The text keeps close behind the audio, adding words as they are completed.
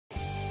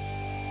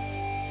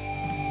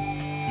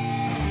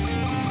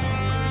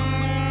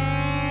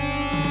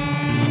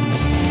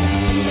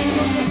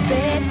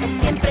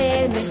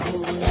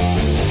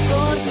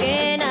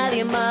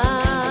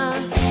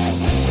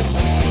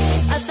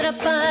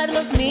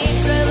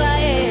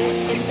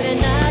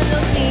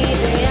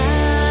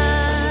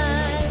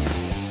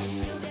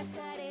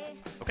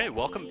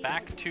welcome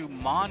back to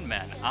Mon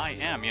Men. I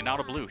am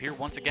Yanato Blue here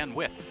once again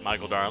with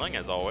Michael Darling,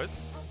 as always.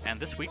 And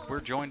this week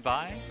we're joined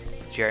by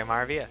Jerry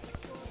Maravilla.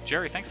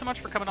 Jerry. Thanks so much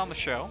for coming on the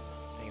show.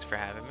 Thanks for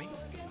having me.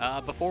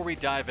 Before we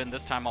dive in,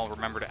 this time I'll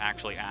remember to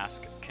actually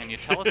ask, can you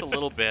tell us a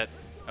little bit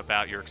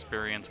about your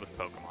experience with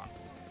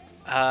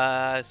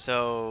Pokemon?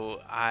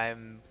 So I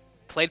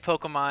played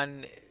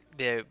Pokemon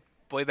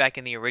way back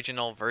in the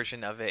original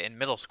version of it in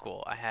middle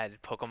school. I had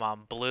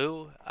Pokemon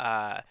Blue.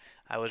 I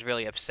was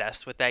really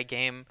obsessed with that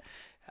game.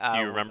 Do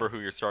you remember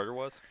who your starter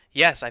was?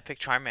 Yes, I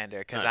picked Charmander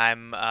because Nice.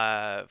 I'm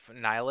a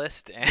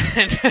nihilist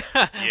and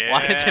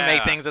wanted to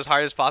make things as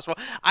hard as possible.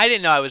 I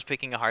didn't know I was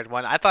picking a hard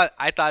one. I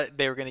thought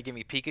they were going to give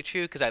me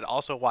Pikachu because I'd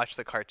also watched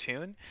the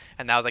cartoon,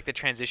 and that was like the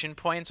transition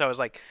point. So I was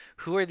like,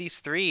 who are these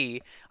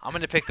three? I'm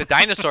going to pick the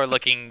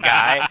dinosaur-looking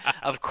guy,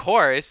 of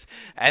course.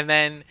 And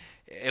then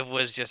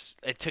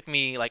it took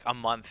me like a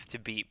month to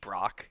beat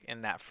Brock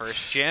in that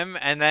first gym,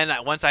 and then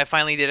once I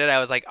finally did it,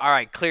 I was like, all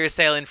right, clear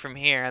sailing from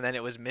here. And then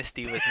it was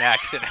Misty was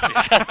next, and it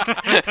was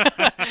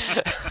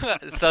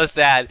just so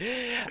sad.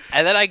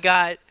 And then I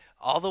got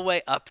all the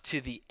way up to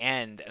the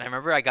end, and I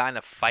remember I got in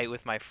a fight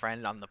with my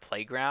friend on the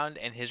playground,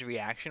 and his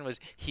reaction was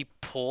he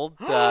pulled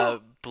the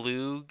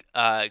blue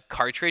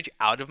cartridge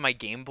out of my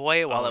Game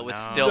Boy while it was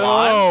still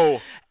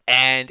on.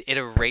 And it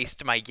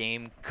erased my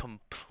game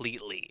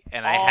completely,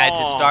 and I had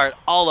to start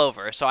all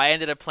over. So I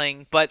ended up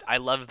playing, but I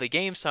loved the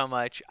game so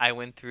much, I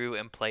went through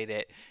and played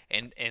it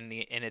in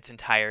its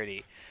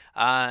entirety.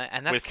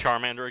 And that's With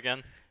Charmander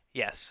again?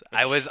 Yes,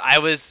 I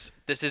was.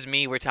 This is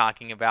me we're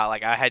talking about.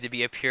 Like, I had to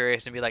be a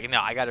purist and be like, no,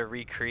 I got to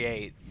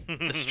recreate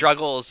the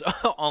struggles.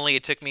 Only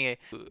it took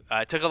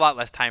a lot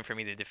less time for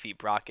me to defeat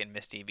Brock and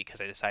Misty because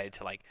I decided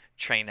to like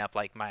train up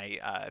like my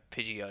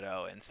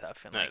Pidgeotto and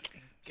stuff. And Nice.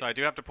 So I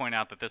do have to point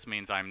out that this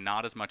means I'm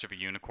not as much of a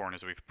unicorn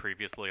as we've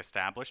previously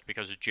established,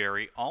 because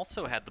Jerry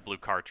also had the blue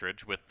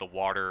cartridge with the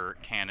water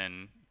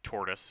cannon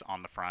tortoise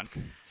on the front,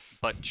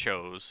 but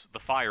chose the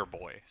Fire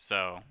Boy.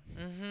 So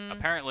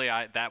apparently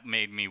that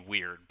made me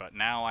weird, but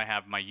now I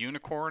have my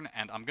unicorn,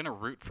 and I'm going to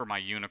root for my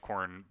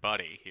unicorn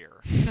buddy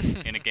here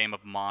in a game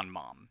of Mon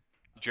Mom.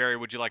 Jerry,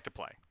 would you like to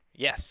play?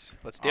 Yes,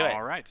 let's do it.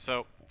 All right,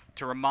 so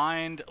to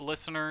remind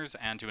listeners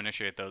and to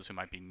initiate those who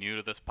might be new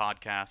to this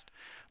podcast,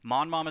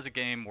 Mon Mom is a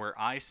game where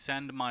I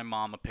send my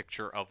mom a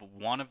picture of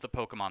one of the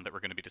Pokemon that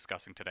we're going to be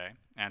discussing today.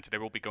 And today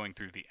we'll be going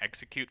through the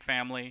Execute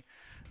family,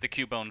 the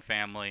Cubone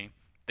family,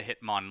 the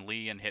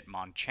Hitmonlee and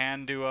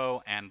Hitmonchan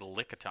duo, and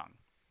Lickitung.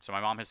 So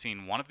my mom has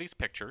seen one of these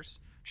pictures.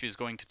 She's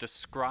going to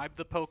describe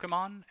the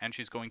Pokemon, and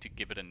she's going to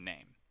give it a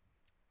name.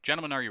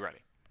 Gentlemen, are you ready?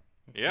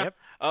 Yeah.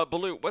 Yep.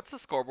 Baloo, what's the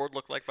scoreboard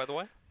look like, by the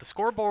way? The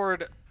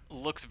scoreboard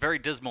looks very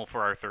dismal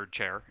for our third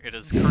chair. It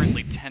is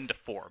currently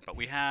 10-4, but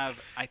we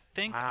have, I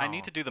think, I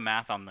need to do the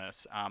math on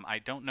this. I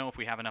don't know if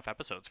we have enough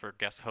episodes for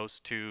guest hosts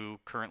to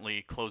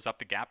currently close up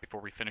the gap before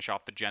we finish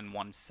off the Gen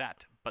 1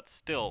 set. But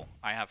still,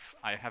 I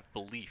have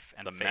belief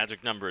and The faith.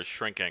 magic number is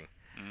shrinking.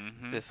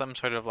 Mm-hmm. There's some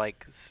sort of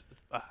like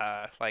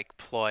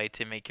ploy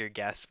to make your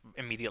guests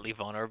immediately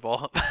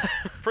vulnerable.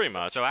 Pretty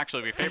much. So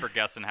actually, we favor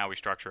guests in how we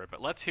structure it.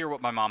 But let's hear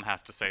what my mom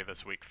has to say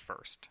this week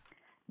first.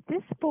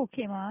 This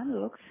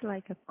Pokemon looks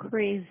like a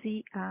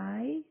crazy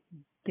eye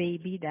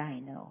baby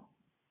dino.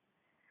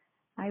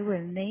 I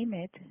will name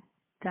it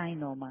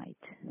Dynamite.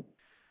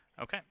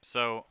 Okay,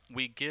 so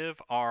we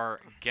give our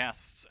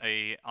guests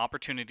a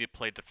opportunity to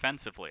play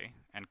defensively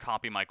and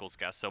copy Michael's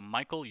guess. So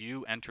Michael,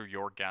 you enter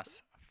your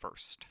guess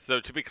first.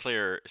 So to be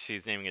clear,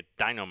 she's naming it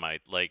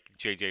Dynamite, like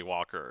J.J.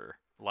 Walker.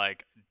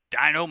 Like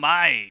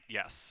Dynamite,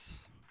 yes.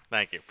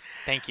 Thank you.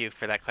 Thank you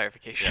for that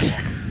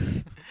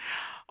clarification.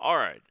 All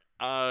right.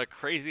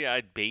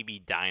 Crazy-eyed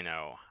baby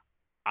dino.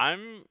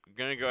 I'm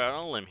going to go out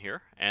on a limb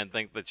here and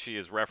think that she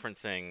is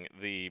referencing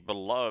the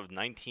beloved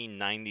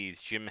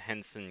 1990s Jim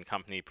Henson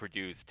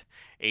Company-produced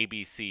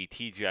ABC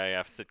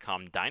TGIF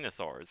sitcom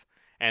Dinosaurs,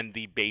 and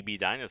the baby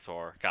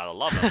dinosaur. Gotta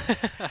love him.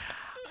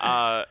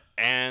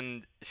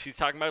 And she's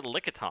talking about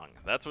Lickitung.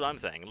 That's what I'm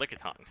saying,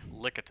 Lickitung.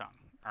 Lickitung.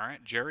 All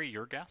right, Jerry,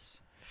 your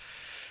guess?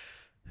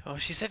 Oh,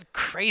 she said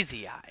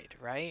crazy-eyed,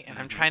 right? And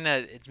I'm trying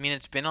to.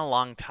 It's been a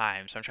long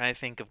time, so I'm trying to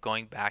think of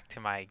going back to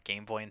my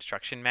Game Boy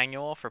instruction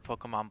manual for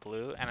Pokemon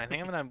Blue, and I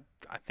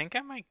think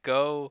I might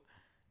go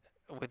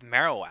with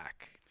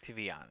Marowak, to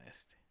be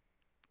honest.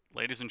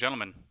 Ladies and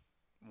gentlemen,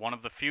 one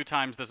of the few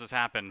times this has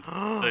happened,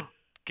 the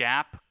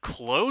gap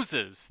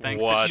closes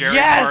thanks What? to Jerry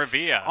Yes!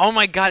 Maravilla. Oh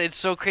my God, it's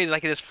so crazy!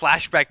 Like this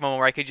flashback moment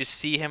where I could just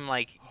see him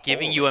like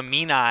giving you a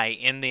mean eye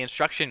in the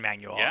instruction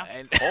manual. Yeah.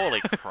 And Holy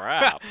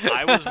crap.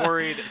 I was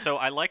worried. So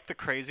I like the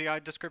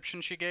crazy-eyed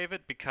description she gave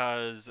it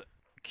because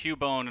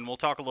Cubone, and we'll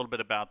talk a little bit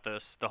about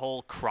this, the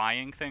whole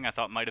crying thing I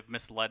thought might have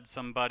misled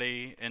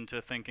somebody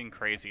into thinking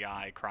crazy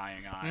eye,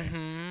 crying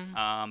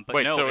eye. But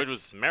Wait, no, so it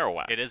was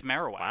Marowak. It is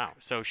Marowak. Wow.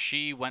 So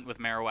she went with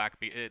Marowak.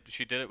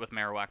 She did it with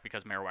Marowak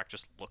because Marowak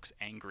just looks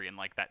angry in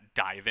like that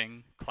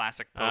diving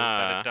classic pose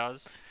that it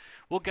does.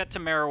 We'll get to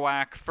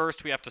Marowak.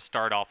 First, we have to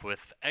start off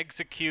with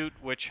Execute,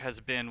 which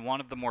has been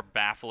one of the more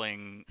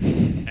baffling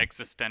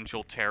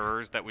existential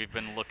terrors that we've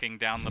been looking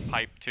down the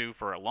pipe to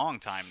for a long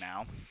time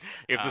now.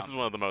 If this is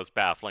one of the most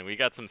baffling, we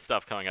got some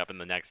stuff coming up in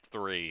the next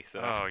 3. So.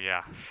 Oh,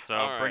 yeah. So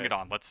All bring right. it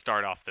on. Let's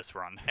start off this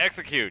run.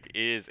 Execute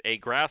is a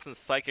grass and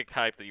psychic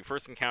type that you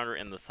first encounter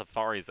in the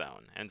Safari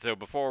Zone. And so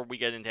before we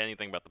get into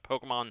anything about the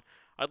Pokemon,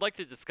 I'd like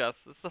to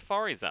discuss the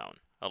Safari Zone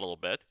a little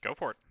bit. Go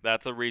for it.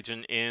 That's a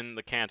region in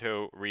the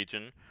Kanto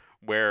region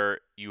where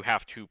you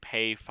have to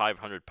pay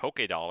 500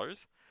 Poké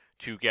Dollars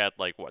to get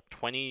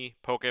 20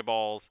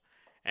 Pokeballs,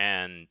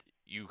 and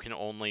you can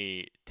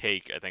only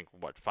take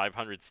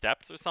 500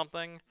 steps or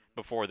something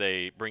before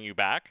they bring you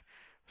back.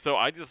 So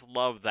I just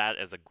love that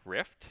as a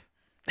grift.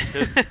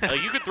 Because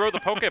you could throw the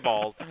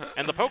Pokeballs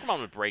and the Pokemon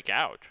would break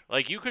out.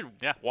 You could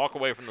walk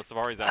away from the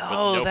Safari Zone with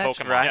no that's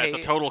Pokemon. right. Yeah, it's a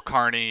total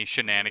Carney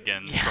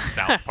shenanigans from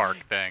South Park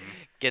thing.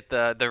 Get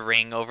the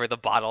ring over the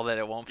bottle that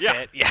it won't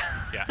fit. Yeah.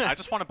 Yeah, I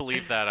just want to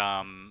believe that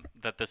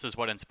that this is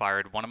what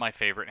inspired one of my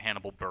favorite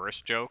Hannibal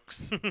Buress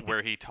jokes,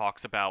 where he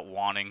talks about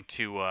wanting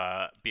to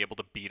be able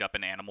to beat up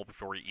an animal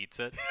before he eats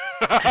it.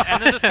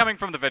 And this is coming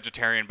from the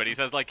vegetarian, but he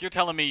says, you're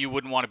telling me you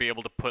wouldn't want to be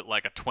able to put,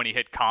 a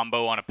 20-hit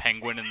combo on a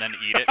penguin and then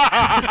eat it?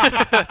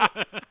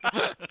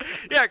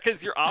 Yeah,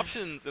 because your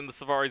options in the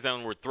Safari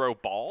Zone were throw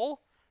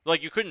ball.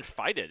 You couldn't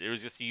fight it. It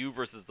was just you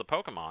versus the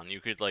Pokemon. You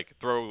could,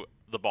 throw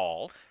the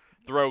ball,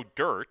 throw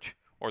dirt,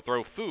 or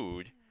throw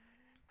food.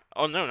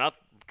 Oh, no, not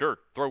dirt.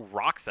 Throw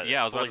rocks at it.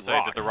 Yeah, I was about to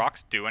say, did the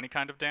rocks do any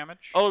kind of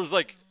damage? Oh, it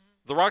was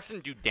the rocks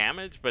didn't do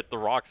damage, but the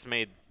rocks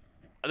made...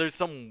 There's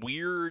some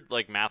weird,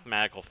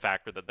 mathematical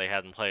factor that they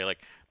had in play.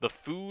 The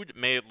food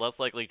made it less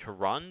likely to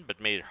run, but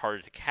made it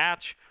harder to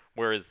catch,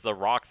 whereas the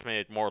rocks made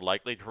it more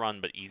likely to run,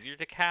 but easier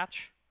to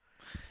catch.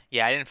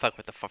 Yeah, I didn't fuck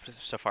with the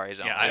Safari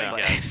Zone. Yeah, I didn't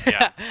Like- get it.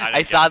 Yeah,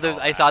 I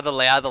saw the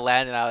layout of the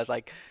land, and I was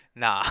like,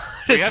 nah.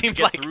 You It have to seems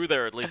get like through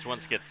there at least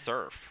once to get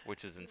surf,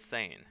 which is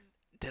insane.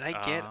 Did I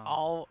get Oh.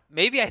 all?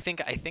 Maybe I think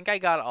I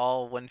got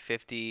all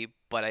 150,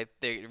 but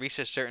they reached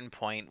a certain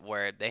point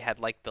where they had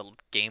the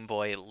Game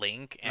Boy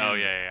Link, and Oh,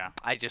 yeah.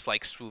 I just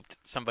swooped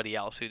somebody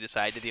else who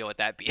decided to deal with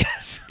that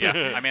BS.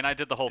 Yeah, I mean, I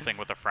did the whole thing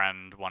with a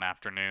friend one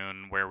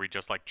afternoon where we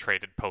just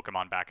traded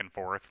Pokemon back and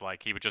forth.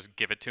 He would just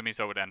give it to me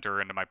so it would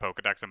enter into my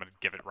Pokedex and would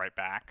give it right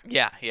back.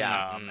 Yeah.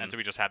 And so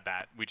we just had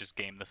that. We just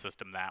gamed the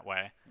system that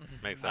way.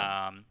 Makes sense.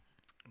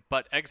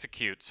 But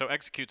Execute. So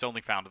Execute's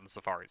only found in the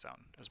Safari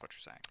Zone, is what you're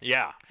saying.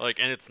 Yeah,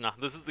 and it's not.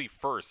 This is the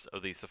first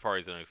of the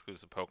Safari Zone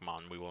exclusive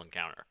Pokemon we will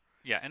encounter.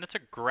 Yeah, and it's a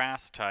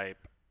grass type,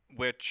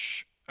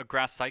 a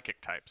grass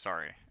psychic type.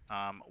 Sorry,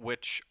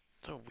 which.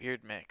 It's a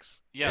weird mix.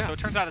 Yeah, so it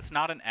turns out it's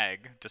not an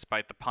egg,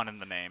 despite the pun in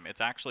the name.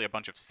 It's actually a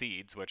bunch of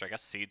seeds, which I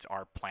guess seeds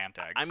are plant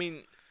eggs. I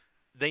mean,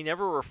 they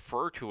never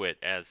refer to it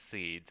as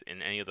seeds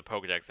in any of the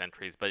Pokedex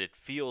entries, but it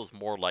feels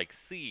more like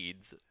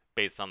seeds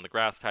based on the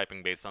grass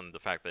typing, based on the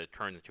fact that it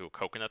turns into a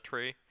coconut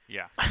tree.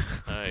 Yeah.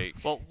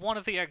 Well, one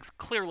of the eggs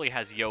clearly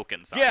has yolk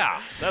inside.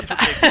 yeah, that's what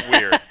makes it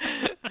weird.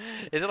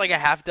 Is it a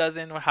half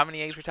dozen? How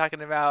many eggs we're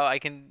talking about? I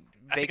can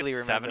I think vaguely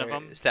it's remember. 7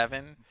 of them.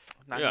 7?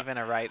 Not Yeah. even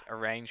a right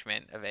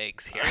arrangement of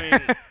eggs here. I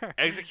mean,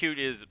 Execute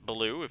is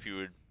blue. If you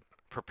would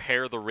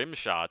prepare the rim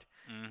shot,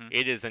 Mm-hmm.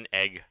 it is an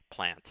egg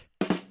plant.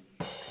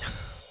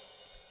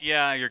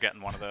 Yeah, you're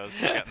getting one of those.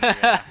 You're getting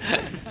the,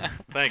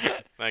 Thank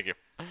you.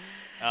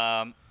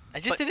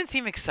 It just didn't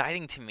seem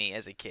exciting to me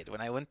as a kid. When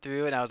I went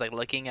through and I was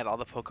looking at all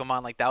the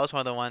Pokemon, that was one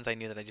of the ones I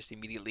knew that I just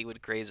immediately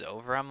would graze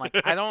over. I'm like,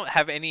 I don't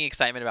have any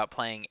excitement about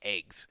playing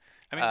eggs.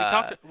 I mean,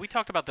 we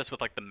talked about this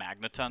with the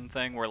Magneton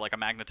thing, where a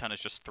Magneton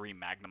is just 3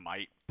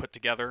 Magnemite put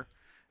together,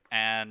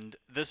 and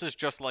this is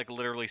just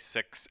literally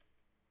 6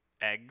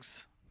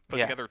 eggs put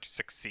Yeah. together,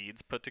 6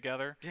 seeds put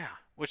together. Yeah.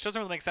 Which doesn't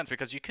really make sense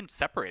because you can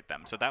separate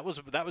them. So that was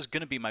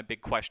going to be my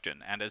big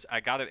question, and as I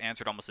got it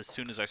answered almost as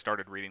soon as I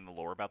started reading the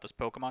lore about this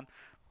Pokemon.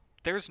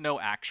 There's no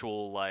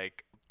actual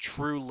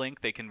true link.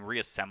 They can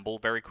reassemble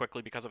very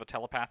quickly because of a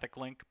telepathic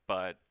link,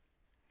 but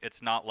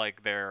it's not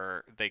like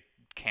they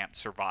can't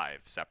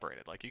survive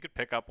separated. You could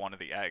pick up one of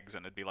the eggs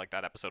and it'd be like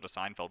that episode of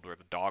Seinfeld where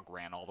the dog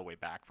ran all the way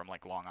back from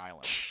Long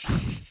Island.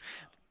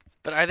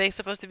 But are they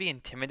supposed to be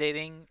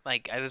intimidating?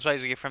 That's what I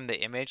get from the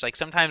image.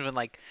 Sometimes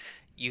when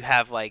you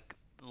have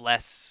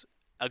less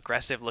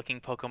aggressive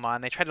looking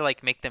Pokemon, they try to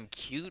make them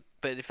cute,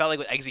 but it felt like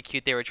with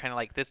Execute they were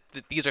trying to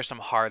these are some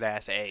hard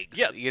ass eggs.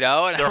 Yeah, you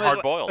know, and They're I was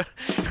hard boiled.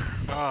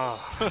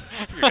 Oh,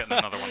 you're getting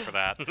another one for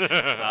that.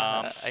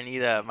 I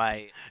need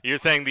my. You're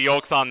saying the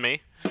yolk's on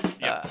me?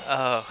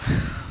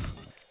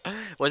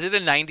 Was it a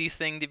 90s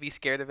thing to be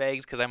scared of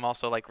eggs? Because I'm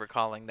also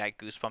recalling that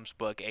Goosebumps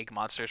book, Egg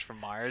Monsters from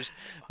Mars,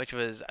 which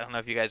was, I don't know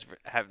if you guys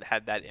have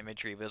had that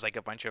imagery, but it was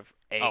a bunch of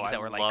eggs I that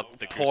were love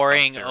the Goosebumps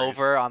pouring series.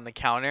 over on the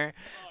counter.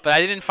 But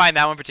I didn't find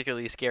that one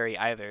particularly scary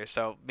either.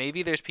 So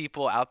maybe there's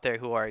people out there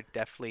who are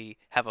definitely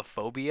have a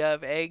phobia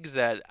of eggs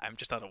that I'm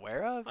just not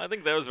aware of. I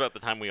think that was about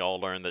the time we all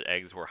learned that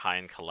eggs were high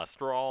in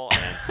cholesterol.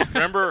 And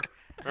remember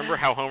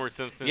how Homer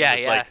Simpson Yeah,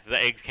 was yeah. the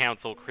Eggs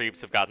Council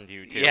creeps have gotten to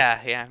you too?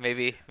 Yeah,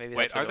 maybe Wait,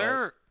 that's what are it was.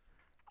 there?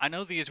 I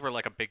know these were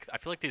a big. I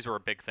feel like these were a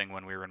big thing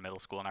when we were in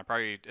middle school, and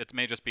it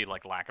may just be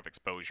lack of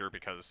exposure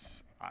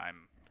because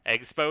I'm.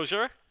 Egg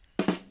exposure?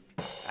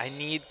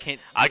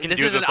 I can this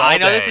do is this an, all I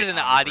know day. this is an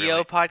audio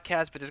Really.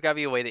 podcast, but there's got to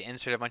be a way to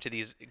insert a bunch of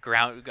these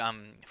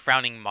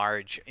frowning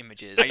Marge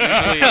images.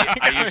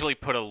 I usually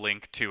put a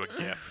link to a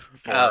GIF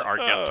for our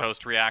guest Oh.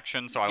 host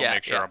reaction, so I will Yeah,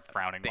 make sure yeah. a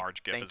frowning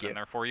Marge GIF thank is you. in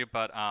there for you.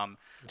 But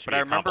Should but be I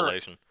a remember,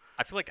 compilation.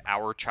 I feel like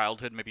our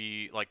childhood,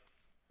 maybe like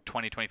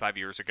 20, 25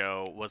 years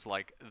ago, was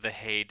like the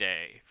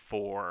heyday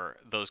for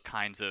those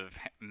kinds of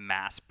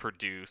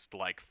mass-produced,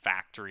 like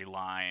factory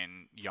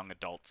line young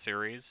adult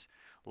series,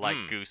 like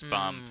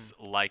Goosebumps,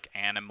 like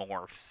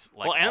Animorphs.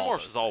 Like Well, all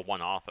Animorphs those is all things.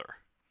 one author.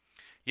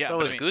 Yeah, so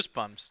but was I mean,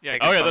 Goosebumps. Yeah,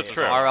 technically. Oh, yeah, that's It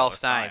was true. R.L.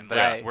 Stein, but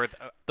yeah,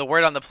 the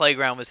word on the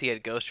playground was he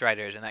had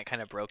ghostwriters, and that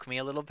kind of broke me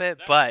a little bit.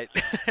 But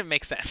it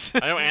makes sense. I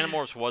know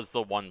Animorphs was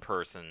the one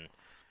person,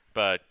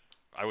 but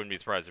I wouldn't be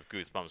surprised if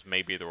Goosebumps,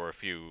 maybe there were a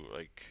few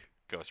like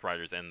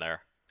ghostwriters in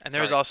there. And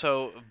there was Sorry.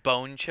 also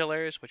Bone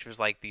Chillers, which was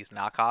like these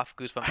knockoff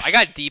Goosebumps. I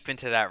got deep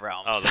into that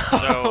realm. Oh,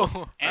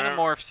 So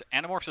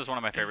Animorphs is one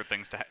of my favorite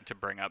things to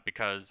bring up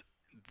because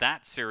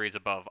that series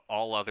above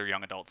all other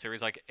young adult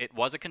series, like it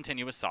was a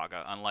continuous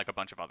saga, unlike a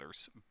bunch of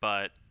others,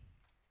 but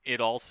it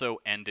also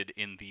ended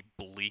in the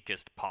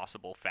bleakest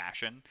possible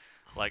fashion.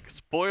 Like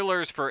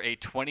spoilers for a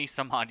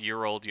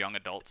 20-some-odd-year-old young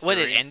adult series. what,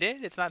 it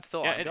ended? It's not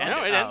still Yeah, it ongoing? ended.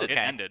 No, it ended. It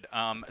Okay.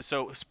 ended.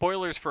 So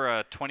spoilers for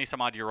a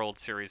 20-some-odd-year-old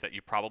series that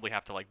you probably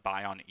have to like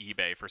buy on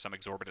eBay for some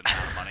exorbitant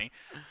amount of money.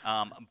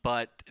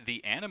 But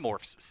the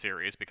Animorphs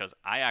series, because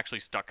I actually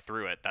stuck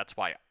through it. That's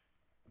why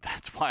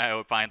I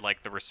would find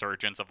like the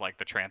resurgence of like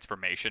the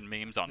transformation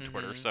memes on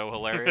Twitter Mhm. so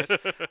hilarious.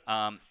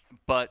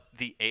 But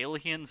the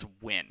aliens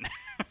win.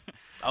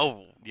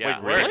 Oh,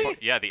 Yeah, Wait, really?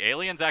 Yeah, the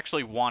aliens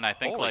actually won. I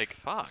think Holy like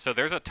fuck. so.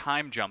 There's a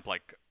time jump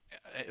like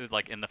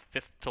in the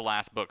fifth to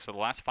last book. So the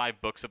last 5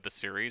 books of the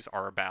series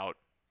are about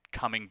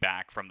coming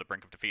back from the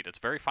brink of defeat. It's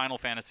very Final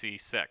Fantasy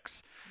VI,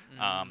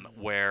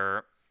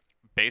 where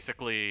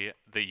basically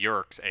the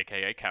Yeerks,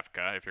 aka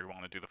Kefka, if you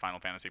want to do the Final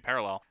Fantasy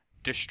parallel,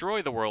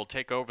 destroy the world,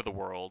 take over the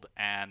world,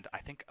 and I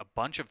think a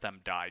bunch of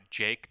them died.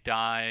 Jake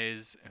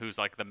dies, who's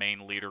like the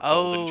main leader,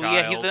 Golden Oh, Child.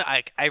 yeah, he's the.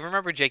 I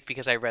remember Jake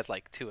because I read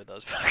like 2 of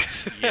those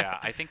books. Yeah,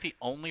 I think the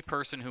only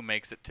person who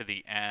makes it to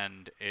the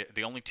end,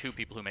 the only 2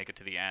 people who make it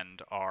to the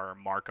end are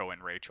Marco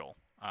and Rachel.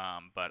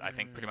 But I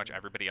think pretty much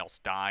everybody else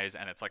dies,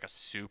 and it's like a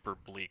super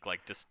bleak,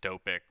 like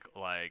dystopic,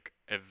 like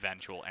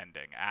eventual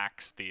ending.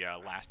 Axe, the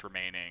last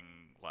remaining,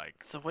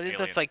 like. So what is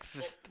alien.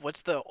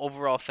 what's the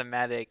overall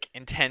thematic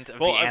intent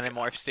of Well, the I'm-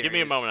 Animorph series? Give me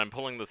a moment. I'm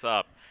pulling this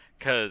up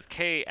because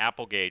Kay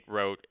Applegate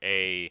wrote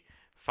a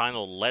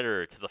final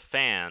letter to the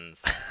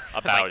fans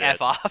about like it.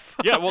 F off.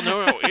 Yeah, well,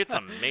 no, it's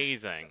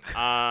amazing.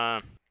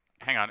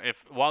 Hang on,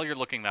 while you're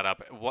looking that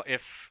up,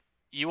 if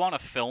you want a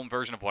film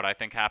version of what I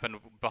think happened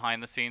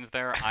behind the scenes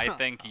there, I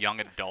think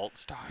Young Adult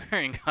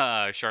starring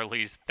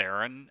Charlize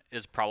Theron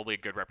is probably a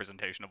good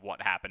representation of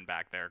what happened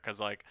back there. Because,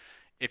 like,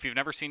 if you've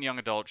never seen Young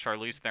Adult,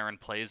 Charlize Theron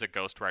plays a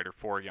ghostwriter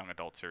for a Young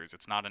Adult series.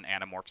 It's not an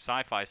Animorph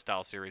sci-fi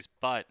style series,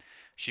 but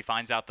she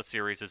finds out the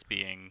series is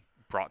being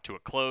brought to a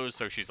close,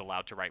 so she's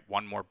allowed to write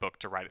one more book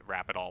to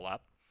wrap it all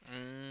up.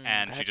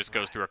 And she that's just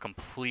goes through a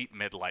complete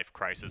midlife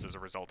crisis as a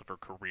result of her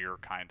career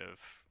kind of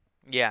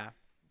Yeah,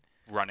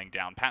 running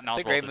down. Patton it's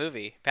a Oswalt great is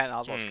movie. Patton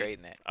Oswalt's Hmm. great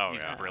in it. Oh,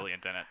 he's yeah.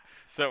 brilliant in it.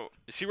 So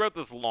she wrote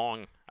this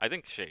long.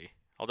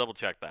 I'll double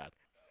check that.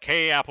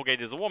 Kay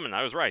Applegate is a woman.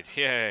 I was right.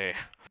 Yay.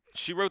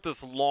 She wrote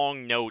this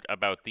long note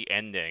about the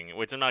ending,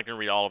 which I'm not going to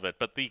read all of it,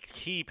 but the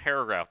key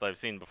paragraph that I've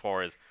seen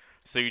before is,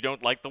 so you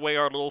don't like the way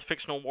our little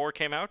fictional war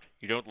came out?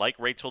 You don't like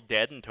Rachel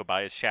dead and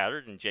Tobias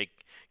shattered and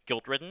Jake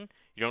guilt-ridden?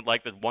 You don't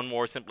like that one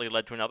war simply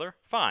led to another?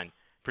 Fine.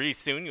 Pretty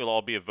soon you'll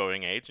all be of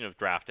voting age and of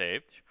draft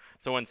age.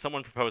 So when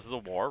someone proposes a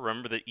war,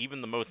 remember that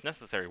even the most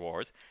necessary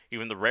wars,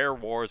 even the rare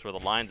wars where the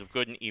lines of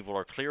good and evil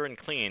are clear and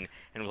clean,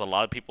 and with a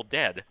lot of people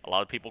dead, a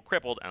lot of people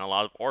crippled, and a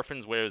lot of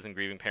orphans, widows, and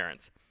grieving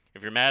parents.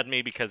 If you're mad at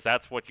me because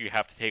that's what you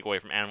have to take away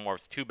from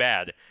Animorphs, too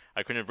bad.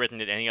 I couldn't have written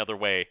it any other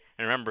way,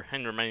 and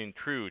remaining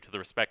true to the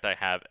respect I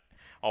have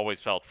always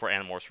felt for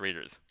Animorphs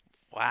readers.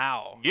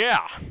 Wow.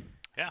 Yeah!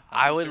 Yeah,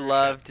 I some would serious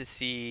love to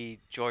see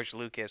George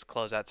Lucas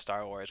close out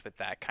Star Wars with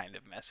that kind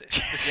of message.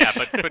 shit. Yeah,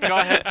 but go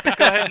ahead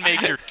and make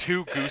your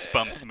 2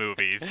 Goosebumps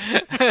movies.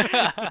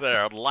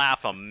 There,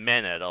 laugh a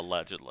minute,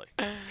 allegedly.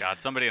 God,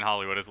 somebody in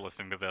Hollywood is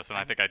listening to this, and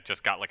I think I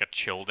just got like a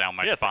chill down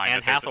my Yes, spine. Anne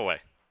that there's Hathaway.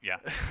 Yeah.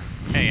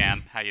 Hey,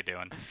 Anne, how you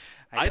doing?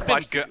 I I've been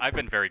watched good. I've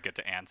been very good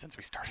to Anne since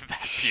we started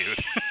that feud.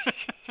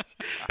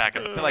 Back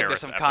in the I feel like Paris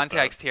there's some episode.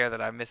 context here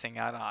that I'm missing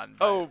out on.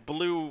 but- Oh,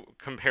 Blue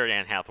compared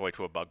Anne Hathaway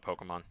to a bug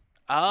Pokemon.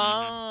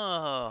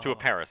 Oh. To a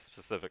Paris,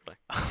 specifically.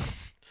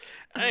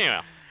 Anyway,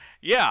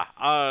 yeah,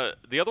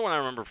 the other one I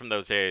remember from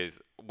those days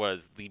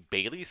was the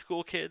Bailey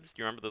School Kids.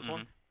 Do you remember this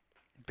one?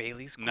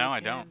 Bailey School No, I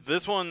don't. Kids?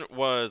 This one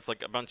was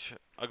like a bunch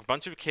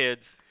of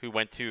kids who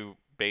went to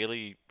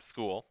Bailey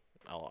School,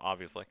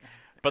 obviously.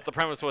 But the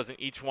premise was in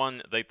each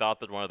one, they thought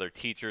that one of their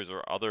teachers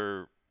or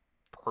other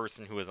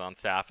person who was on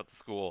staff at the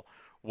school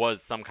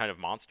was some kind of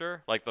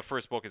monster. Like the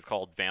first book is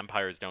called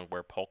Vampires Don't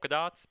Wear Polka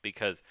Dots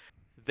because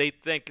they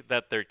think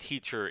that their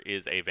teacher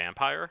is a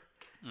vampire.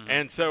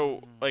 And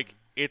so, like,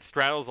 it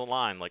straddles a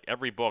line, like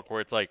every book, where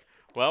it's like,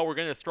 Well, we're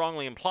going to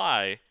strongly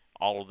imply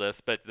all of this,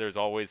 but there's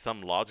always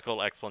some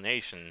logical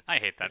explanation. I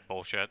hate that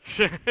bullshit.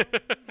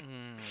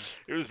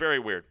 It was very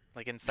weird.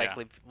 Like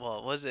well,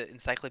 what was it?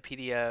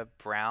 Encyclopedia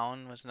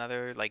Brown was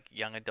another like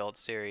young adult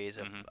series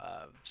of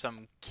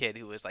some kid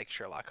who was like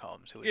Sherlock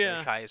Holmes, who would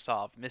try to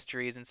solve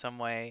mysteries in some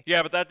way.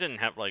 Yeah, but that didn't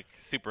have like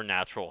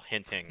supernatural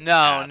hinting.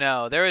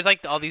 No. There was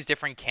like all these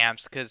different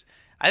camps because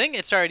I think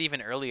it started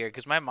even earlier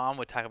because my mom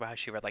would talk about how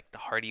she read like the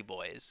Hardy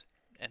Boys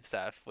and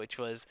stuff, which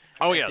was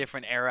a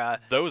different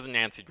era. Those and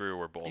Nancy Drew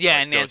were both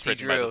and Nancy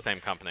Drew by Drew the same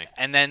company.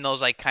 And then those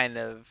like kind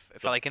of I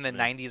felt like in the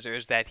 90s there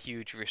was that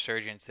huge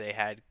resurgence. They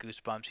had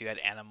Goosebumps, you had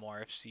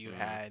Animorphs, you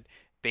had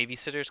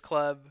Babysitter's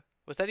Club.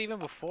 Was that even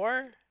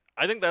before?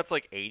 I think that's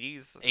like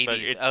 80s.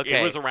 80s, but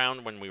it was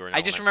around when we were in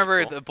I just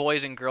remember school. the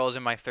boys and girls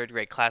in my 3rd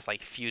grade class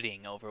like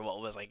feuding over what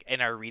was like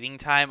in our reading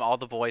time. All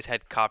the boys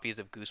had copies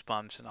of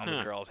Goosebumps and all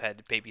the girls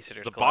had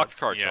Babysitter's Club. The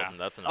Boxcar Children,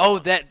 that's another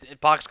one.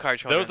 That Boxcar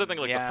Children. Those, I think,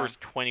 like the first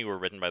 20 were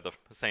written by the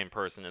same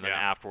person, and then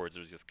afterwards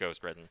it was just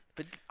ghost written.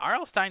 But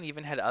R.L. Stine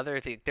even had other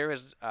things. There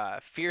was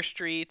Fear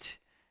Street.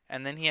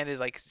 And then he had his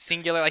like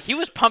singular, like he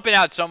was pumping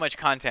out so much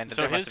content.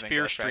 So his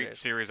Fear Street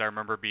series, I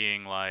remember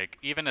being like,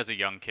 even as a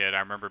young kid, I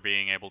remember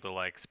being able to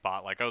like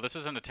spot like, oh, this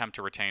is an attempt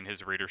to retain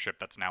his readership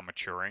that's now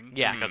maturing.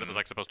 Yeah. Because it was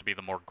like supposed to be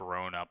the more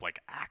grown up, like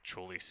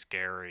actually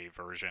scary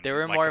version. They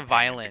were like, more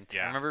violent.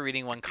 Yeah. I remember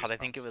reading one called, I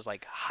think it was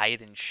like Hide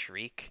and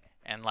Shriek.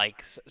 And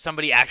like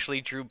somebody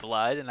actually drew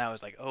blood, and I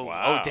was like,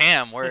 oh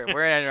damn, we're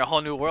in a whole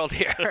new world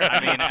here.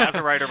 I mean, as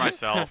a writer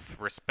myself,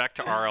 respect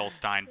to R.L.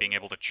 Stine being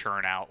able to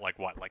churn out like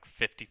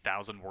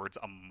 50,000 words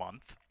a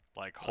month.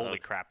 Like, holy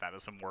crap, that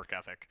is some work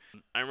ethic.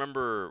 I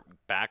remember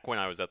back when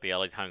I was at the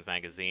LA Times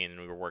Magazine and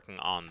we were working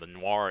on the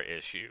noir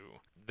issue,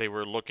 they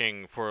were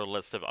looking for a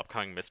list of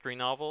upcoming mystery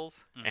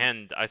novels,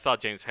 and I saw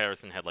James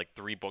Patterson had like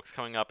 3 books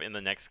coming up in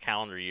the next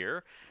calendar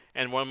year,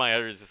 and one of my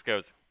editors just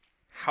goes,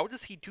 how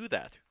does he do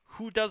that?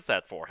 Who does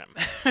that for him?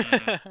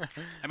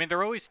 I mean, there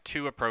are always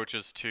 2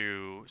 approaches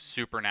to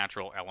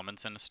supernatural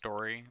elements in a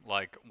story,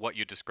 like what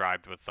you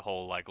described with the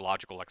whole like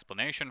logical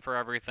explanation for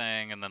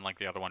everything, and then like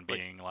the other one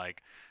being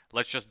like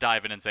let's just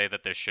dive in and say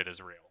that this shit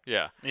is real.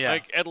 Yeah.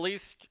 Like, at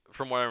least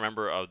from what I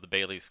remember of the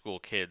Bailey School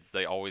Kids,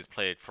 they always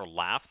play it for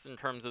laughs in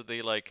terms of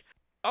the like,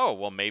 oh,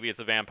 well, maybe it's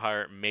a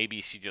vampire,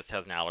 maybe she just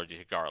has an allergy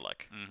to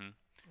garlic.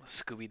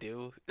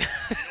 Scooby-Doo.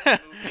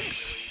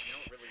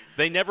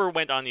 They never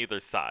went on either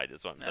side,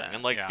 is what I'm saying.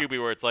 And like Scooby,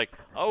 where it's like,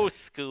 oh,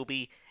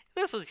 Scooby,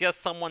 this was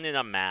just someone in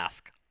a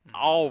mask.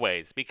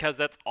 Always, because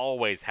that's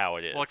always how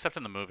it is. Well, except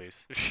in the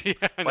movies.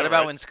 What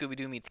about when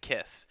Scooby-Doo meets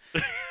Kiss?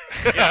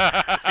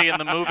 See, in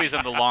the movies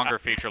and the longer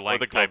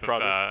feature-length type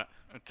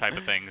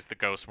of things, the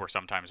ghosts were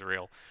sometimes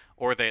real.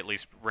 Or they at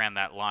least ran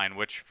that line,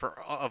 which,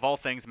 of all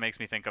things, makes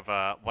me think of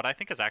what I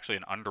think is actually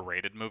an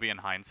underrated movie in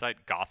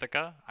hindsight,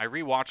 Gothika. I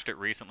rewatched it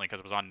recently because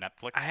it was on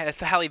Netflix. It's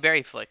the Halle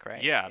Berry flick,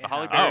 right? Yeah, the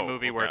Halle Berry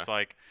movie where it's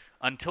like,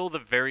 until the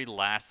very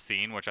last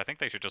scene, which I think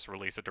they should just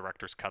release a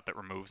director's cut that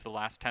removes the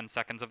last 10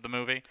 seconds of the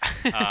movie.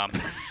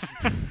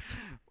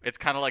 It's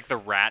kind of like The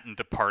Rat in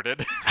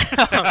Departed.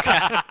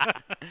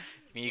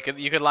 You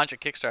could launch a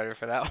Kickstarter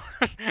for that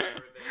one.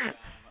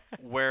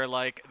 Where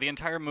like the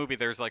entire movie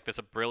there's like this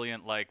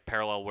brilliant like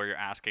parallel where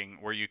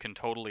you can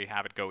totally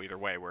have it go either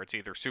way, where it's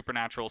either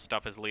supernatural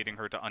stuff is leading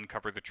her to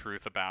uncover the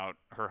truth about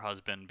her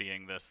husband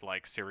being this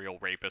like serial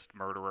rapist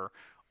murderer,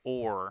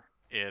 or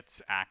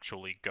it's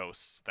actually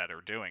ghosts that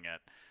are doing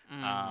it.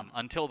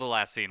 Until the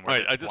last scene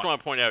where I just want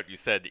to point out, you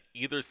said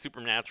either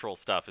supernatural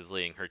stuff is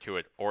leading her to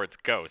it or it's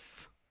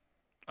ghosts.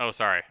 Oh,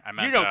 sorry, I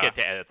meant you don't get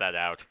to edit that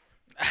out.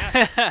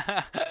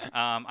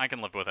 I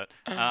can live with it.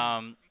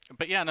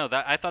 But yeah, no,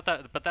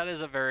 that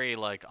is a very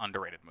like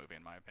underrated movie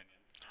in my opinion.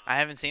 I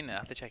haven't seen it. I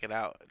have to check it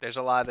out. There's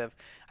a lot of,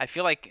 I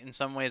feel like in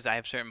some ways I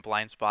have certain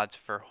blind spots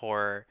for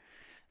horror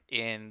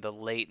in the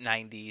late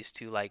 90s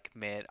to like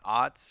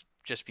mid-aughts,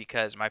 just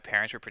because my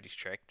parents were pretty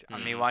strict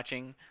on me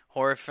watching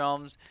horror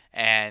films,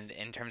 and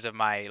in terms of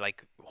my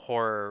like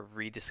horror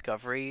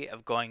rediscovery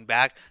of going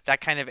back,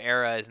 that kind of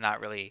era is not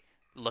really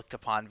looked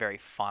upon very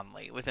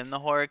fondly within the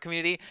horror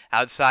community.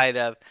 Outside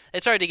of,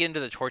 it started to get into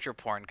the torture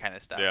porn kind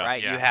of stuff,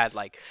 right? You had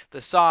like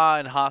the Saw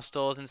and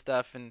Hostels and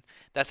stuff, and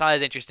that's not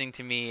as interesting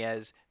to me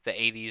as the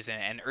 80s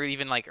or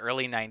even like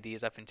early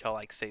 90s up until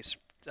like say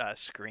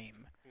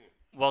Scream.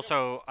 Well,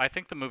 so I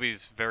think the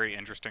movie's very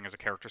interesting as a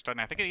character study,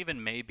 and I think it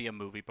even may be a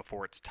movie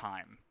before its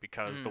time,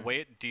 because the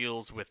way it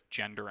deals with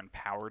gender and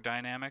power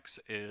dynamics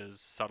is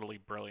subtly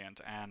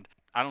brilliant. And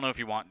I don't know if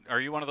are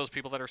you one of those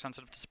people that are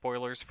sensitive to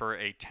spoilers for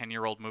a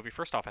 10-year-old movie?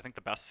 First off, I think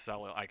the best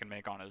sell I can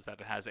make on it is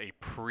that it has a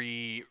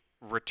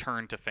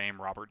pre-return to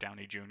fame Robert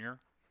Downey Jr.,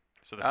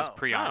 so this is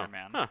pre-Iron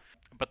Man. Huh.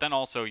 But then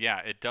also,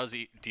 it does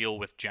deal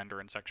with gender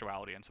and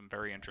sexuality in some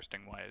very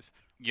interesting ways.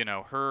 You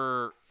know,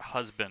 her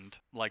husband,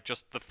 like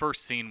just the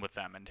first scene with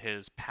them and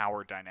his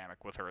power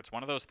dynamic with her, it's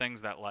one of those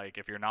things that, like,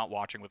 if you're not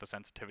watching with a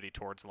sensitivity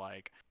towards,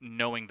 like,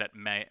 knowing that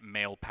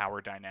male power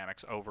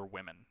dynamics over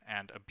women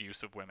and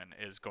abuse of women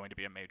is going to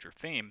be a major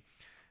theme,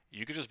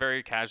 you could just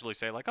very casually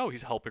say like, oh,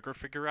 he's helping her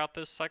figure out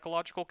this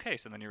psychological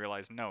case, and then you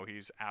realize no,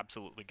 he's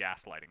absolutely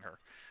gaslighting her.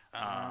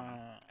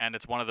 And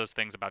it's one of those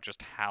things about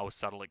just how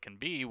subtle it can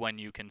be when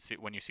you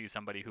see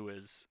somebody who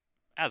is,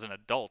 as an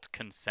adult,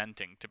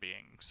 consenting to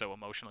being so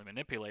emotionally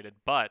manipulated,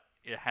 but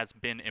it has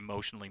been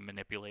emotionally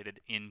manipulated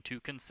into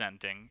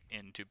consenting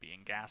into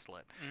being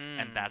gaslit.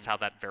 And that's how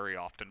that very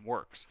often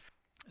works.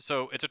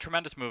 So it's a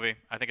tremendous movie.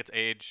 I think it's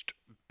aged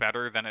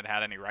better than it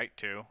had any right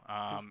to.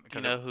 Do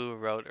you know who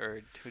wrote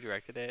or who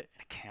directed it?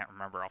 I can't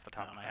remember off the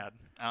top of my head.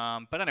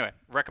 But anyway,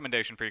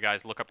 recommendation for you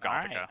guys, look up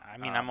Gothica. All right. I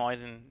mean, I'm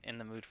always in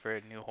the mood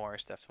for new horror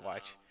stuff to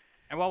watch.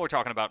 And while we're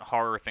talking about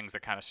horror things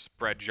that kind of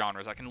spread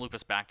genres, I can loop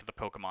us back to the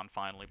Pokemon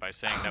finally by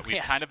saying that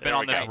we've kind of been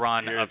on this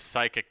run of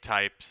psychic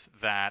types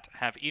that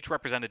have each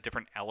represented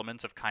different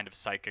elements of kind of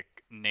psychic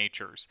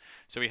natures.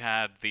 So we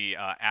had the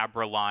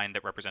Abra line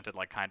that represented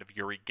like kind of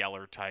Uri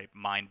Geller type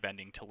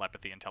mind-bending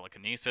telepathy and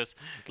telekinesis.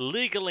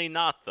 Legally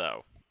not,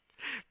 though,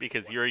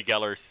 because Uri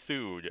Geller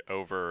sued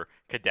over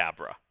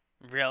Kadabra.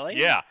 Really?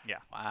 Yeah. Yeah.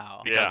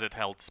 Wow. Because it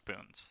held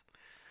spoons.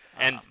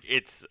 And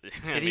it's...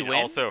 Did he win?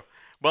 Also,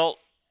 well...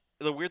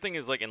 The weird thing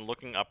is, like, in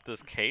looking up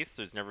this case,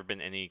 there's never been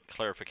any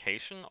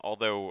clarification,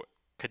 although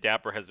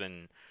Kadabra has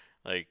been,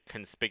 like,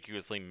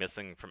 conspicuously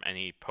missing from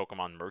any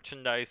Pokemon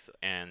merchandise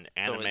and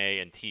anime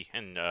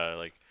and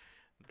like,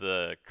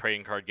 the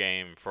trading card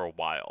game for a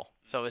while.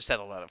 So it was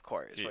settled out of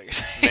court, is what you're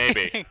saying.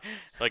 Maybe.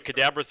 Like,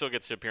 Kadabra still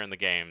gets to appear in the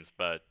games,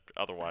 but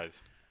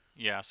otherwise...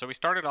 Yeah, so we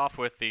started off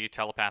with the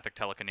telepathic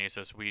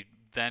telekinesis. We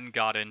then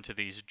got into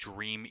these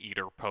Dream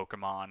Eater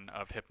Pokemon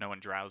of Hypno and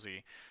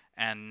Drowsy.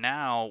 And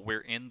now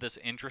we're in this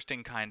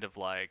interesting kind of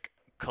like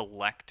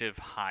collective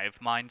hive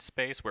mind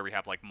space where we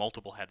have like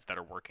multiple heads that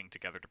are working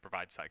together to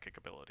provide psychic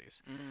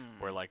abilities.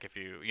 Where like if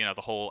you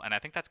the whole, and I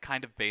think that's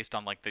kind of based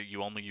on like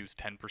you only use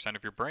 10%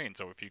 of your brain.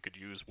 So if you could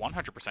use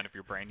 100% of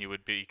your brain, you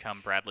would become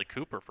Bradley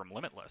Cooper from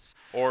Limitless.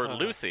 Or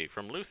Lucy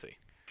from Lucy.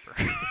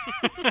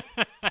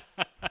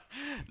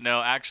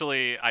 No,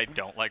 actually, I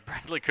don't like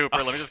Bradley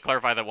Cooper. Let me just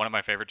clarify that one of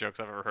my favorite jokes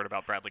I've ever heard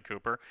about Bradley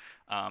Cooper.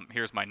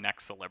 Here's my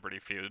next celebrity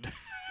feud.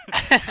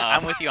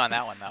 I'm with you on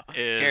that one, though.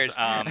 Cheers.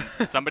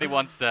 Somebody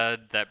once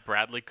said that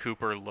Bradley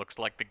Cooper looks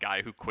like the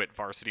guy who quit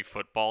varsity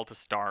football to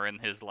star in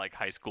his like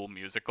High School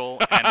Musical,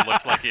 and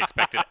looks like he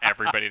expected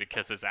everybody to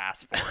kiss his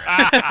ass for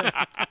it.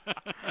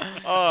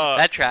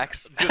 That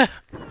tracks. Just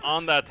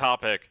on that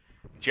topic,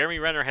 Jeremy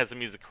Renner has a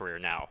music career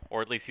now,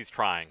 or at least he's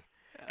trying.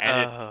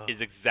 And it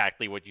is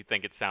exactly what you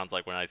think it sounds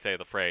like when I say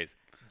the phrase,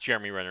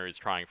 Jeremy Renner is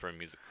trying for a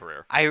music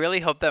career. I really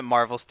hope that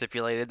Marvel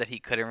stipulated that he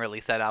couldn't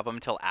release that album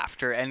until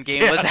after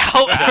Endgame was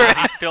out.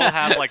 Does he still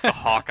have like the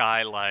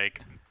Hawkeye,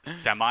 like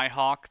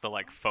semi-hawk, the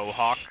like faux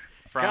hawk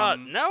from... God,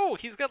 no,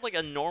 he's got like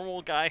a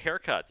normal guy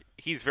haircut.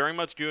 He's very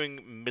much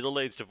doing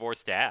middle-aged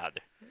divorced dad.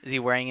 Is he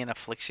wearing an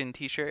Affliction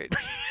t-shirt?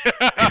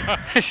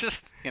 It's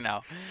just,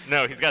 No,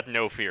 he's got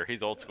No Fear.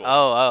 He's old school.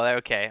 Oh,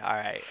 okay, all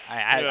right.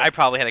 I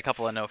probably had a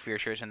couple of No Fear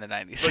shirts in the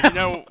 90s. But you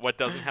know what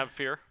doesn't have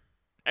fear?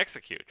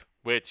 Execute,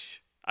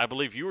 which I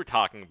believe you were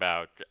talking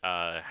about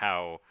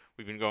how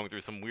we've been going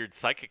through some weird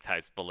psychic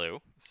types, Baloo.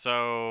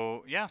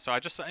 So, yeah,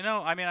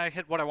 I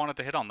hit what I wanted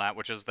to hit on that,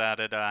 which is that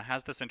it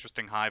has this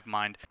interesting hive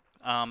mind.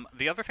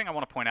 The other thing I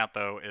want to point out,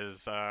 though,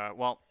 is,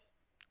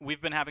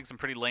 we've been having some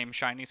pretty lame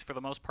shinies for the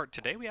most part.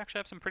 Today, we actually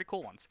have some pretty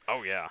cool ones.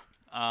 Oh, yeah.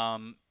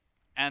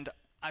 And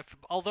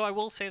although I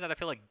will say that I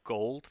feel like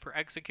gold for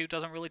Execute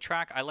doesn't really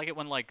track. I like it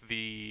when like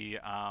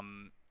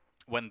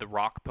when the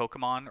rock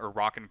Pokemon or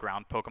rock and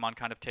ground Pokemon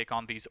kind of take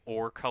on these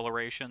ore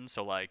colorations.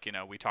 So like,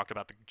 we talked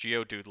about the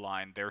Geodude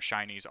line. Their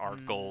shinies are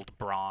gold,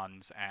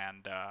 bronze,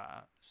 and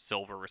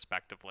silver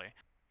respectively.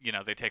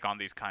 They take on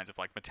these kinds of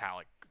like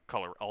metallic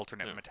color,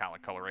 alternate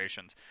metallic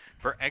colorations.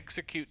 For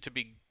Execute to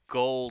be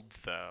gold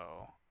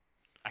though,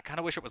 I kind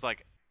of wish it was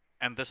like,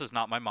 and this is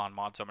not my Mon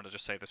mod, so I'm going to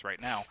just say this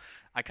right now.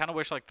 I kind of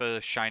wish like the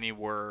shiny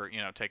were,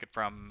 take it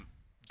from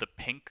the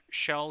pink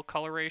shell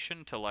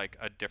coloration to like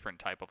a different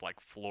type of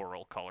like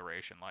floral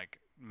coloration. Like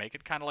make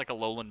it kind of like a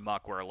Alolan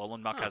Muck, where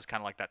Alolan Muck has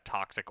kind of like that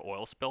toxic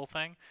oil spill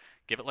thing.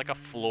 Give it like a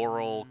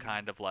floral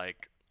kind of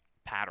like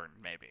pattern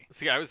maybe.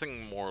 See, I was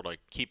thinking more like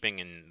keeping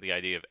in the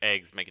idea of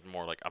eggs, make it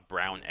more like a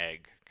brown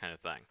egg kind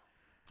of thing.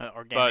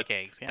 Organic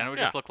eggs, yeah. And it would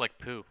just look like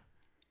poo.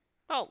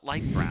 Well,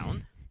 light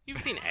brown. You've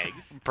seen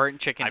eggs. Burnt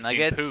chicken I've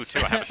nuggets. I've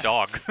seen poo, too. I have a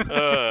dog.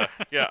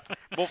 Yeah.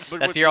 Well,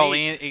 that's your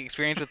only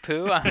experience with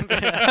poo?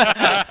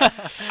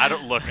 I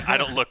don't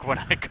look when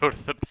I go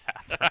to the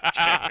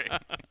bathroom,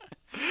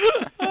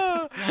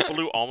 Jerry.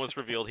 Blue almost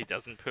revealed he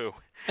doesn't poo.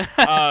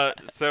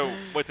 So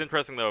what's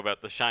interesting, though,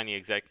 about the shiny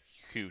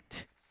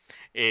Execute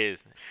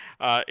is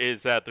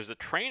that there's a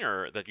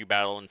trainer that you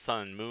battle in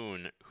Sun and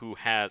Moon who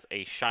has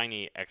a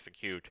shiny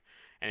Execute.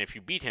 And if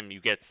you beat him, you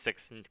get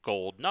 6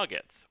 gold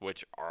nuggets,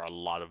 which are a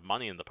lot of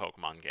money in the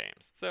Pokemon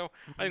games. So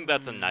I think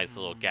that's a nice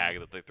little gag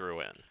that they threw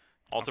in.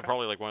 Also,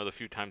 probably like one of the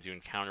few times you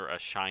encounter a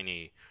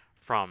shiny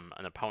from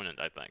an opponent,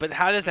 I think. But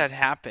how does that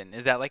happen?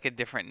 Is that like a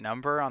different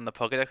number on the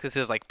Pokedex? This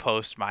is like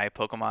post my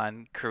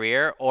Pokemon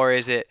career? Or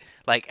is it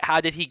like,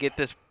 how did he get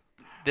this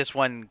this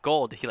one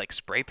gold? Did he like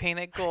spray paint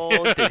it gold?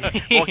 Did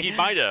he... Well, he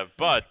might have,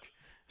 but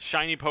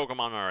shiny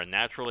Pokemon are a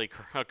naturally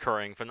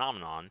occurring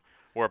phenomenon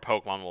where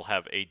Pokemon will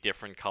have a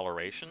different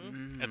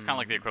coloration. It's kind of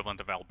like the equivalent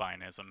of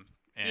albinism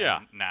in Yeah.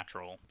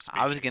 natural species.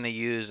 I was gonna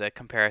use a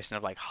comparison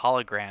of like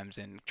holograms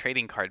and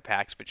trading card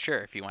packs, but sure,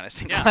 if you want to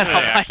single Yeah, out no,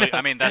 actually, I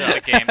albinos. mean that's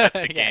the game. That's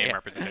the Yeah, game yeah.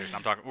 representation.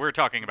 We're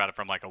talking about it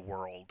from like a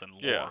world and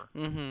lore Yeah.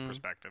 Mhm.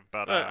 perspective.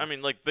 But I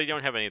mean, like, they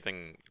don't have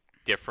anything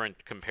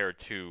different compared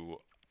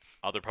to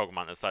other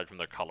Pokemon aside from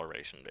their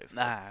coloration,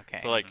 basically. Ah, okay.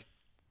 So, like,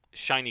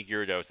 shiny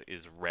Gyarados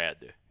is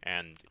red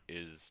and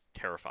is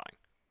terrifying.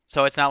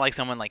 So it's not like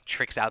someone like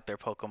tricks out their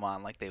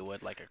Pokemon like they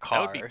would like a that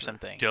car would be or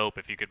something. dope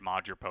if you could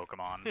mod your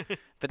Pokemon.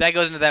 But that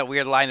goes into that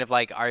weird line of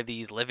like, are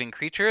these living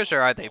creatures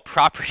or are they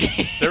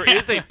property? There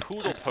is a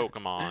Poodle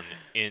Pokemon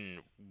in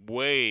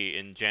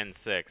Gen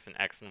 6 and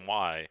X and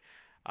Y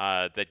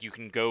that you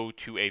can go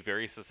to a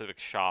very specific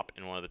shop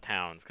in one of the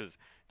towns, because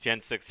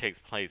Gen 6 takes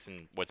place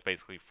in what's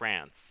basically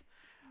France.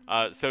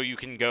 So you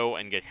can go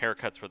and get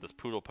haircuts for this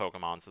Poodle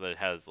Pokemon so that it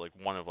has like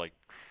one of like,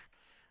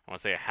 I want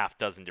to say a half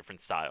dozen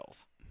different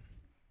styles.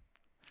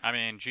 I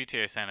mean,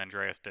 GTA San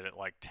Andreas did it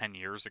like 10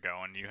 years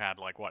ago, and you had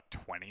like what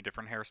 20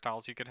 different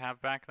hairstyles you could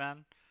have back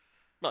then.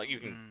 Well, you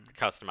can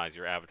customize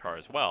your avatar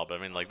as well, but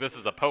I mean, like, this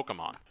is a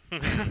Pokemon.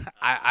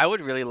 I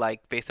would really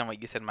like, based on what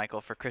you said,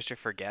 Michael, for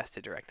Christopher Guest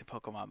to direct a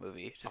Pokemon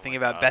movie. Just thinking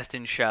about God. Best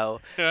in Show.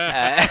 So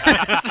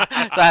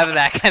having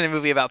that kind of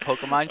movie about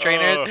Pokemon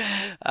trainers.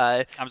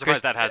 I'm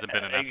surprised that hasn't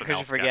been an SNL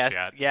Christopher sketch Guest.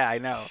 yet. Yeah, I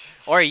know.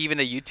 Or even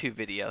a YouTube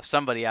video.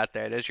 Somebody out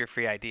there, there's your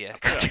free idea.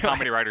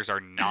 Comedy writers are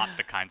not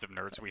the kinds of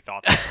nerds we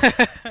thought they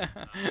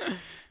were.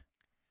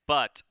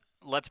 But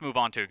let's move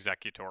on to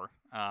Executor.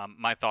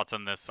 My thoughts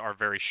on this are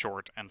very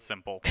short and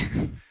simple.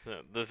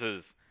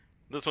 This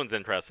one's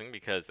interesting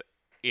because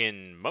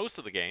in most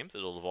of the games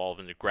it'll evolve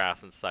into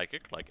Grass and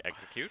Psychic like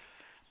Execute,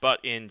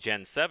 but in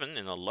Gen 7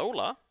 in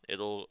Alola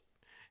it'll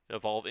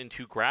evolve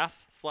into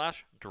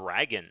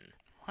Grass/Dragon.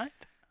 What?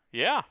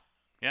 Yeah,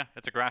 Yeah,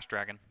 it's a grass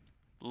dragon.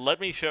 let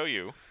me show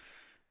you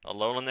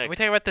Alola Are we Nyx.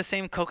 talking about the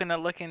same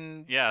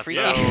coconut-looking Yeah,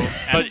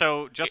 freaky?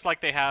 so just like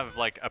they have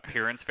like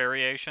appearance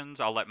variations,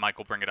 I'll let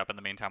Michael bring it up in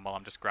the meantime while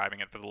I'm describing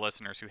it for the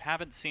listeners who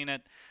haven't seen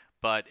it.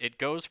 But it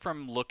goes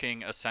from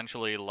looking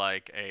essentially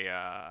like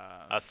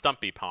A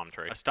stumpy palm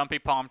tree. a stumpy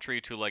palm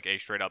tree to like a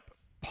straight up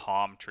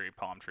palm tree,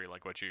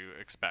 like what you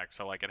expect.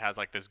 So like it has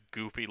like this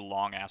goofy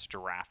long ass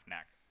giraffe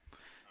neck.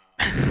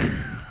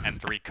 And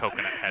 3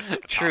 coconut heads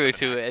at the top True of the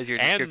to neck. as your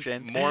And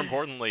description. more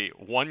importantly,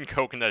 1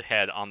 coconut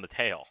head on the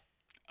tail.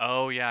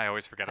 Oh yeah, I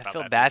always forget I about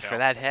feel that. bad detail. for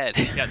that head.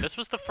 Yeah, this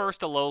was the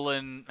first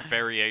Alolan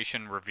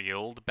variation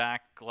revealed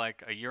back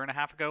like a year and a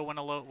half ago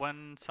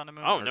when Sun and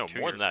Moon. Oh or no, 2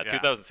 more years, than that. yeah.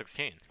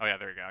 2016. Oh yeah,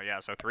 there you go.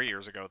 Yeah, so 3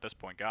 years ago at this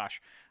point. Gosh,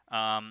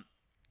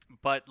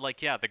 but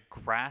like yeah, the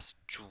grass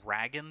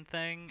dragon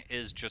thing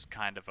is just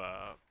kind of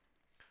a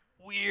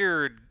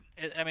weird.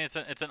 I mean, it's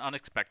an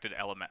unexpected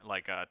element,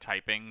 like a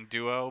typing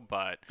duo,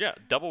 but Yeah,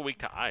 double weak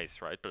to ice,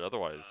 right? But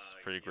otherwise,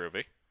 pretty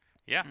groovy.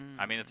 yeah,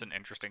 I mean it's an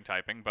interesting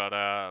typing, but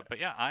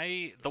yeah,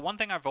 the one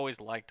thing I've always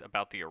liked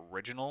about the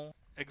original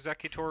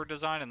Executor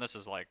design, and this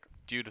is like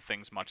due to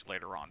things much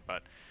later on,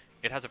 but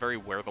it has a very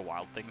Where the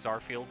Wild Things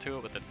Are feel to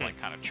it with its like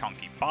kind of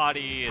chunky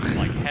body, it's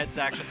like heads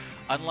action,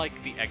 unlike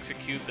the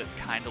Execute that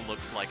kind of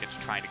looks like it's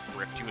trying to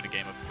grift you in a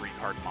game of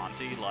 3-card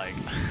Monty, like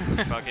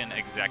fucking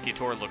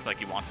Executor looks like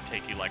he wants to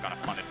take you like on a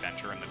fun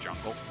adventure in the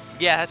jungle.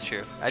 Yeah, that's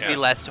true. I'd be Yeah.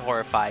 less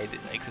horrified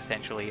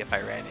existentially if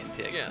I ran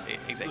into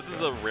Executor. This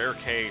is a rare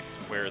case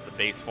where the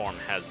base form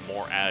has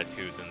more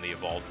attitude than the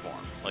evolved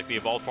form. Like, the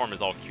evolved form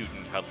is all cute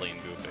and cuddly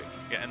and goofy.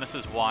 Yeah, and this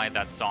is why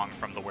that song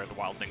from the Where the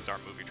Wild Things Are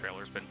movie trailer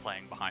has been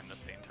playing behind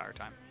this the entire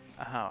time.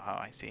 Oh,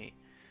 I see.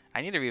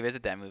 I need to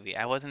revisit that movie.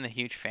 I wasn't a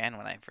huge fan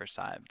when I first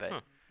saw it,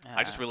 but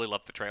I just really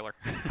love the trailer.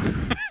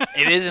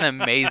 it is an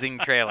amazing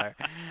trailer.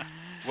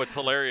 What's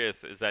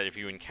hilarious is that if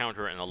you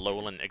encounter an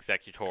Alolan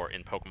Executor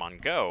in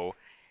Pokemon Go,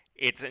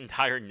 its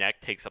entire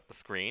neck takes up the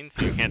screen,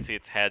 so you can't see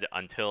its head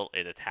until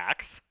it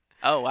attacks.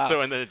 Oh wow.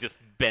 So, and then it just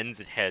bends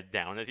its head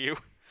down at you.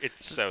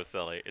 It's so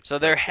silly. It's So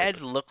their stupid.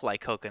 heads look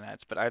like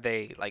coconuts, but are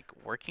they like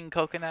working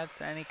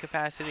coconuts in any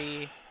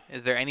capacity?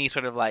 Is there any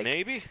sort of like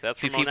Maybe? That's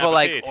do from Mon people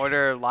like Appetit.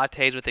 order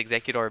lattes with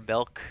Executor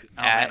milk?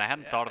 Oh man, I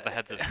hadn't thought of the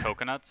heads as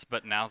coconuts,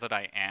 but now that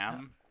I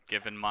am,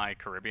 given my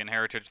Caribbean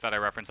heritage that I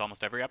reference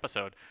almost every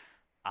episode,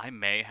 I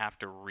may have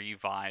to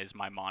revise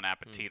my Mon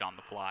Appetit on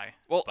the fly.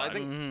 Well, but- I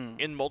think Mhm.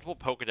 in multiple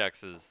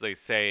Pokedexes, they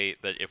say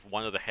that if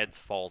one of the heads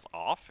falls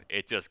off,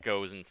 it just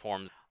goes and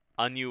forms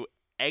a new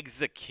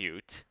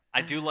Execute.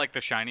 I do like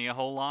the shiny a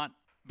whole lot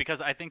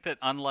because I think that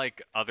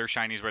unlike other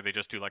shinies where they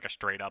just do like a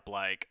straight up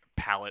like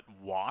palette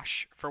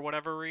wash for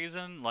whatever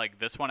reason, like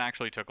this one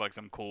actually took like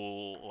some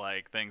cool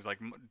like things like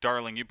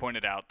Darling, you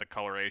pointed out the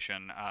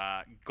coloration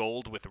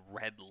gold with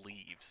red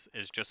leaves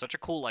is just such a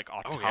cool like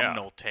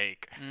autumnal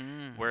take.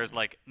 Mhm. Whereas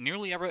like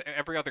nearly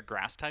every other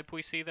grass type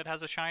we see that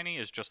has a shiny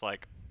is just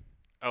like,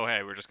 oh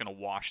hey, we're just gonna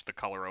wash the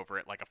color over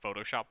it like a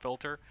Photoshop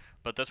filter.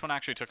 But this one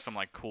actually took some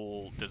like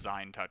cool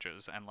design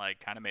touches and like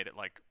kind of made it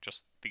like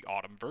just the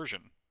autumn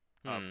version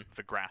of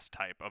the grass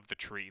type of the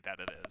tree that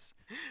it is.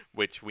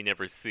 Which we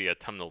never see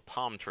autumnal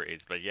palm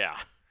trees, but yeah.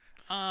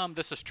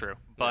 This is true,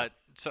 but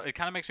so it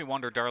kind of makes me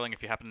wonder, darling,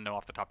 if you happen to know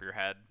off the top of your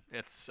head,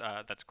 it's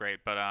that's great.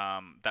 But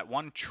that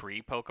one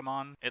tree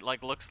Pokemon, it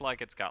like looks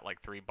like it's got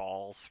like 3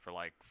 balls for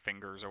like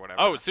fingers or whatever.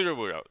 Oh,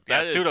 Sudowoodo.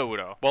 Yeah,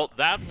 Sudowoodo. Well,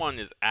 that one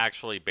is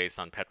actually based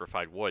on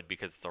petrified wood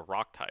because it's a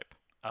rock type.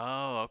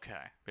 Oh, okay.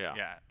 Yeah.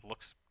 Yeah, it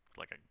looks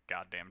like a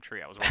goddamn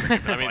tree. I was wondering if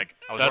it's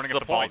I was wondering if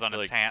the balls on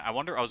its hand. I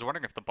was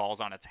wondering if the balls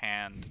on its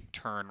hand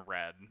turn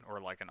red or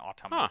like an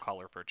autumnal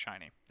color for its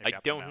shiny. I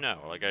don't know.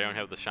 Like I don't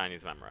have the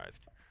shinies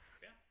memorized.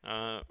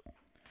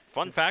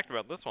 Fun fact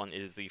about this one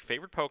is the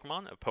favorite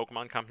Pokemon of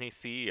Pokemon Company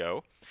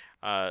CEO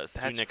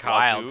Tsunekazu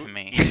wild to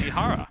me.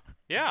 Ishihara.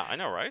 Yeah, I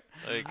know, right?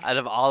 Like, Out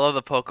of all of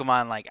the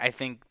Pokemon, like I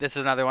think this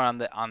is another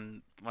one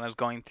on when I was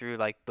going through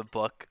like the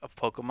book of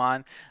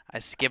Pokemon, I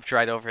skipped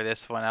right over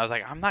this one. I was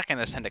like, I'm not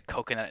gonna send a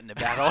coconut into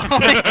battle.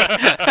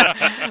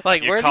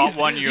 Like You where caught these?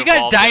 one, you You got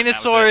evolved it, and that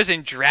was it. dinosaurs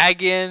and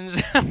dragons.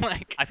 I'm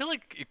like, I feel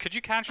like could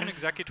you catch an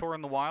Executor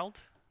in the wild?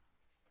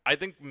 I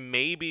think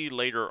maybe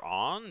later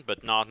on,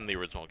 but not in the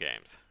original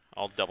games.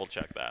 I'll double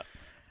check that.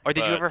 or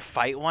did you but- ever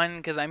fight one?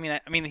 Because I mean,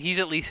 he's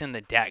at least in the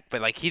deck, but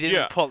like he didn't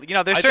Yeah. pull. You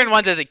know, there's I certain think-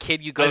 ones as a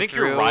kid you go I think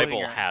through. your rival and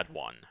you're- had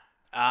one.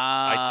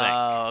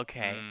 Oh,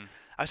 okay. Mm.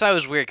 I thought it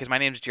was weird because my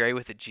name's Jerry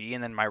with a G,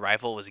 and then my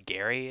rival was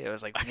Gary. It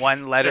was like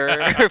one letter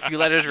or a few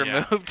letters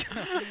Yeah. removed.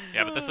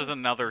 Yeah, but this is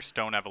another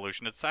stone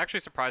evolution. It's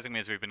actually surprising me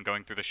as we've been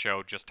going through the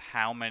show just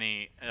how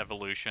many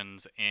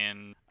evolutions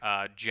in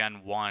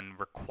Gen 1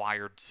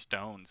 required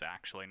stones,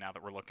 actually, now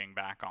that we're looking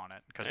back on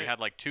it. Because we Right. had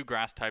like 2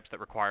 grass types that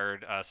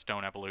required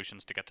stone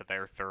evolutions to get to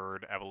their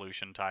 3rd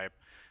evolution type.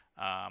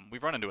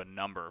 We've run into a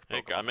number of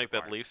Hey, Pokemon. gotta make that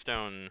required. leaf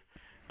stone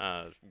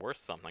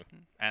worth something.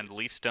 And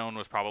Leaf Stone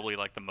was probably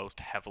like the most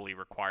heavily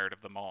required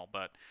of them all.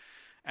 But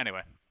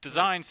anyway,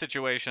 design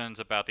situations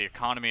about the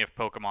economy of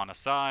Pokemon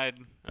aside.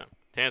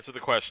 To answer the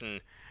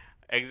question,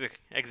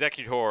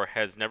 Executor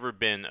has never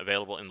been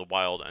available in the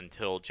wild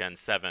until Gen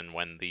 7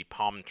 when the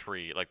palm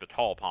tree, like the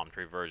tall palm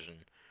tree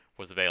version,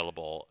 was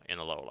available in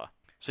Alola.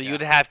 So Yeah. you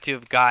would have to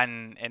have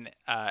gotten an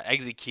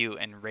execute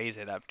and raise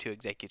it up to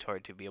executor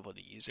to be able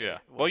to use it. Yeah.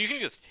 Well, you which- can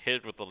just hit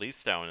it with the leaf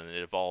stone and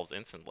it evolves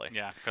instantly.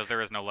 Yeah, because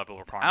there is no level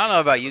requirement. I don't know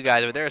about associated you with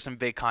guys, it. but there was some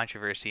big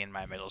controversy in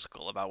my middle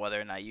school about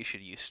whether or not you should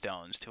use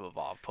stones to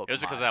evolve Pokemon. It was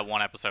because of that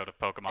one episode of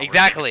Pokemon. where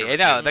Exactly, Pikachu I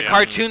know. refused, The yeah.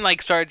 cartoon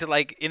like started to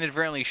like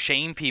inadvertently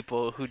shame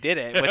people who did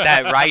it with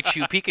that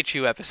Raichu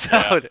Pikachu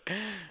episode.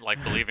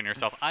 Like believe in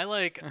yourself.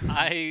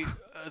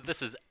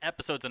 This is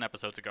episodes and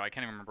episodes ago. I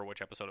can't even remember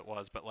which episode it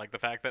was, but like the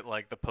fact that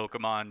like the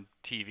Pokemon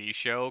TV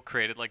show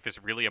created like this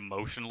really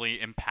emotionally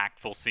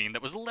impactful scene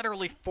that was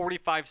literally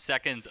 45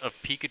 seconds of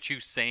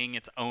Pikachu saying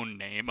its own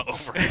name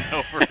over and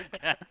over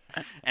again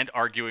and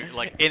arguing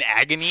like In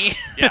agony.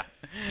 yeah.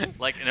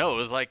 Like no, it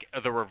was like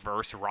the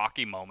reverse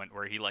Rocky moment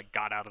where he like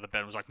got out of the bed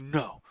and was like,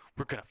 "No,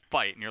 we're gonna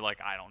fight," and you're like,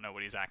 "I don't know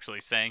what he's actually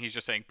saying. He's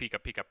just saying Pika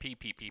Pika Pee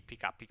Pee Pee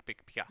Pika Pika Pika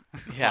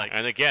Pika." Yeah. Like,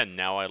 And again,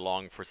 now I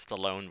long for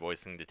Stallone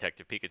voicing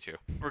Detective Pikachu.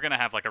 we're gonna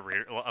have like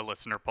a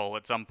listener poll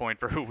at some point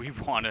for who we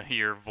want to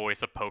hear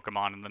voice a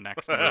Pokemon in the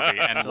next movie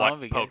and That'll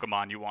what be good.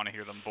 Pokemon you want to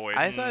hear them voice.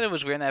 I thought it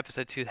was weird in that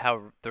episode too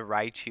how the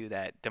Raichu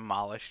that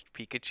demolished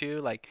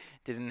Pikachu like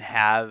didn't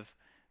have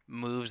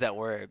moves that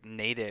were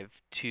native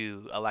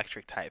to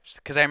electric types.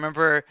 Because I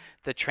remember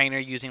the trainer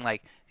using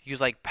like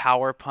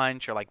Power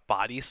Punch or like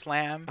Body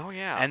Slam. Oh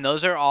yeah. And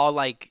those are all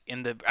like at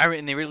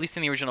least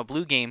in the original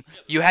Blue game,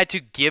 you had to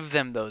give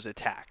them those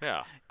attacks.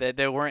 Yeah.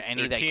 There weren't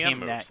any They're that TM came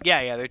moves. that.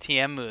 Yeah, they're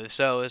TM moves.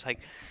 So it was like,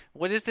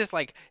 what is this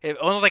like? It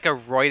almost like a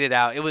roided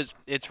out.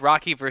 It's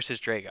Rocky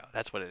versus Drago.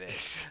 That's what it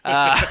is.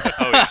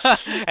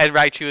 And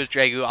Raichu is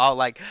Drago, all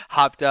like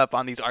hopped up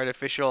on these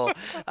artificial,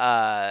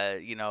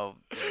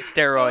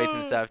 steroids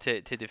and stuff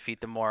to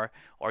defeat the more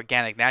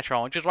organic,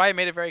 natural, which is why it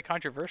made it very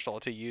controversial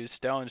to use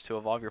stones to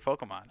evolve your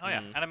Pokemon. Oh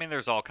yeah, Mm. and I mean,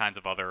 there's all kinds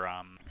of other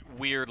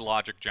weird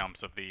logic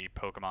jumps of the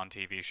Pokemon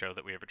TV show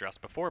that we have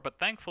addressed before, but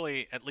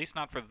thankfully, at least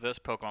not for this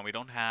Pokemon, we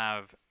don't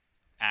have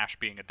Ash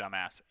being a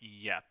dumbass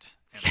yet.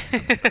 In this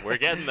episode. We're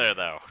getting there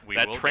though. We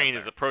That will get train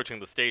there. is approaching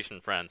the station,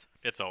 friends.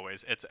 It's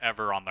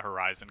ever on the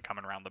horizon,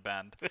 coming around the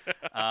bend.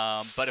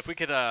 But if we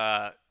could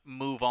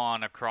move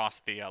on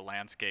across the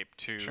landscape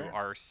to Sure.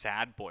 our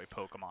sad boy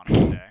Pokemon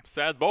of the day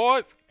Sad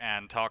boys.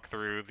 and talk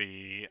through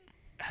the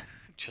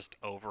just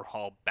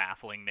overall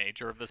baffling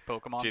nature of this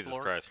Pokemon Jesus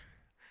lore. Christ.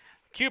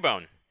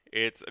 Cubone.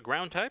 It's a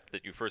ground type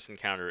that you first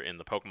encounter in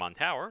the Pokemon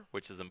Tower,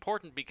 which is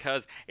important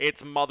because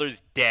its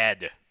mother's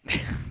dead.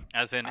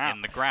 As in Wow.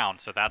 in the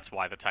ground, so that's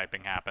why the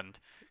typing happened.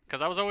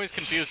 Because I was always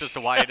confused as to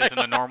why it isn't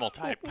a normal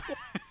type.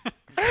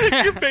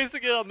 You're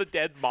basing it on the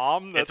dead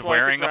mom. That's It's why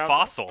wearing it's a ground-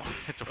 fossil.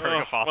 It's wearing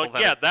a Ugh, fossil. well,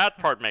 that yeah, it- that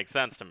part makes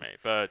sense to me,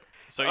 but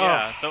So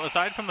yeah, so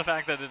aside from the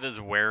fact that it is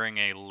wearing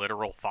a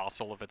literal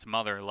fossil of its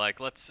mother, like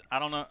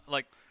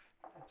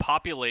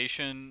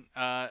population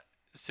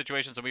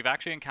situations, and we've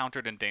actually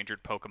encountered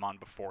endangered Pokemon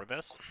before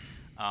this.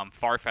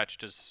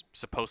 Farfetch'd is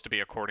supposed to be,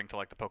 according to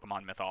like the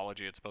Pokemon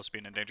mythology, it's supposed to be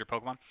an endangered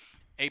Pokemon.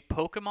 A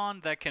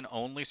Pokemon that can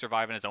only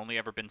survive and has only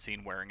ever been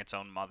seen wearing its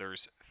own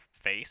mother's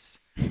face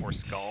or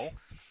skull.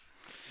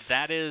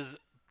 That is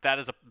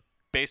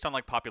based on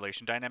like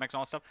population dynamics and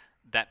all that stuff.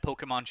 That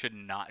Pokemon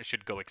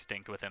should go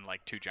extinct within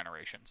like 2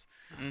 generations.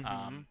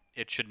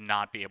 It should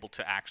not be able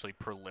to actually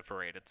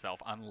proliferate itself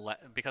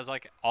because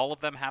like all of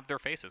them have their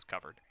faces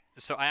covered.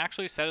 So I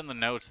actually said in the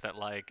notes that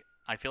like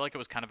I feel like it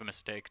was kind of a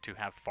mistake to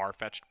have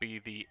Farfetch'd be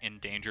the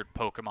endangered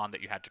Pokemon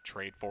that you had to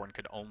trade for and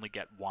could only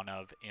get one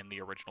of in the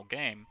original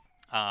game.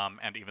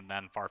 And even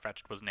then,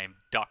 Farfetch'd was named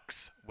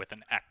Dux with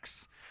an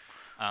X,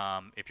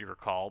 if you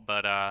recall.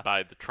 But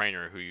by the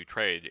trainer who you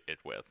trade it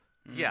with.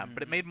 Yeah,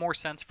 but it made more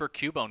sense for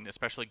Cubone,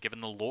 especially given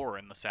the lore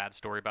and the sad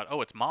story about,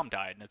 oh, its mom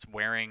died and it's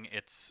wearing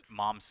its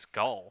mom's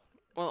skull.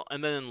 Well,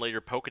 and then in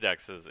later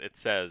Pokedexes, it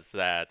says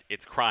that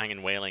its crying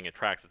and wailing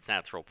attracts its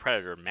natural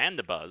predator,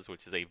 Mandibuzz,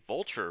 which is a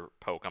vulture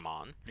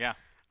Pokemon. Yeah.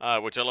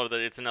 Which I love that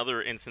it's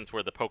another instance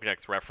where the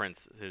Pokedex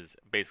reference is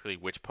basically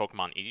which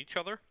Pokemon eat each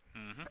other.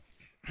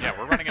 Yeah,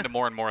 we're running into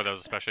more and more of those,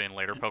 especially in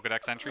later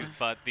Pokedex entries.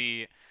 But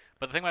the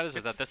thing about it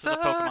is that this is a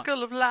Pokemon.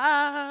 Circle of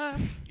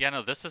life. Yeah,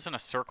 no, this isn't a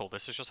circle.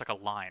 This is just like a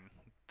line.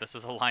 This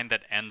is a line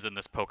that ends in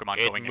this Pokemon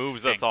It going moves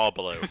extinct. us all,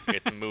 Blue.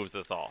 It moves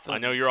us all. I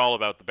know you're all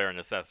about the bare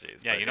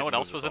necessities. Yeah, but you know it what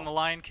else moves was us in the all.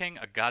 Lion King?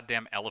 A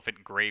goddamn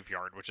elephant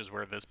graveyard, which is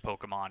where this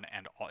Pokemon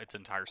and its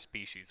entire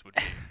species would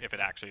be if it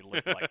actually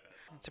lived like this.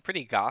 It's a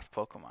pretty goth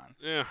Pokemon.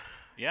 Yeah.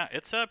 Yeah,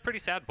 it's a pretty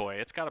sad boy.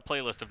 It's got a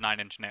playlist of 9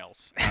 Inch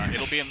Nails.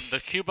 It'll be in the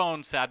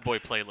Cubone Sad Boy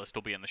playlist.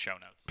 Will be in the show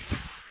notes.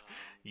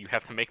 You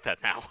have to make that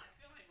now.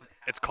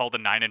 It's called the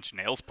 9 Inch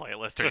Nails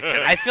playlist. Are you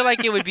kidding? I feel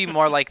like it would be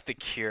more like The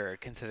Cure,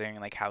 considering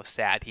like how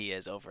sad he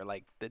is over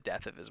like the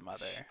death of his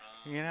mother.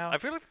 You know? I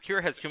feel like The Cure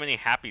has too many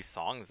happy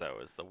songs, though,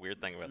 is the weird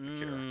thing about The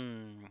Cure. All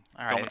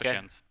Go right, with the okay.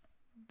 Shins.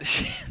 The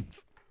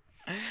Shins.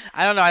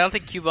 I don't know. I don't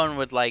think Cubone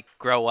would like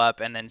grow up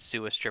and then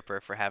sue a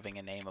stripper for having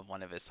a name of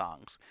one of his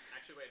songs.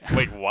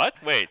 Wait, what?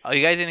 Wait. Oh,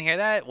 you guys didn't hear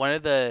that? One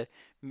of the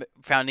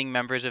founding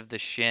members of the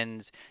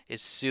Shins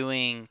is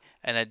suing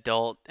an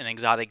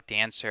exotic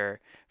dancer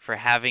for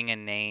having a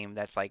name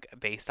that's like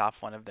based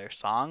off one of their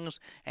songs,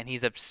 and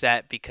he's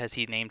upset because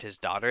he named his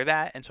daughter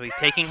that, and so he's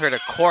taking her to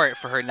court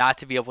for her not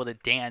to be able to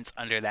dance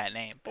under that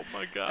name. Oh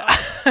my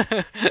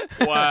god.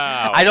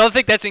 Wow. I don't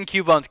think that's in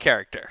Cubone's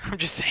character. I'm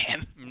just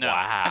saying. No.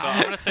 Wow. So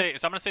I'm gonna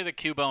say that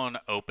Cubone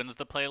opens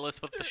the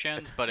playlist with the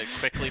Shins, but it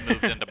quickly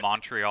moved into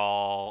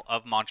Montreal,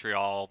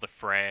 the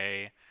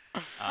Fray.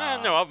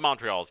 No, of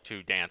Montreal is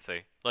too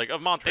dancey. Like,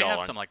 of They Montreal. have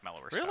I'm- some like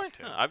mellower Really?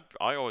 stuff too.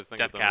 I always think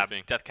Death of them as Cab,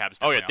 being... Death Cab's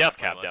Oh, yeah, definitely on Death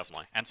the Cab, playlist.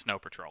 definitely. And Snow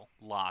Patrol,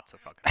 lots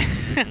of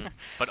fucking.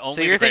 But only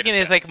So you're the thinking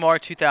greatest it's like hits. more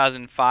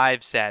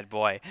 2005 sad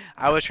boy.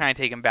 I was trying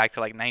to take him back to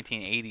like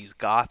 1980s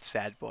goth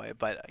sad boy,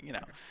 but you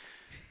know.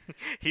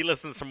 He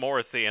listens to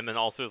Morrissey and then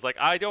also is like,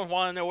 I don't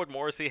want to know what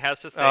Morrissey has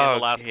to say in Oh, the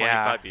last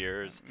yeah. 25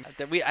 years.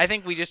 I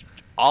think we just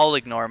all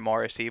ignore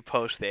Morrissey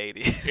post the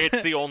 80s.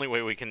 It's the only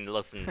way we can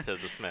listen to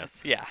the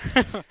Smiths. yeah.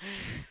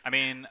 I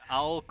mean,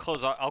 I'll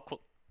close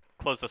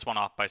this one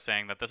off by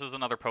saying that this is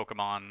another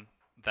Pokemon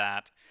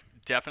that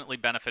definitely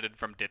benefited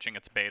from ditching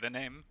its beta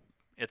name.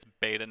 Its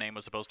beta name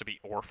was supposed to be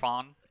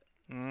Orphon.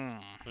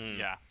 Mm.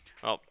 Yeah.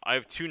 Well, I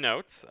have 2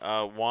 notes.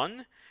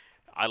 One,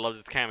 I loved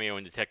its cameo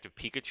in Detective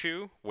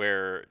Pikachu,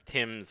 where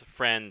Tim's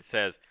friend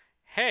says,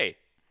 hey,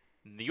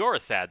 you're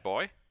a sad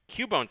boy.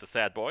 Cubone's a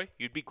sad boy.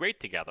 You'd be great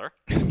together.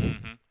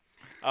 Mm-hmm.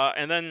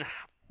 And then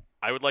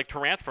I would like to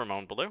rant for a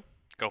moment, Baloo.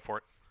 Go for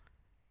it.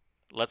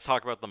 Let's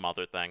talk about the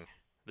mother thing.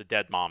 The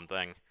dead mom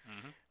thing.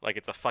 Mm-hmm. Like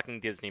it's a fucking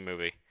Disney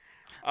movie.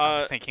 I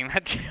was thinking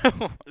that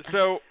too.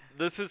 So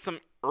this is some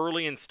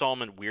early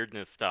installment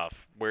weirdness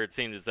stuff where it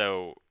seemed as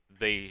though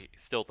they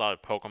still thought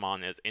of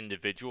Pokemon as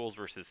individuals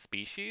versus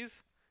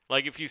species.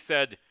 Like if you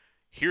said,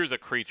 here's a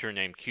creature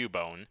named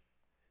Cubone,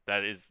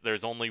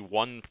 there's only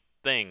one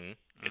thing,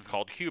 it's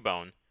called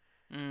Cubone,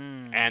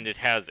 and it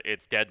has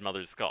its dead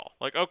mother's skull.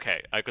 Like,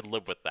 okay, I could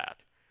live with that.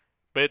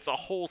 But it's a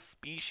whole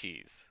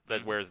species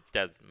that wears its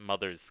dead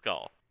mother's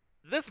skull.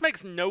 This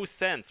makes no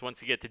sense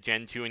once you get to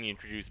Gen 2 and you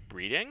introduce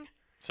breeding.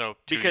 So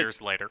 2 Because-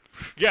 years later.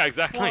 Yeah,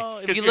 exactly. Well,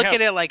 if 'Cause you look have-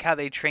 at it like how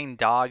they train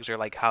dogs or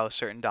like how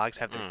certain dogs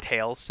have their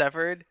tails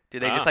severed, do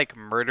they just like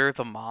murder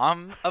the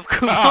mom of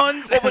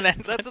Cubones? Well, but and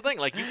then that's the thing.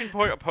 Like, you can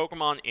put a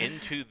Pokemon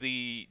into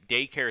the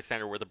daycare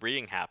center where the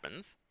breeding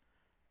happens.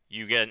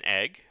 You get an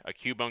egg. A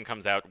Cubone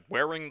comes out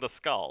wearing the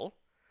skull.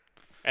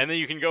 And then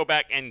you can go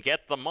back and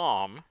get the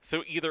mom.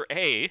 So either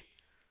A,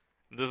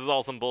 this is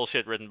all some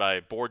bullshit written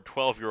by bored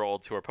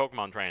 12-year-olds who are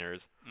Pokemon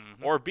trainers,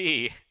 or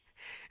B,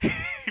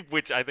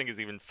 which I think is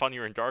even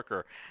funnier and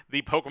darker,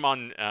 the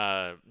Pokemon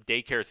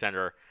daycare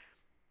center,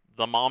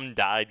 the mom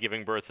died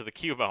giving birth to the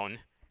Cubone,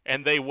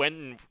 and they went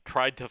and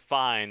tried to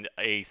find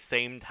a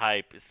same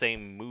type,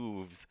 same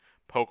moves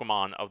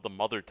Pokemon of the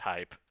mother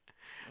type,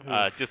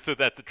 just so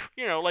that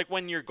like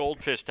when your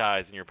goldfish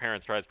dies and your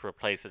parents tries to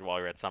replace it while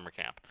you're at summer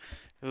camp.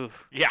 Ooh,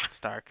 Yeah. it's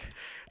dark.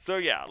 So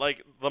yeah,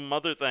 like the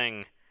mother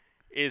thing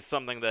is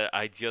something that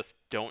I just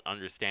don't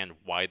understand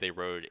why they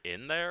wrote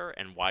in there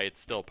and why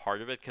it's still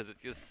part of it, because it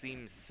just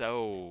seems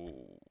so...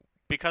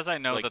 Because I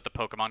know Like- that the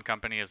Pokemon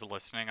Company is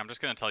listening, I'm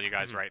just going to tell you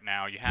guys Mhm. right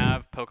now. You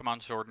have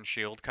Pokemon Sword and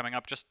Shield coming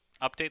up. Just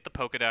update the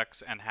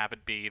Pokedex and have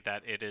it be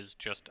that it is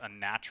just a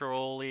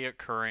naturally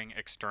occurring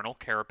external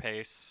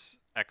carapace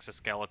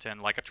exoskeleton,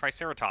 like a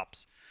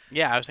Triceratops.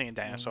 Yeah, I was thinking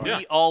dinosaur. Yeah.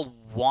 We all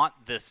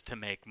want this to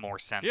make more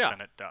sense Yeah.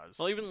 than it does.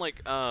 Well, even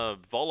like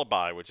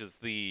Volibey, which is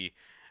the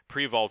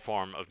pre-evolved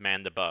form of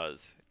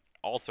Mandibuzz,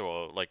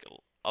 also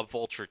a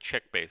vulture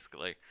chick,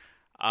 basically.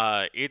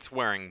 It's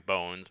wearing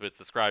bones, but it's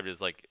described as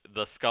like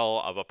the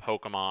skull of a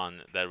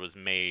Pokemon that was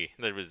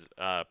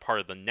part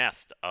of the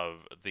nest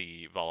of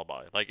the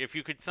Volibey. Like, if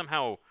you could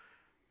somehow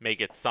make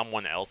it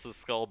someone else's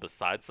skull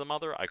besides some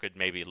other, I could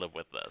maybe live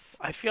with this.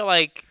 I feel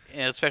like,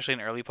 especially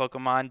in early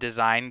Pokemon,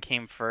 design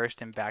came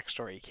first and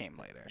backstory came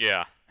later.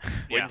 Yeah. Wait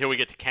Yeah. until we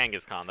get to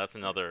Kangaskhan. That's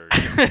another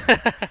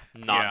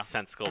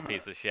nonsensical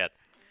piece of shit.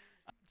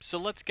 So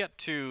let's get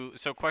to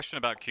question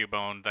about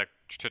Cubone that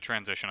to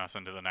transition us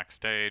into the next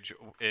stage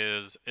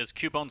is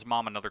Cubone's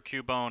mom another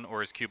Cubone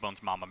or is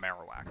Cubone's mom a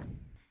Marowak?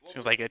 It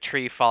was like a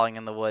tree falling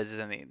in the woods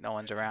and no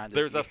one's around.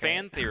 There's a You can't-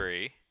 fan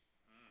theory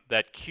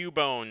that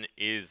Cubone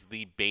is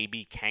the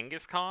baby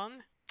Kangaskhan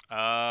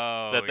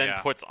Oh, that then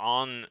yeah. puts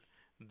on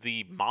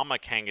the mama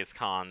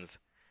Kangaskhan's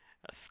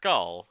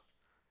skull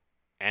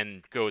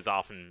and goes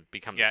off and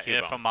becomes Yeah, a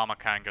Cubone. if a Mama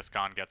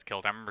Kangaskhan gets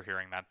killed. I remember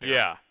hearing that theory.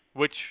 Yeah,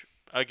 which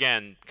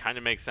again kind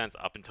of makes sense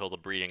up until the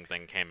breeding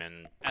thing came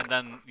in. And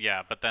then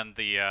but then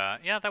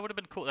that would have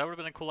been cool. That would have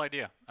been a cool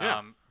idea.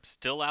 Yeah.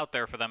 Still out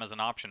there for them as an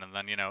option. And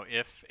then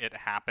if it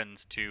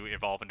happens to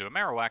evolve into a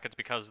Marowak, it's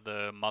because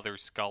the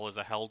mother's skull is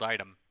a held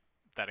item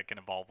that it can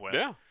evolve with.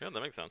 Yeah, that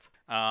makes sense.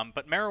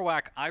 But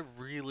Marowak, I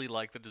really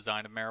like the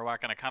design of Marowak,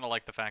 and I kind of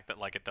like the fact that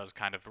it does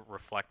kind of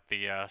reflect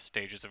the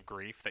stages of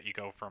grief that you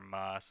go from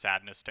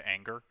sadness to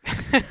anger.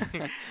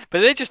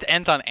 But it just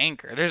ends on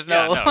anger. There's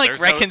no, Yeah, no,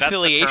 there's no- that's the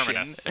reconciliation.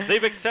 terminus.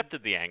 They've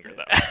accepted the anger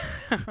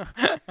though.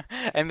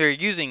 And they're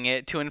using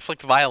it to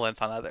inflict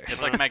violence on others.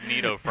 It's like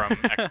Magneto from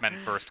X-Men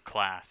First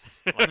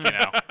Class,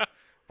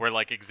 where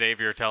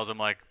Xavier tells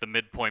him the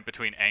midpoint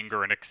between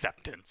anger and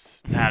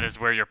acceptance. That is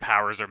where your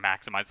powers are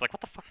maximized. It's what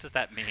the fuck does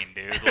that mean,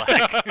 dude?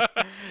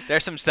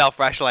 There's some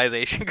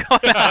self-rationalization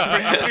going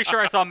on. I'm pretty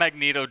sure I saw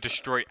Magneto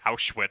destroy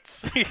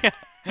Auschwitz.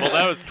 Well,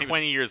 that was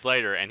 20 years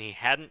later, and he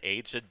hadn't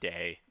aged a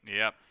day.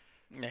 Yep.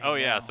 Oh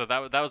yeah, so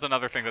that was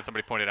another thing that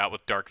somebody pointed out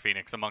with Dark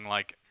Phoenix, among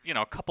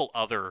a couple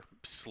other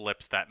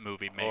slips that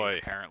movie made Boy.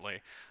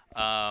 apparently.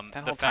 That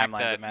The whole fact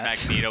timeline's a that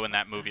mess. Magneto in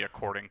that movie,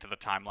 according to the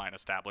timeline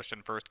established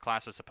in First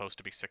Class, is supposed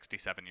to be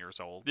 67 years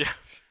old. Yeah.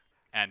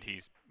 And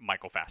he's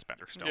Michael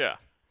Fassbender still. Yeah.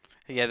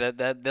 Yeah,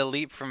 the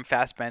leap from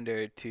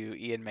Fassbender to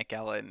Ian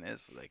McKellen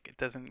is it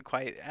doesn't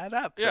quite add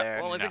up Yeah,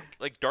 there. well, I No.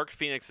 think Dark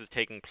Phoenix is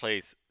taking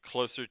place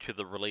closer to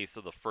the release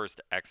of the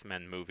first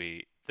X-Men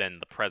movie than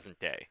the present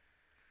day.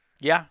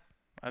 Yeah,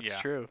 that's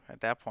Yeah. true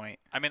at that point.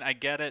 I mean, I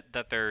get it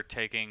that they're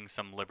taking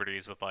some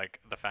liberties with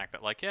the fact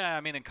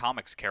that in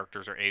comics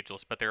characters are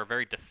ageless, but they're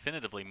very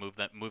definitively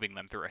moving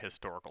them through a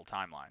historical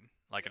timeline,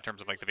 in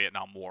terms of the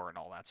Vietnam War and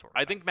all that sort of I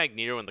thing. think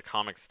Magneto in the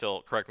comics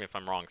still, correct me if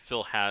I'm wrong,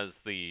 still has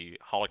the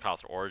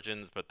Holocaust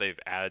origins, but they've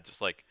added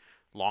just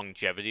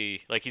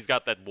longevity. He's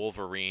got that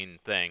Wolverine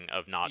thing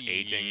of not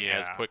aging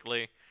as Yeah.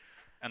 quickly.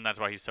 And that's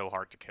why he's so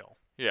hard to kill.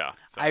 Yeah.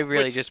 I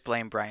really which- just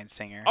blame Bryan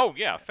Singer. Oh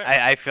yeah, fair.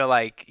 I feel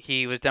like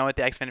he was done with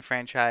the X-Men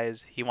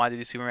franchise. He wanted to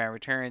do Superman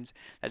Returns.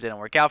 That didn't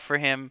work out for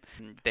him.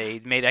 They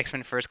made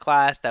X-Men First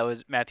Class. That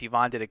was Matthew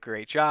Vaughn did a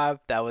great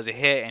job. That was a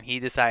hit, and he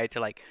decided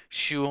to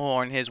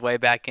shoehorn his way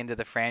back into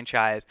the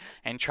franchise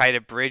and try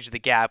to bridge the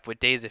gap with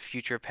Days of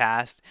Future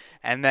Past.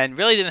 And then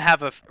really didn't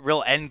have a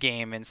real end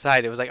game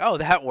inside. It was oh,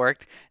 that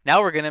worked.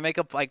 Now we're gonna make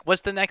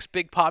what's the next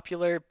big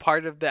popular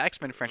part of the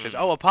X-Men franchise?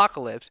 Oh,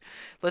 Apocalypse.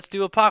 Let's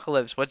do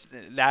Apocalypse. What's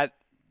that?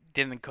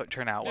 Didn't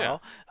turn out Yeah.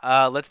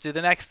 well. Let's do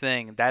the next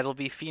thing. That'll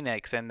be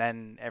Phoenix, and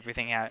then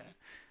everything out.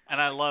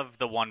 And I love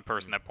the one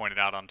person that pointed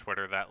out on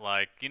Twitter that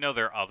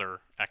there are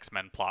other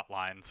X-Men plot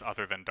lines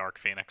other than Dark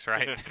Phoenix,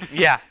 right?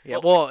 Yeah.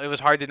 Well, it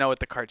was hard to know with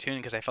the cartoon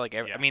because I felt like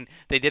Yeah. I mean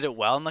they did it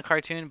well in the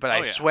cartoon, but Oh, I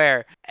yeah.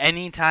 swear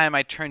anytime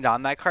I turned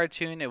on that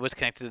cartoon, it was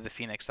connected to the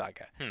Phoenix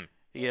Saga. Hmm.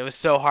 Yeah, it was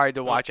so hard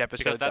to watch Because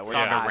episodes that that were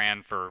saga not.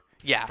 ran for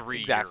Yeah,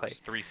 3 exactly.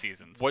 years, 3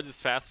 seasons. What is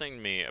fascinating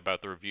to me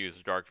about the reviews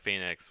of Dark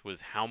Phoenix was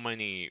how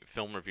many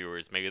film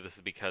reviewers, maybe this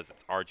is because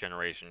it's our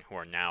generation who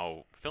are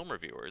now film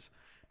reviewers,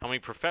 how many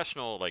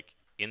professional,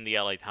 in the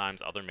LA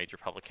Times, other major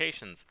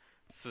publications,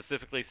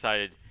 specifically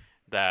cited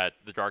that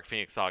the Dark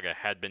Phoenix saga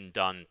had been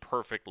done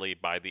perfectly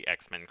by the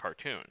X-Men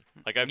cartoon.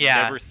 I've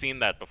Yeah. never seen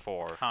that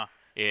before Huh.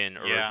 in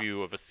a Yeah.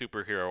 review of a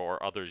superhero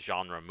or other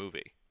genre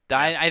movie.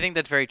 I think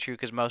that's very true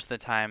because most of the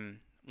time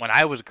when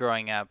I was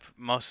growing up,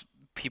 most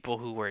people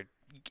who were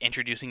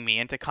introducing me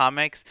into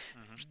comics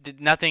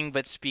did nothing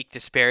but speak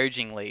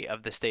disparagingly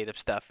of the state of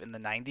stuff in the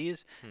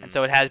 90s. And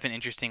so it has been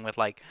interesting with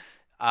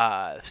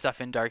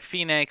stuff in Dark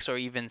Phoenix or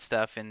even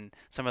stuff in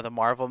some of the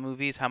Marvel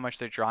movies, how much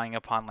they're drawing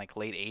upon like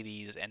late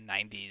 80s and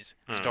 90s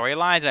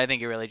storylines. And I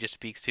think it really just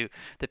speaks to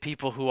the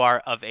people who are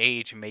of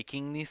age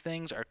making these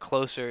things are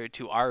closer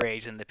to our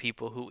age than the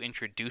people who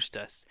introduced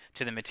us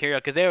to the material.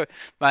 Because they were,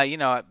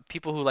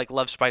 people who like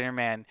love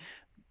Spider-Man,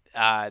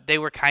 they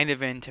were kind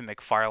of into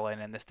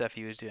McFarlane and the stuff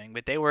he was doing,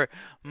 but they were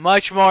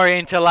much more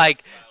into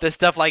like the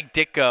stuff like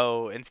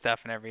Ditko and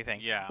stuff and everything.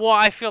 Yeah. Well,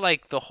 I feel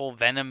like the whole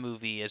Venom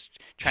movie is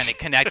trying to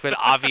connect with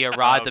Avi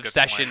Arad's good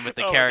obsession point. with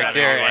the Oh,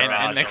 character God, Avi and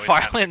Arad's always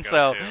kind McFarlane. of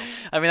So, go-to.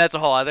 I mean, that's a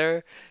whole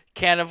other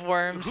can of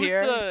worms Who's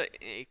here. the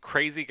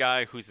crazy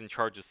guy who's in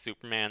charge of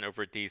Superman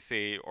over at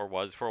DC, or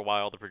was for a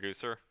while the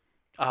producer?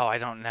 Oh, I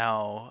don't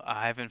know.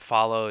 I haven't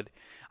followed.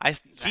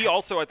 He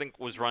also, I think,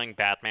 was running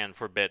Batman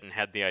for a bit and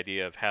had the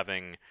idea of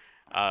having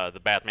the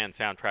Batman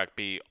soundtrack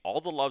be all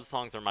the love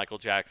songs are Michael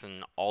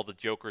Jackson, all the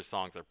Joker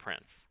songs are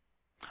Prince.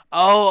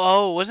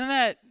 Wasn't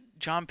that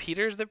John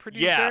Peters the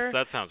producer? Yes,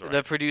 that sounds right.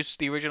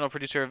 The original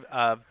producer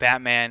of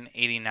Batman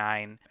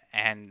 '89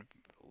 and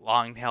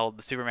long held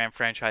the Superman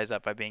franchise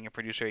up by being a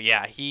producer.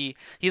 Yeah, he's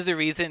the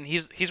reason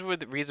he's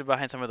the reason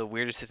behind some of the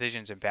weirdest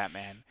decisions in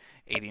Batman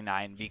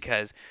 '89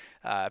 because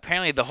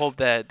apparently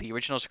the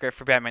original script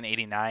for Batman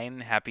 '89,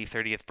 happy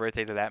 30th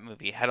birthday to that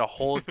movie, had a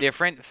whole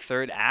different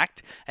third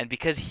act, and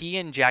because he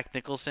and Jack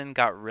Nicholson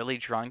got really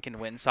drunk and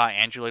went and saw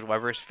Andrew Lloyd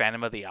Webber's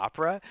Phantom of the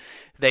Opera,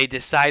 they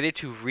decided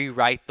to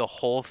rewrite the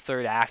whole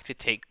third act to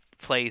take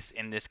place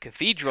in this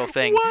cathedral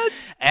thing. What?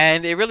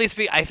 And it really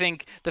speaks, I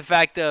think, the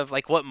fact of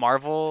like what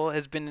Marvel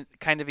has been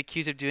kind of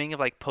accused of doing, of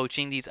like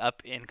poaching these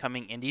up and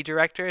coming indie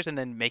directors and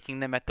then making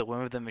them at the whim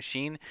of the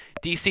machine.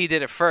 DC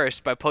did it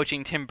first by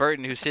poaching Tim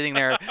Burton, who's sitting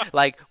there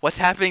like, what's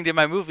happening to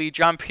my movie?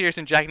 John Peters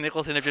and Jack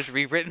Nicholson have just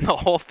rewritten the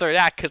whole third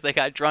act because they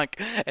got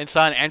drunk and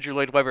saw an Andrew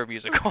Lloyd Webber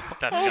musical.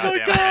 That's Oh my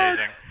goddamn God.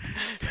 amazing.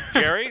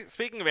 Jerry,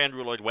 speaking of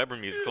Andrew Lloyd Webber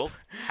musicals,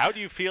 how do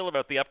you feel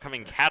about the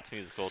upcoming Cats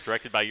musical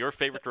directed by your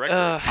favorite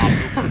director, Tom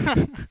Hooper?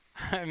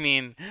 I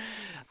mean,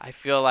 I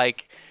feel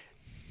like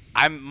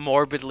I'm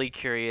morbidly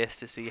curious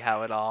to see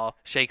how it all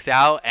shakes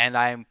out, and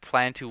I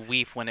plan to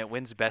weep when it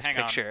wins Best Hang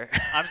on. Picture.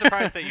 I'm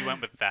surprised that you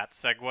went with that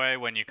segue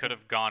when you could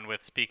have gone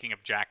with, speaking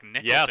of Jack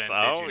Nicholson, Yes,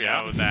 did you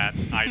yeah. know that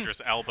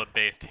Idris Elba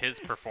based his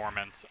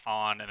performance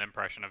on an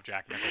impression of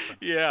Jack Nicholson?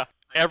 Yeah.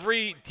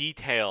 Every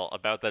detail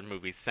about that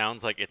movie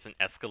sounds like it's an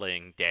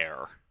escalating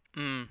dare.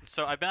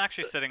 So I've been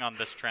actually sitting on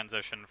this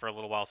transition for a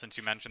little while since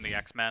you mentioned the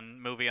X-Men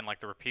movie and like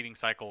the repeating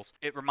cycles.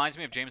 It reminds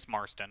me of James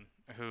Marsden,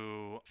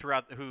 who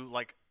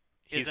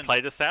He's isn't,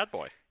 played a sad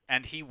boy.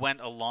 and he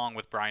went along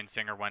with Bryan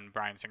Singer when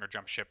Bryan Singer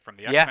jumped ship from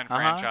the Yeah, X-Men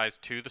franchise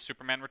to the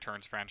Superman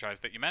Returns franchise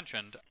that you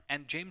mentioned.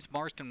 And James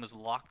Marsden was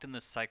locked in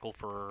this cycle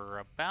for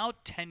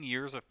about 10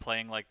 years of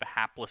playing like the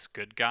hapless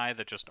good guy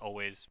that just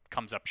always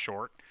comes up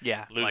short.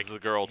 Yeah. Loses Like, the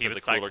girl he to the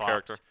was cooler Cyclops.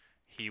 character.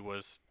 He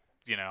was,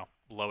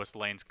 Lois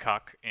Lane's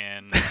cuck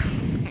in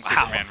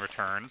Superman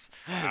Returns.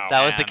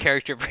 That was the And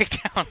character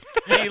breakdown.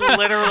 He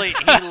literally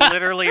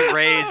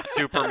raised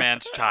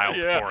Superman's child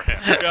Yeah. for him.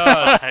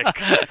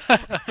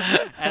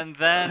 God. And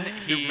then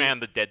Superman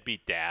the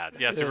deadbeat dad.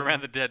 Yeah,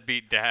 Superman the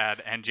deadbeat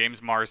dad, and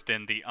James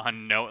Marsden the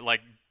unknown.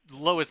 Like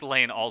Lois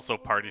Lane also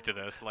partied to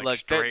this, like Look,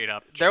 straight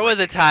up. there was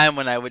a tricking time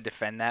when I would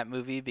defend that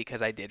movie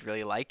because I did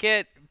really like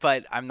it,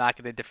 but I'm not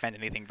going to defend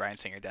anything Bryan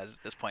Singer does at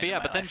this point. But in yeah,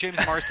 my but then life. James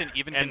Marsden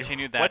even And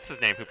continued that. what's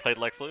his name? Who played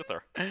Lex Luthor?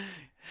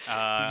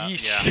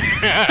 Yeesh.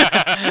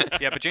 Yeah.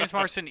 Yeah, but James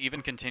Marsden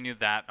even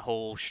continued that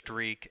whole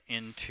streak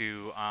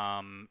into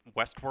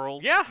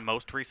Westworld Yeah.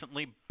 most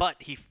recently, but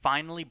he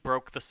finally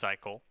broke the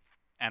cycle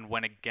and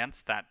went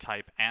against that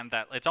type, and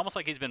that it's almost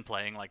like he's been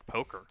playing like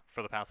poker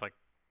for the past like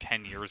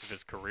 10 years of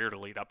his career to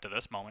lead up to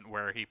this moment,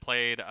 where he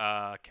played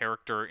a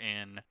character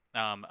in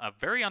a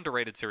very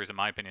underrated series, in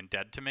my opinion,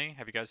 Dead to Me.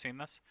 Have you guys seen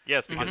this?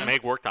 Yes, because Mhm.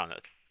 Meg worked on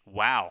it.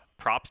 Wow.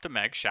 Props to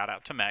Meg. Shout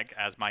out to Meg,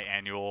 as my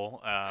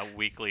annual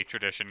weekly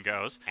tradition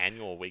goes.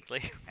 Annual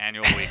weekly.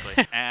 Annual weekly.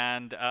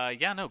 And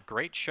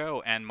great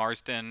show. And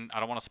Marsden, I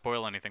don't want to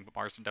spoil anything, but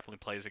Marsden definitely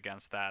plays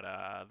against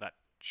that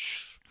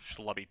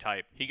schlubby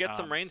type. He gets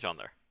some range on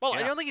there. Well, I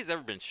yeah. don't think he's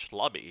ever been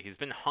schlubby. He's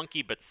been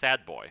hunky but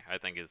sad boy, I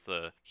think is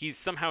the... He's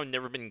somehow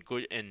never been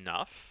good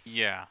enough.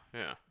 Yeah.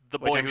 Yeah. The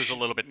Which boy I'm who's a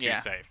little bit too yeah.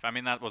 safe. I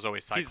mean, that was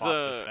always He's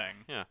Cyclops' the thing.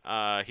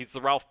 Yeah, he's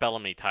the Ralph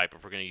Bellamy type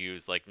if we're going to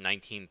use like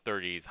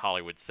 1930s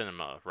Hollywood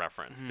cinema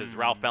reference, because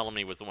Ralph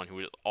Bellamy was the one who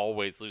would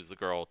always lose the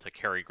girl to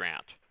Cary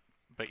Grant.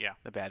 But yeah.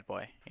 the bad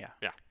boy. Yeah.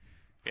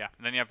 Yeah.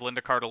 And then you have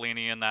Linda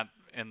Cardellini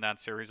in that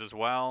series as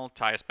well.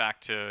 Tie us back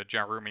to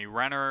Jeremy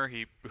Renner,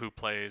 who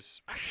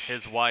plays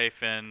his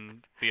wife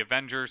in the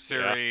Avengers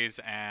series,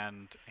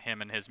 and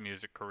him and his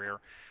music career.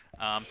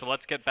 So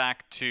let's get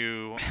back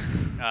to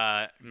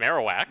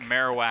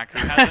Marowak.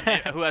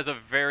 who has a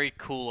very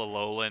cool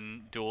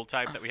Alolan dual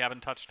type that we haven't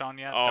touched on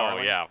yet. Oh,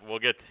 Darling. yeah, we'll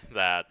get to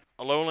that.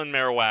 Alolan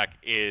Marowak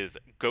is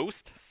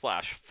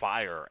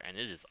ghost/fire, and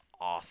it is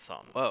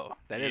awesome. Whoa,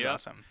 that is Yep.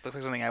 awesome. Looks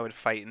like something I would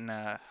fight in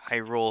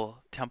Hyrule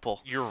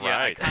Temple. You're Yeah,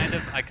 right.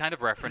 I kind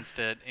of referenced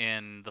it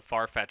in the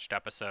Farfetch'd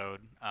episode,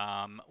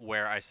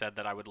 where I said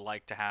that I would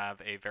like to have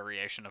a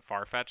variation of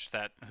Farfetch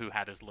who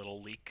had his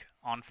little leak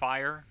on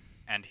fire,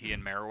 and he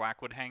and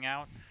Marowak would hang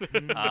out.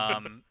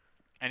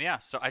 And yeah,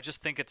 so I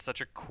just think it's such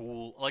a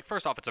cool. Like,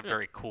 first off, it's a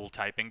very cool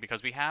typing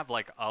because we have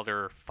like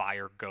other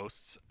fire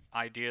ghosts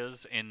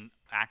ideas in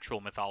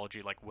actual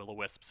mythology, like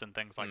will-o-wisps and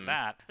things like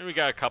that. And we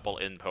got a couple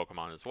in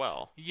Pokemon as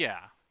well. Yeah,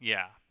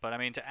 yeah. But I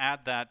mean, to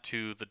add that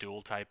to the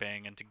dual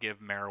typing and to give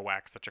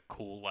Marowak such a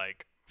cool,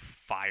 like,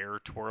 fire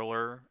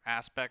twirler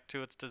aspect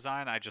to its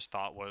design, I just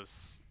thought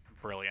was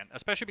brilliant.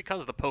 Especially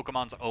because the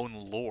Pokemon's own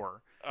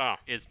lore Oh,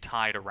 is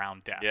tied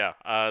around death. yeah.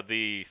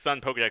 The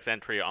Sun Pokedex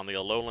entry on the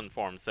Alolan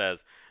form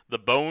says, the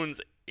bones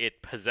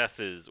it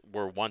possesses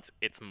were once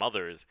its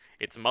mother's.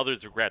 Its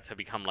mother's regrets have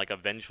become like a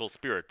vengeful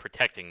spirit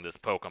protecting this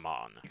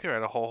Pokemon. You could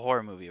write a whole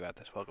horror movie about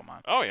this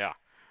Pokemon. Oh, yeah.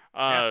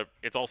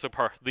 It's also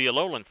the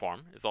Alolan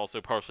form is also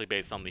partially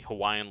based on the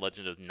Hawaiian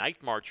legend of Night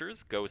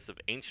Marchers, ghosts of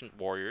ancient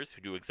warriors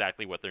who do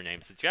exactly what their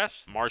name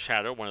suggests.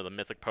 Marshadow, one of the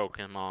mythic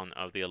Pokemon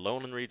of the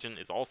Alolan region,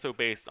 is also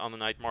based on the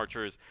Night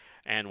Marchers,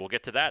 and we'll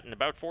get to that in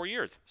about 4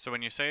 years. So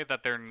when you say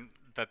that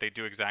they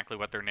do exactly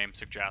what their name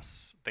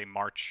suggests, they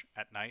march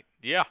at night.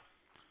 Yeah.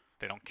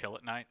 They don't kill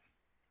at night,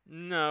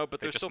 No, but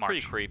They they're just still pretty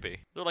march. creepy.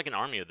 They're like an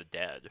army of the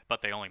dead.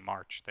 but they only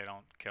march. They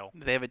don't kill.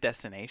 Do they have a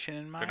destination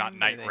in mind? They're not or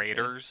night they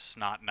raiders,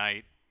 not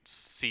night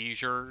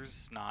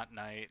seizures, not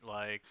night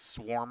like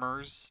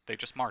swarmers. They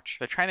just march.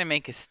 They're trying to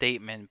make a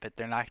statement, but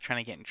they're not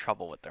trying to get in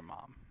trouble with their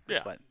mom. is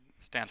Yeah. What,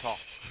 Stand tall.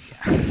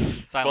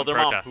 yeah. Silent Well, their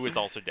protest. mom, who is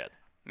also dead.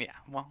 Yeah.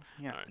 Well,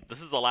 yeah. Alright,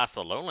 this is the last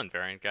Alolan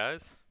variant,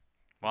 guys.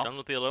 Well- Done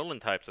with the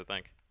Alolan types, I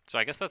think. So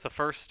I guess that's the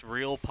first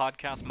real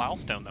podcast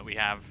milestone that we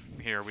have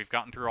here. We've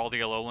gotten through all the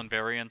Alolan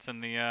variants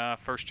in the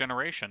first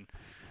generation.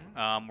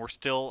 We're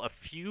still a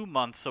few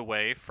months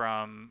away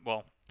from,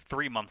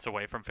 3 months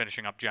away from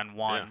finishing up Gen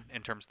 1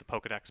 in terms of the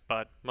Pokedex,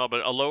 but Well,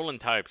 but Alolan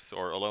types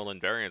or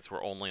Alolan variants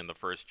were only in the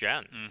first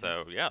gen. Mhm.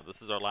 So, yeah,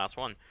 this is our last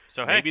one.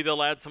 so hey. Maybe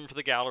they'll add some for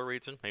the Galar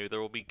region. Maybe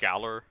there will be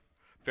Galar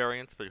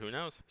variants, but who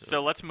knows?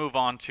 So let's move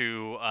on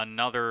to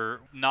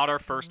another, not our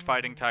first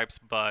fighting types,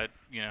 but,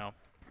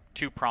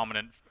 two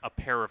prominent, a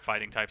pair of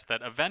fighting types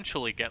that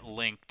eventually get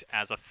linked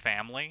as a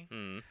family.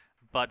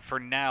 But for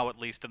now, at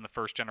least in the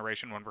first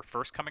generation, when we're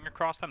first coming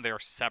across them, they are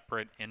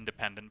separate,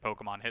 independent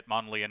Pokemon,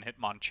 Hitmonlee and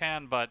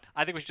Hitmonchan, but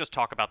I think we should just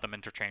talk about them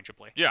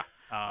interchangeably. Yeah.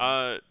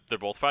 Um, They're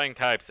both fighting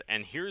types,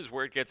 and here's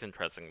where it gets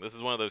interesting. This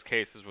is one of those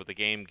cases where the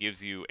game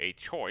gives you a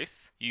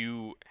choice.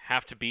 You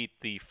have to beat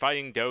the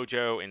Fighting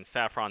Dojo in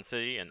Saffron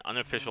City, an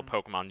unofficial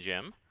Pokemon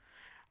gym.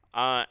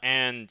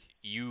 And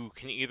you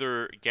can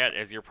either get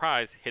as your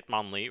prize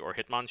Hitmonlee or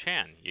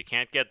Hitmonchan. You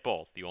can't get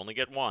both. You only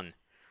get one.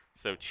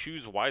 So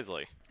choose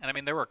wisely. And I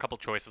mean, there were a couple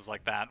choices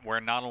like that, where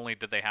not only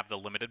did they have the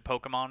limited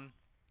Pokemon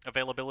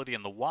availability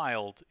in the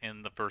wild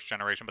in the first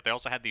generation, but they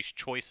also had these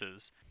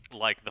choices,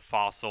 like the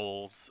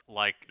fossils,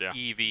 like Yeah.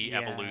 Eevee Yeah.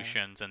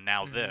 evolutions, and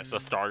now this. The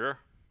starter?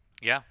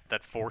 Yeah,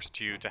 that forced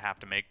you to have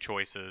to make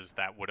choices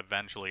that would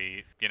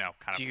eventually, kind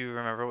of... Do you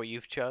remember what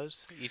you've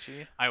chose, each of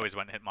you? I always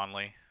went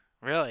Hitmonlee.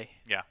 Really?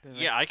 Yeah.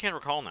 Yeah, I can't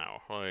recall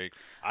now. Like,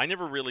 I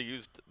never really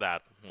used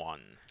that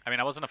one. I mean,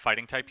 I wasn't a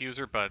fighting type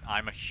user, but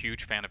I'm a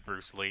huge fan of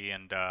Bruce Lee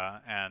and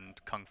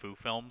kung fu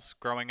films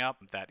growing up.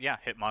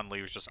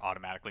 Hitmonlee was just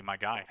automatically my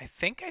guy. I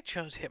think I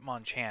chose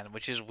Hitmonchan,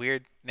 which is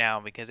weird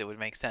now because it would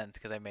make sense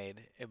because I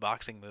made a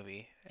boxing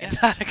movie and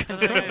not a kung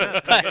fu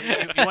movie. But-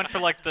 You went for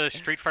like the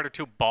Street Fighter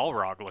 2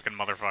 Balrog looking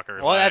motherfucker.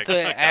 well, like, that's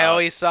what I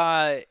always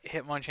saw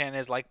Hitmonchan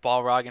as like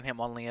Balrog and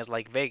Hitmonlee as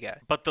like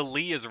Vega. But the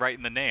Lee is right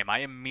in the name. I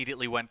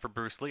immediately went for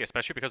Bruce Lee,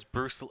 especially because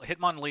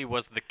Hitmonlee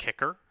was the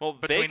kicker. Well,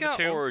 between Vega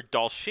the two. or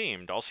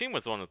Dalshim? Dalshim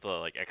was one with the,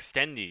 like,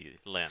 extendy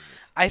limbs.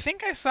 I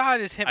think I saw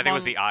it as Hitmonlee. I think it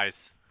was the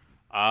eyes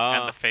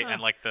and the face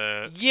and like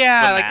the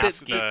Yeah, the like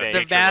mask, the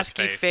featureless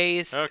masky face.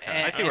 face Okay.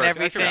 and, I see and where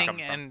it's coming everything.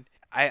 from. And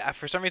I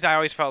for some reason I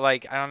always felt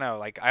like, I don't know,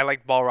 like I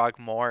liked Balrog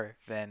more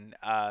than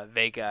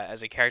Vega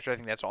as a character. I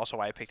think that's also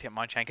why I picked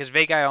Hitmonchan, because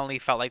Vega I only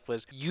felt like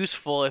was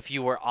useful if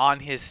you were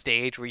on his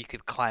stage where you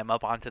could climb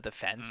up onto the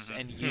fence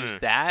and use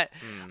that.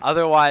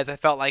 Otherwise, I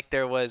felt like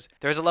there was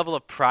a level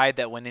of pride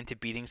that went into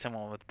beating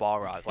someone with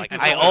Balrog. Like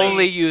And I only-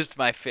 only used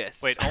my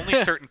fists. Wait,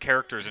 only certain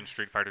characters in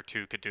Street Fighter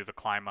 2 could do the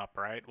climb up,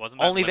 right? Wasn't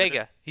that only limited?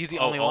 Vega. He's the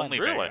Oh, only one. only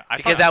Really? Vega. I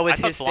Because thought- that was I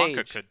thought his Blanca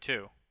stage. could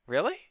too.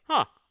 Really?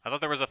 Huh. I thought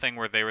there was a thing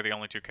where they were the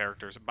only two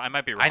characters. I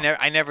might be wrong.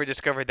 I never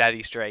discovered that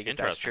Easter egg. If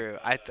that's Interesting.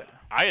 true.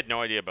 I had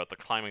no idea about the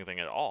climbing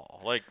thing at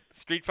all. Like,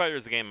 Street Fighter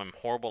is a game I'm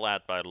horrible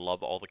at, but I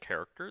love all the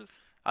characters.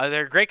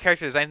 They're great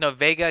characters. I know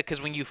Vega,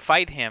 because when you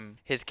fight him,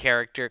 his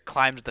character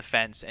climbs the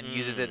fence and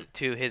uses it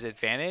to his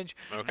advantage.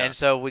 Okay. And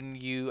so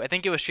I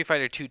think it was Street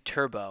Fighter 2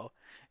 Turbo,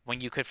 when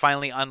you could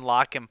finally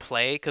unlock and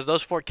play, because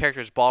those four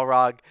characters,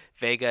 Balrog,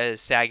 Vega,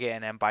 Sagat,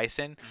 and M.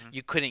 Bison,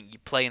 you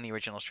couldn't play in the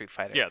original Street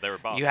Fighter. Yeah, they were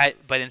bosses.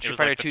 But in It Street was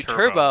Fighter like the 2 Turbo,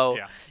 Turbo,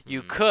 yeah.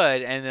 you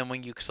could, and then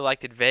when you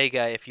selected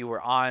Vega, if you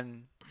were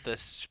on the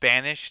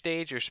Spanish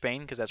stage or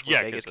Spain, because that's where Yeah,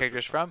 'cause Vega's that's character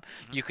is where from,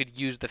 you could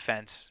use the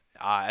fence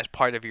as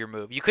part of your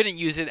move. You couldn't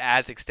use it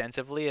as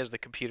extensively as the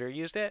computer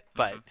used it,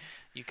 but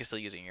you could still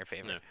use it in your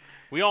favor. No.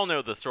 We all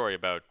know the story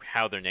about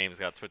how their names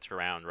got switched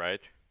around, right?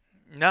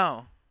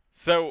 No.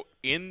 So,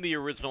 in the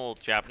original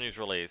Japanese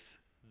release,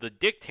 the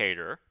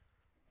dictator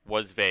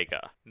was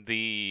Vega,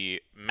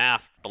 the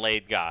masked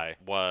blade guy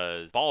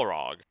was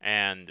Balrog,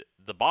 and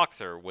the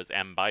boxer was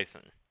M.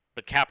 Bison.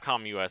 But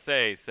Capcom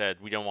USA said,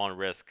 we don't want to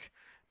risk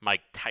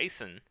Mike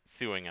Tyson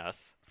suing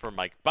us for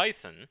Mike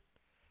Bison.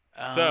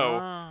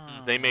 So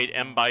they made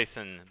M.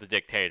 Bison the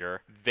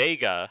dictator,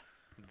 Vega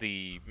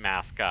the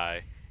masked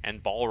guy,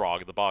 and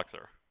Balrog the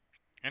boxer.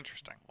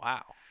 Interesting.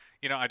 Wow.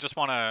 You know, I just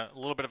want a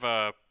little bit of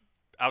a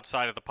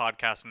outside of the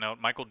podcast note.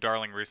 Michael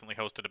Darling recently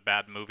hosted a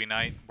bad movie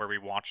night where we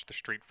watched the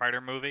Street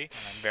Fighter movie. And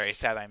I'm very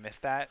sad I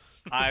missed that.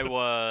 I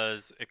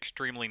was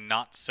extremely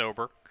not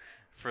sober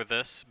for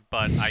this,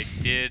 but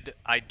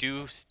I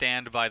do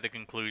stand by the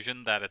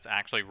conclusion that it's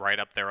actually right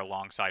up there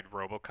alongside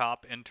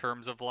RoboCop in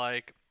terms of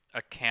like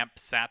a camp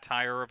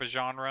satire of a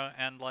genre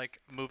and like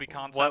movie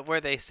concept. What were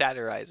they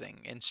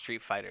satirizing in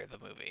Street Fighter, the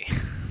movie?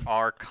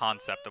 Our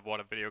concept of what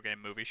a video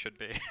game movie should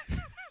be.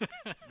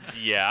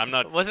 Yeah, I'm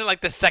not. Wasn't it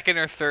like the second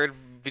or third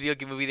video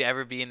game movie to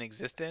ever be in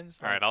existence?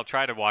 All right, I'll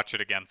try to watch it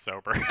again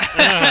sober.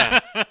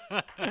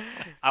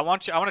 I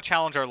want to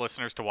challenge our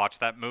listeners to watch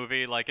that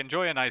movie. Like,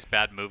 enjoy a nice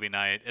bad movie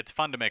night. It's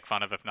fun to make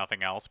fun of, if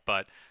nothing else.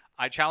 But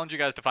I challenge you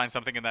guys to find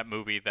something in that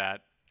movie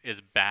that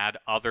is bad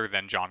other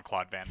than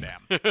Jean-Claude Van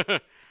Damme.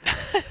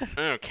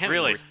 No,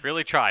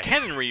 Really try.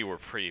 Ken and Ryu were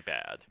pretty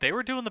bad. They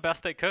were doing the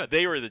best they could.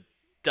 They were the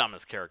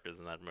dumbest characters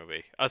in that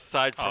movie,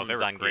 aside from they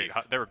were Zangief. great.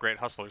 They were great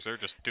hustlers. They were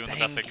just doing the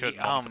best they could.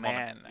 Oh moment to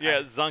moment. man. Yeah,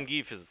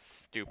 Zangief is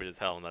stupid as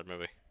hell in that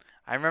movie.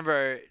 I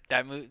remember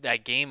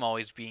that game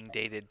always being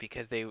dated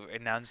because they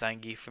announced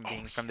Zangief from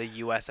being from the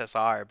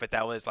USSR, but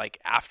that was like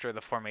after the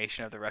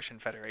formation of the Russian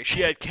Federation.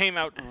 Yeah, it came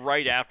out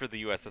right after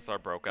the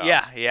USSR broke up.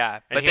 Yeah.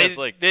 And But he has,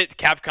 like-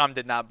 Capcom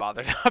did not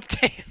bother to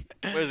update.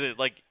 What is it,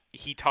 like,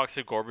 he talks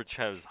to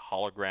Gorbachev's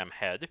hologram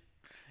head?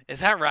 Is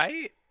that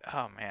right?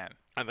 Oh man.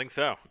 I think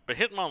so. But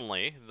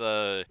Hitmonlee,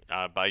 the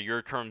by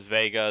your terms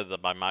Vega, the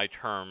by my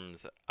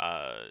terms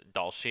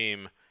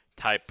Dalshim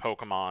type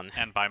Pokemon.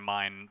 And by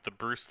mine, the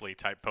Bruce Lee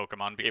type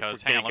Pokemon,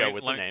 because we're hang on, gonna let go me,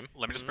 with let the me- name.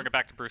 let me just bring it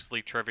back to Bruce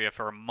Lee trivia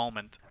for a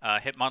moment.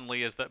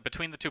 Hitmonlee is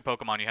between the two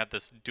Pokemon, you had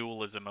this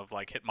dualism of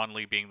like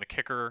Hitmonlee being the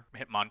kicker,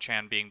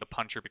 Hitmonchan being the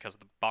puncher because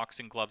of the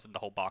boxing gloves and the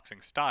whole boxing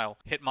style.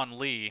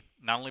 Hitmonlee,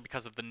 not only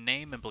because of the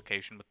name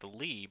implication with the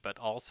Lee, but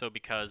also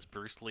because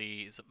Bruce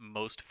Lee's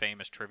most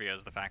famous trivia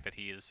is the fact that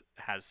he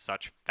has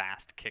such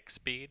fast kick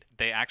speed.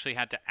 They actually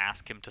had to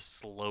ask him to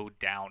slow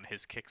down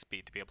his kick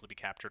speed to be able to be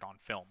captured on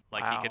film.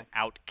 Like Wow. he could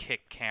outkick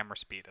camera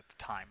speed at the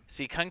time.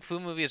 See, Kung Fu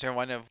movies are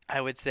one of,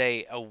 I would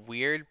say, a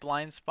weird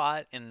blind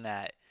spot in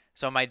that.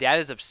 So my dad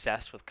is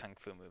obsessed with Kung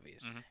Fu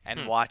movies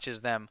and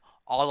watches them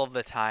all of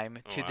the time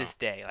to wow. this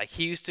day. Like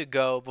he used to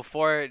go,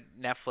 before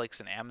Netflix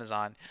and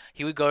Amazon,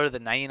 he would go to the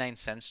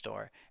 99-cent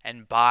store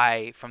and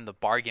buy from the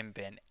bargain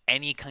bin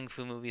any Kung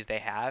Fu movies they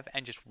have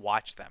and just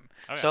watch them.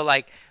 Oh, yeah. So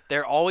like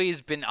they're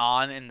always been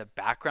on in the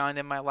background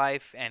in my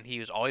life, and he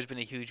has always been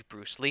a huge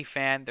Bruce Lee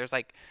fan. There's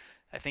like,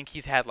 I think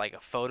he's had like a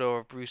photo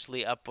of Bruce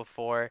Lee up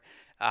before.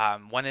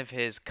 One of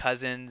his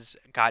cousins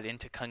got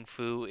into Kung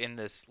Fu in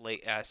the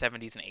late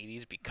 70s and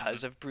 80s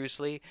because of Bruce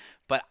Lee.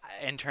 But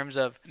in terms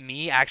of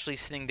me actually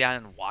sitting down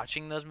and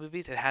watching those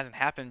movies, it hasn't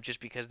happened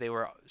just because they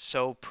were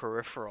so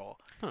peripheral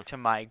to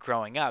my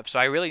growing up. So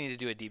I really need to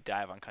do a deep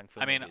dive on Kung Fu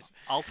movies.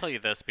 I'll tell you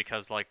this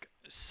because like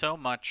so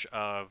much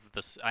of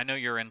this, I know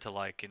you're into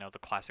like, you know, the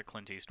classic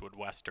Clint Eastwood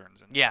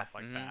westerns and stuff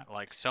like that.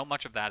 Like so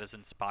much of that is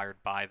inspired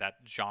by that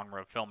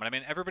genre of film. And I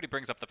mean, everybody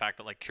brings up the fact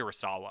that like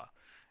Kurosawa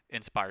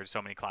inspired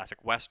so many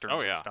classic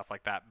westerns and stuff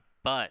like that.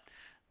 But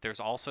there's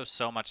also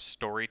so much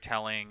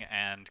storytelling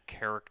and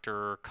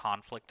character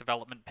conflict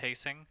development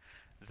pacing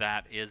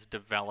that is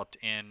developed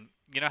in,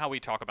 you know how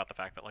we talk about the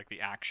fact that like the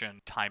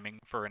action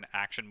timing for an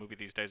action movie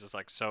these days is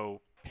like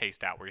so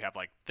paced out, where you have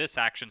like this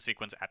action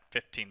sequence at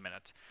 15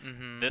 minutes,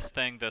 this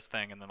thing,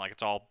 and then like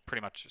it's all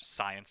pretty much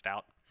scienced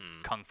out.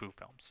 Kung Fu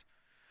films.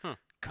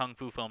 Kung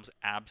Fu films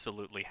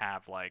absolutely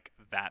have like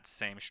that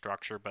same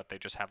structure, but they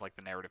just have like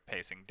the narrative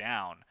pacing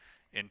down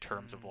in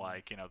terms of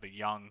like, you know, the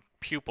young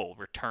pupil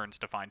returns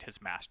to find his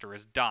master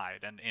has died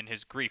and in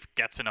his grief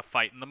gets in a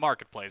fight in the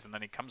marketplace and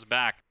then he comes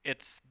back.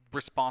 It's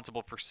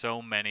responsible for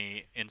so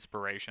many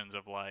inspirations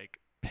of like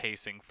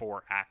pacing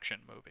for action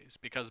movies,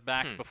 because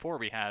back before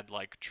we had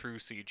like true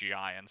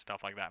CGI and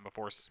stuff like that, and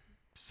before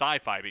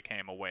sci-fi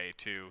became a way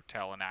to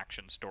tell an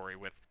action story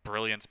with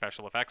brilliant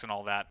special effects and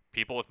all that,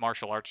 people with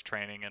martial arts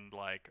training and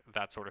like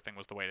that sort of thing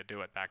was the way to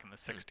do it back in the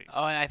 60s.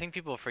 Oh, and I think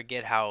people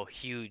forget how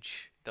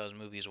huge those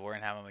movies were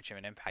and how much of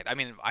an impact. I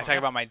mean, I talk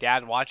about my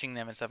dad watching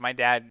them and stuff. My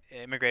dad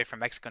immigrated from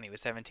Mexico when he was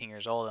 17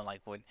 years old, and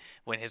like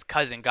when his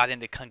cousin got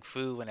into Kung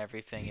Fu and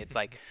everything, it's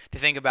like to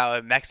think about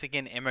a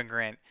Mexican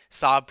immigrant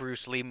saw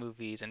Bruce Lee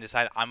movies and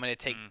decided, I'm going to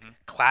take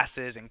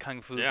classes in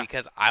Kung Fu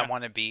because I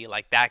want to be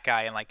like that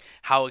guy, and like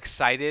how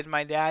excited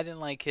my dad and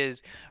like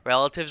his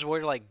relatives were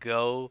to like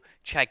go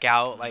check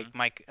out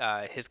like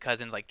his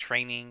cousins like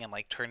training and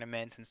like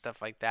tournaments and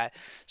stuff like that.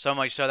 So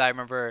much so that I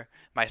remember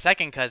my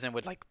second cousin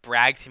would like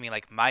brag to me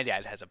like my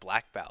dad has a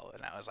black belt,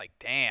 and I was like,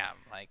 damn,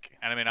 like.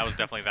 And I mean, I was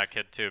definitely that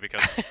kid too,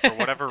 because for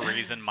whatever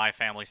reason, my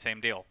family,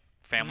 same deal.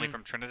 Family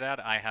from Trinidad,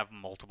 I have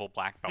multiple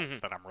black belts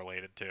that I'm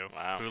related to,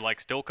 who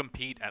like still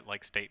compete at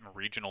like state and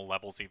regional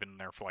levels, even in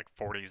their like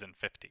 40s and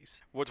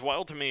 50s. What's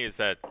wild to me is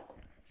that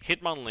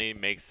Hitmonlee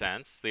makes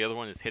sense. The other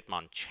one is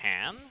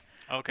Hitmonchan,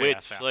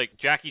 which like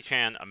Jackie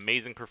Chan,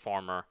 amazing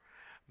performer,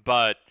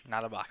 but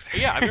Not a boxer.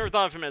 yeah, I've never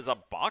thought of him as a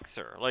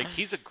boxer. Like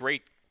he's a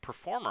great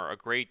performer, a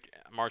great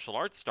martial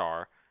arts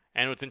star.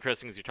 And what's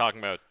interesting is you're talking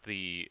about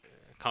the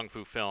kung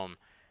fu film.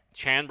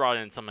 Chan brought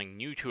in something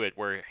new to it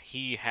where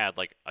he had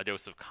like a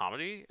dose of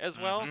comedy as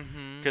well,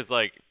 because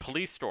like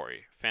Police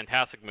Story,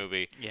 fantastic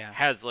movie,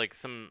 has like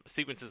some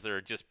sequences that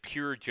are just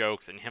pure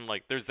jokes, and him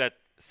like there's that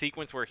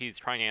sequence where he's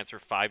trying to answer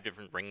 5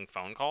 different ringing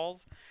phone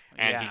calls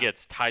and he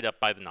gets tied up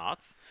by the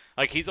knots.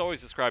 Like he's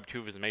always described 2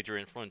 of his major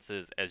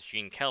influences as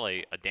Gene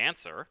Kelly, a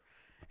dancer,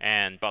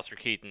 and Buster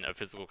Keaton, a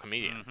physical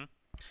comedian.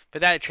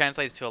 But that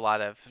translates to a lot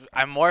of.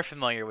 I'm more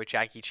familiar with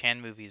Jackie Chan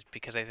movies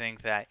because I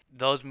think that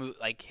those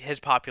like his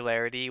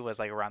popularity was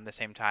like around the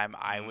same time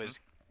I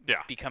was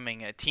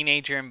becoming a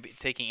teenager and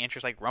taking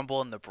interest, like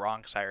Rumble in the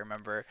Bronx. I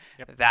remember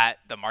that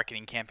the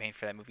marketing campaign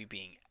for that movie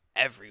being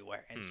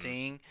everywhere and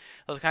seeing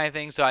those kind of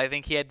things. So I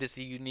think he had this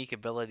unique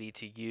ability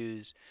to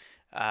use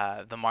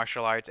the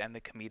martial arts and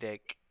the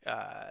comedic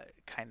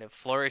kind of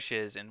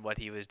flourishes in what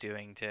he was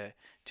doing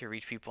to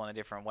reach people in a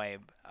different way.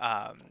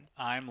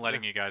 I'm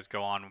letting you guys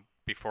go on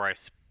before I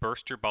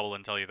burst your bubble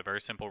and tell you the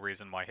very simple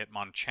reason why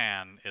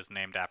Hitmonchan is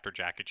named after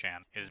Jackie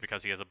Chan. It is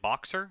because he is a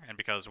boxer, and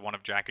because one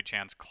of Jackie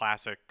Chan's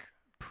classic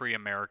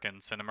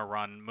pre-American cinema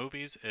run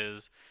movies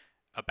is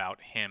about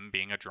him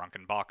being a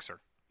drunken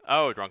boxer.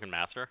 Oh, Drunken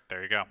Master.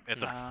 There you go.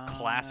 It's a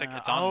classic.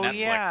 It's on Netflix. Oh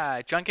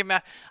yeah, Drunken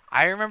Master.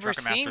 I remember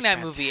Drunken seeing Master's that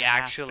movie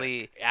fantastic.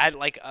 actually at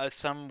like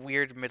some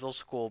weird middle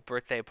school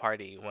birthday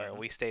party where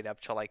we stayed up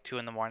till like 2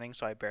 a.m,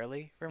 so I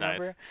barely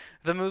remember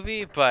the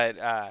movie, but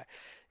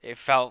it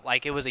felt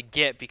like it was a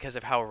get because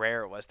of how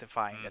rare it was to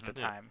find at the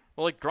time.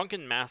 Well, like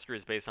Drunken Master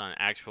is based on an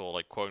actual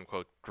like quote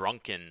unquote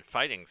drunken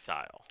fighting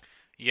style.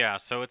 Yeah,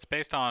 so it's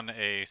based on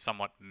a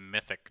somewhat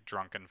mythic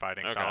drunken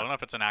fighting style. I don't know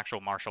if it's an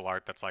actual martial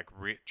art that's like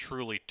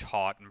truly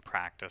taught and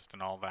practiced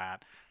and all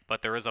that,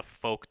 but there is a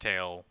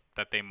folktale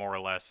that they more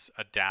or less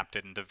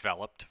adapted and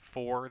developed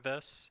for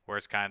this, where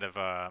it's kind of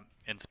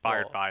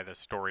inspired by the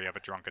story of a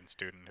drunken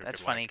student. Who That's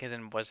could, funny because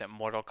was it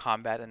Mortal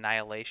Kombat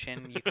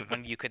Annihilation?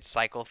 When you could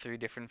cycle through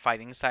different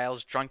fighting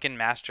styles, Drunken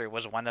Master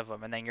was one of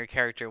them, and then your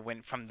character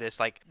went from this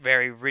like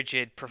very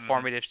rigid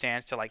performative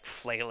stance to like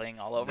flailing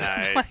all over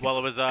the place. Well,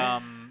 it was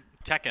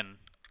Tekken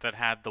that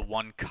had the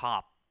one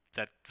cop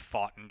that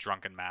fought in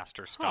Drunken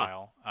Master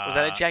style. Was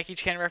that a Jackie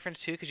Chan reference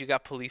too? Because you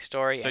got Police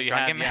Story and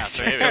Drunken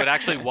Master. So it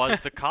actually was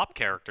the cop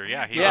character.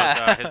 Yeah, he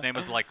was. His name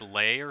was like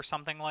Lei or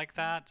something like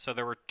that. So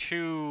there were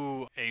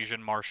 2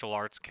 Asian martial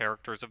arts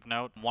characters of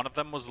note. One of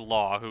them was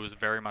Law, who was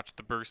very much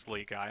the Bruce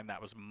Lee guy, and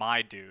that was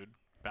my dude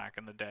back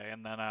in the day.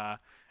 And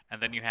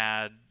then you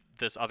had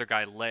this other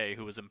guy Lei,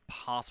 who was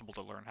impossible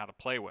to learn how to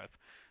play with.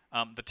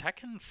 The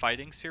Tekken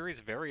fighting series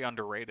very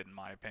underrated in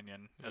my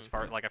opinion. As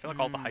far like I feel like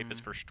all the hype is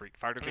for Street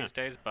Fighter these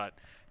days, but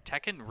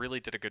Tekken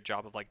really did a good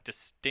job of like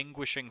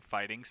distinguishing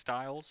fighting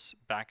styles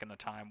back in the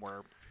time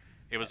where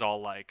it was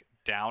all like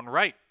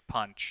downright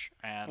punch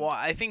and. Well,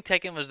 I think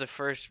Tekken was the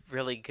first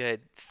really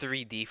good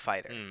 3D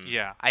fighter.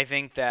 Yeah. I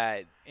think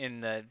that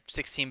in the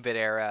 16-bit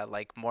era,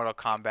 like Mortal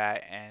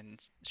Kombat and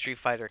Street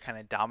Fighter kind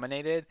of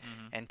dominated,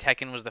 and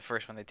Tekken was the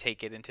first one to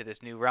take it into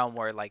this new realm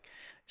where like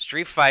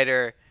Street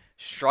Fighter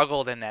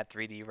struggled in that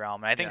 3D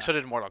realm, and I think so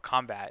did Mortal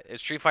Kombat.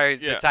 Street Fighter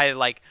decided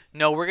like,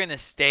 no, we're gonna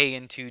stay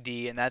in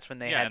 2D, and that's when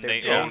they had their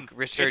big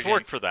resurgence. It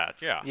worked for that,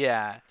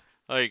 Yeah.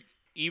 Like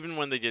even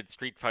when they did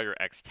Street Fighter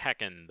X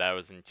Tekken, that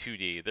was in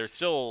 2D. They're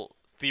still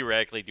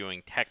theoretically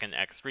doing Tekken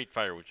X Street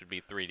Fighter, which would be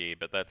 3D,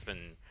 but that's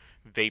been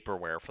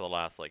vaporware for the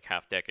last like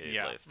half decade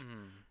at least.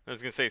 I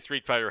was gonna say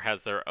Street Fighter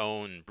has their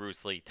own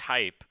Bruce Lee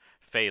type.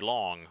 Fei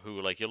Long,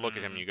 who like you look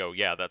at him and you go,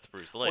 yeah, that's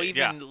Bruce Lee. Well,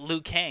 even Liu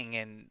Kang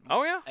in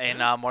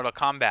Mortal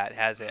Kombat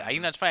has it. You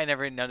know, it's funny. I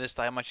never noticed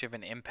how much of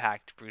an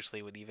impact Bruce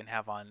Lee would even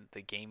have on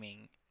the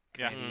gaming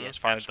community as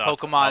far as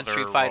Pokemon,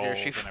 Street Fighter,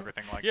 and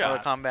everything like Mortal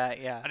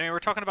Kombat. Yeah. I mean, we're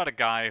talking about a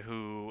guy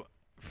who,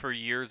 for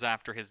years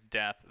after his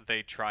death,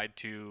 they tried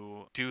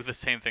to do the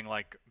same thing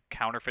like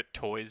counterfeit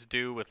toys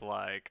do with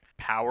like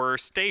Power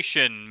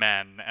Station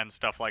Men and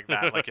stuff like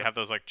that. Like you have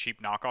those like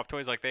cheap knockoff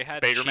toys. Like they had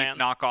Spider-Man?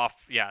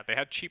 They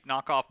had cheap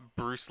knockoff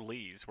Bruce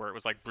Lees where it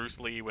was like Bruce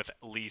Lee with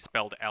Lee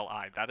spelled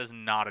L-I. That is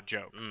not a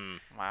joke.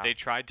 Wow. They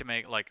tried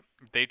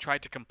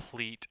to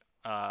complete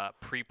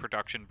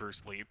pre-production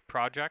Bruce Lee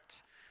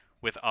projects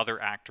with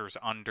other actors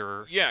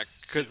under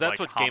because that's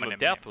what Game of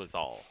Death names. was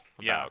all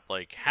about.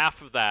 Like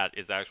half of that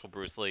is actual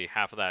Bruce Lee,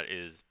 half of that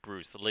is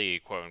Bruce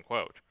Lee, quote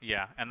unquote.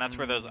 Yeah, and that's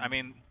where those. I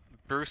mean,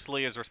 Bruce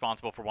Lee is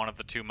responsible for one of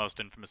the two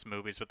most infamous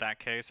movies with that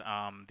case.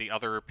 The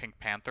other Pink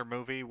Panther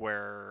movie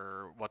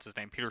where, what's his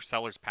name, Peter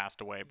Sellers passed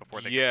away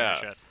before they could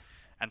finish it.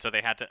 And so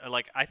they had to,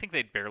 I think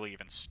they'd barely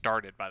even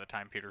started by the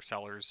time Peter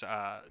Sellers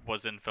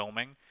was in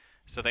filming.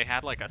 So they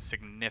had a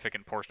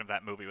significant portion of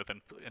that movie with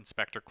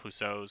Inspector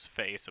Clouseau's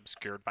face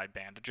obscured by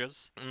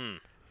bandages.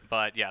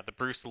 But yeah, the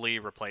Bruce Lee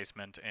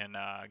replacement in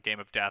Game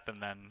of Death,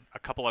 and then a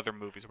couple other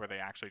movies where they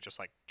actually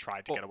just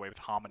tried to get away with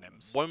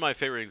homonyms. One of my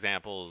favorite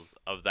examples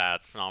of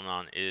that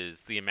phenomenon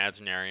is the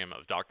Imaginarium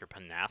of Dr.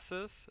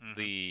 Parnassus,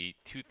 the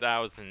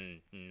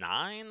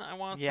 2009, I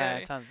want to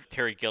say,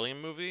 Terry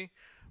Gilliam movie,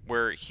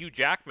 where Hugh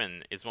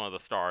Jackman is one of the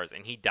stars,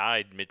 and he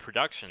died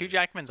mid-production. Hugh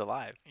Jackman's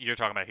alive. You're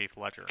talking about Heath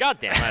Ledger. God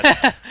damn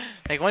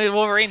it. When did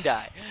Wolverine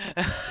die?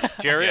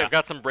 Jerry, I've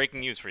got some breaking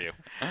news for you.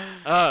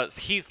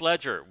 Heath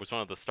Ledger was one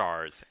of the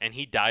stars, and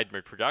he died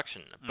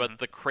mid-production. But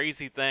the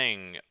crazy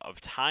thing of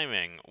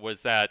timing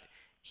was that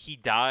he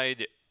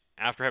died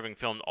after having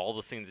filmed all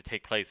the scenes that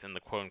take place in the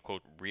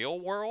quote-unquote real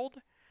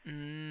world.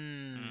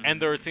 And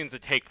there are scenes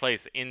that take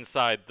place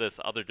inside this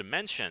other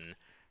dimension.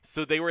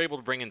 So they were able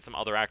to bring in some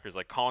other actors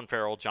like Colin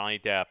Farrell, Johnny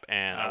Depp,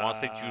 and I want to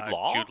say Jude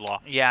Law. Jude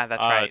Law. Yeah,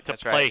 that's right. To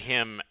play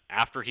him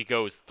after he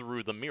goes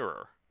through the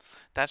mirror.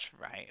 That's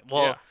right.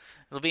 Well,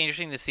 it'll be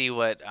interesting to see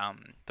what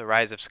The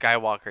Rise of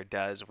Skywalker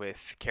does with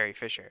Carrie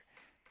Fisher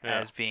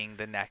as being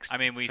the next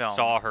we film.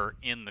 saw her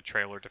in the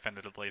trailer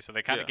definitively, so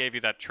they kind of gave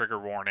you that trigger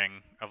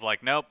warning of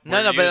nope.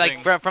 No,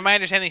 but from my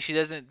understanding,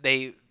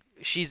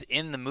 she's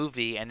in the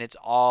movie, and it's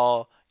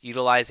all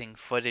utilizing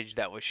footage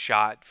that was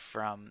shot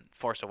from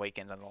Force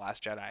Awakens and The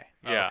Last Jedi.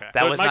 Yeah, okay.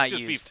 That so was it might not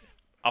just used. Be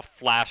a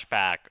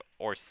flashback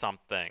or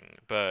something,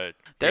 but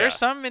there's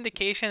some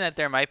indication that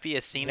there might be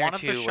a scene one or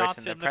two of the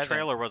shots in the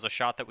trailer was a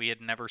shot that we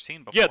had never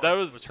seen before. Yeah, that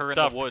was her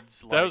stuff, in the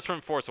woods. That was from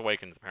Force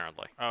Awakens,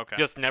 apparently. Okay.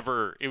 Just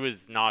never. It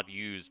was not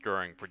used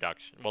during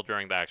production. Well,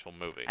 during the actual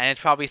movie. And it's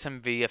probably some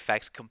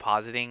VFX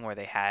compositing where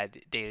they had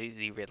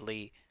Daisy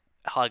Ridley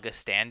hug a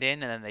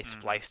stand-in, and then they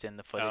spliced in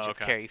the footage of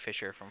Carrie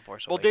Fisher from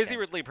Force Awakens. Well, Daisy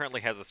Ridley apparently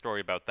has a story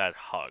about that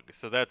hug,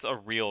 so that's a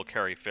real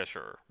Carrie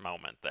Fisher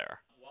moment there.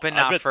 But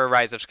not for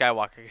Rise of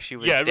Skywalker, because she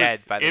was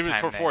dead by the time. It was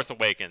for Force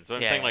Awakens. But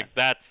I'm saying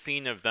that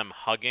scene of them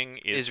hugging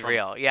is from,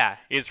 real.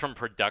 Is from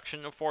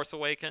production of Force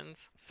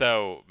Awakens.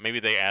 So maybe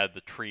they add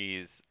the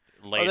trees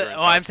later.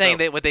 I'm saying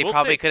that what they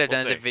probably could have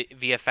done is a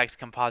VFX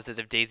composite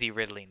of Daisy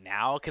Ridley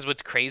now. Because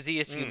what's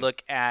crazy is you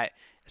look at,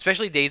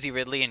 especially Daisy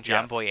Ridley and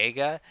John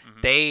Boyega,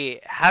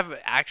 they have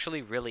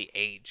actually really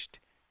aged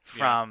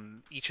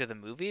from each of the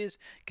movies,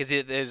 because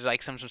there's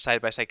some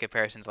side-by-side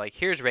comparisons,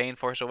 here's Rey in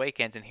Force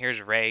Awakens and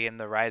here's Rey in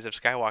the Rise of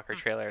Skywalker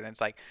trailer, and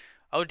it's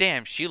oh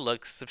damn, she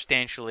looks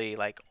substantially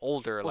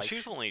older. Well,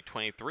 she's only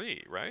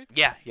 23, right?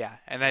 Yeah,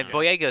 and then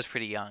Boyega's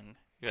pretty young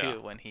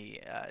too when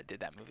he did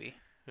that movie.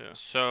 Yeah.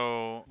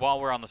 So while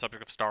we're on the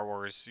subject of Star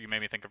Wars, you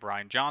made me think of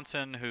Rian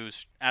Johnson,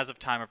 who's, as of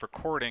time of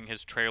recording,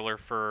 his trailer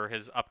for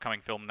his upcoming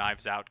film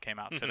Knives Out came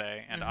out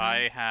today, and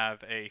I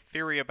have a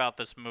theory about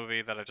this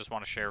movie that I just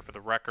want to share for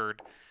the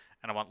record.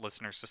 And I want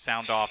listeners to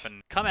sound off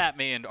and come at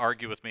me and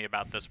argue with me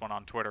about this one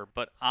on Twitter.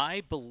 But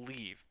I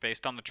believe,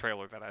 based on the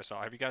trailer that I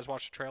saw, have you guys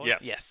watched the trailer?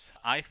 Yes.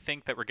 I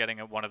think that we're getting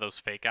one of those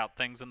fake out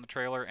things in the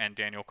trailer, and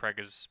Daniel Craig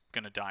is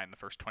going to die in the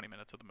first 20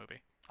 minutes of the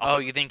movie.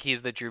 You think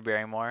he's the Drew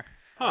Barrymore?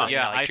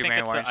 Yeah, I think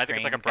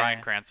it's a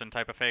Bryan Cranston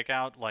type of fake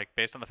out,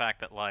 based on the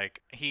fact that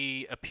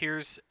he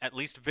appears, at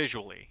least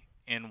visually,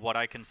 in what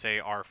I can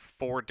say are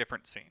 4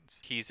 different scenes.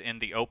 He's in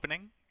the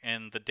opening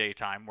in the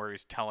daytime where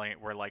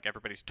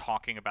everybody's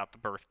talking about the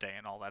birthday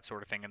and all that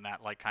sort of thing in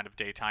that kind of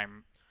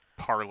daytime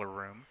parlor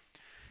room.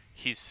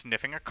 He's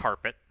sniffing a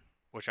carpet,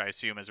 which I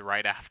assume is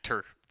right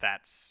after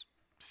that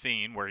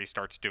scene where he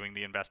starts doing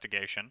the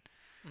investigation.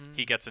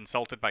 He gets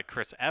insulted by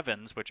Chris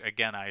Evans, which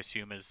again I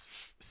assume is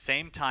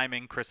same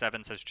timing. Chris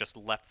Evans has just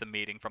left the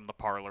meeting from the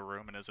parlor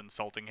room and is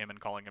insulting him and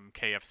calling him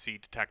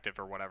KFC detective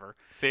or whatever.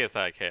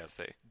 CSI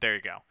KFC. There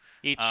you go.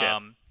 Eat shit.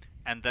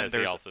 And then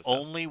there's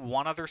only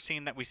one other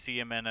scene that we see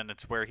him in, and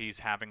it's where he's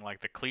having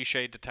the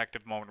cliche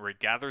detective moment where he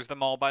gathers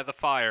them all by the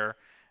fire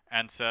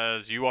and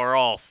says, "You are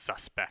all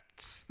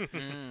suspects."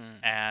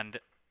 And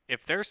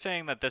if they're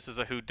saying that this is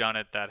a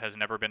whodunit that has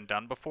never been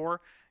done before,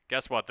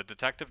 guess what? The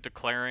detective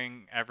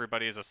declaring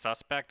everybody as a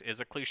suspect is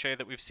a cliche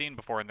that we've seen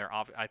before, and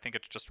I think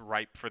it's just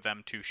ripe for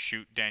them to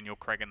shoot Daniel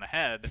Craig in the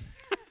head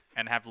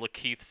and have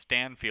Lakeith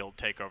Stanfield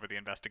take over the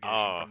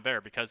investigation from there,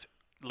 because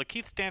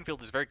Lakeith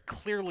Stanfield is very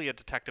clearly a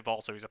detective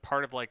also. He's a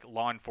part of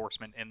law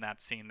enforcement in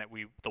that scene that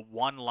the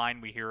one line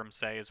we hear him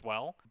say as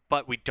well,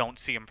 but we don't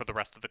see him for the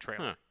rest of the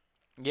trailer.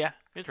 Yeah.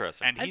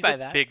 Interesting. And he's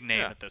a big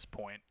name at this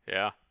point.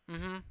 Yeah.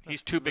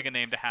 He's too big a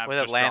name to have with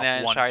just Atlanta drop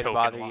and one Sorry to token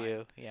Bother line.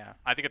 You. Yeah.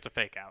 I think it's a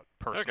fake out,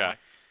 personally. Okay.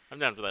 I'm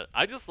down for that.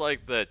 I just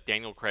like that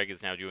Daniel Craig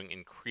is now doing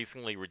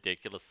increasingly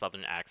ridiculous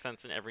Southern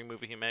accents in every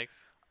movie he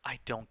makes. I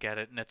don't get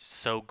it, and it's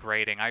so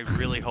grating. I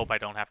really hope I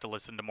don't have to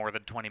listen to more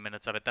than 20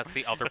 minutes of it. That's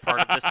the other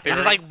part of this theory. Is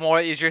it like more?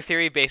 Is your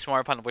theory based more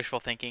upon wishful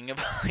thinking? Of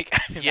like,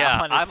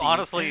 yeah, I'm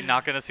honestly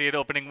not going to see it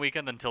opening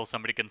weekend until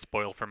somebody can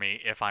spoil for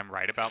me if I'm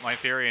right about my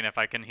theory. And if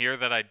I can hear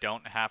that I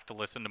don't have to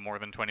listen to more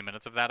than 20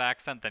 minutes of that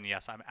accent, then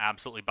yes, I'm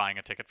absolutely buying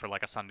a ticket for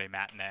like a Sunday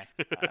matinee.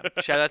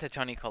 Shout out to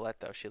Toni Collette,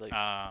 though. She looks,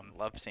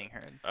 love seeing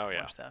her. Oh,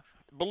 yeah. More stuff.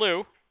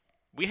 Baloo,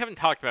 we haven't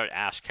talked about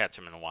Ash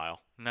Ketchum in a while.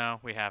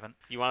 No, we haven't.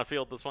 You want to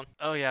field this one?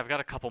 Oh yeah, I've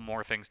got a couple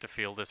more things to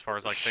field as far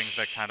as like things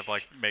that kind of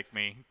like make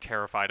me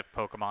terrified of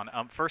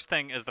Pokemon. First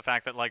thing is the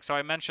fact that like, so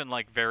I mentioned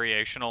like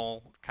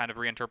variational kind of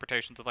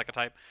reinterpretations of like a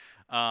type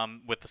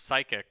with the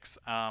psychics.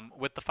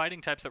 With the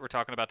fighting types that we're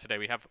talking about today,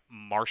 we have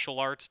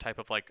martial arts type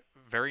of like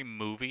very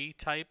movie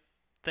type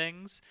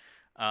things.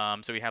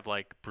 So we have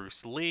like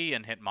Bruce Lee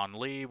and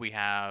Hitmonlee. We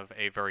have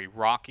a very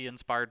Rocky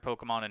inspired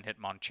Pokemon in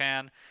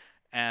Hitmonchan.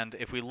 And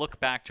if we look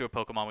back to a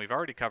Pokemon we've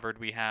already covered,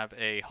 we have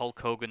a Hulk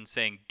Hogan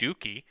saying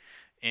Dookie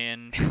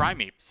in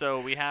Primeape. So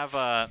we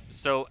have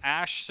so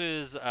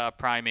Ash's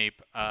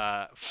Primeape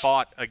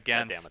fought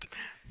against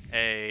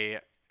a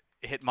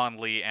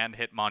Hitmonlee and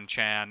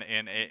Hitmonchan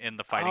in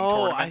the fighting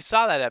tournament. Oh, I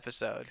saw that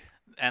episode.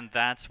 And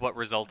that's what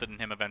resulted in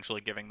him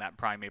eventually giving that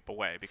Primeape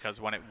away, because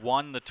when it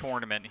won the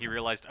tournament, he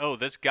realized, oh,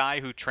 this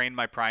guy who trained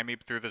my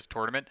Primeape through this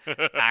tournament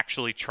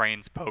actually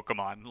trains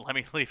Pokemon. Let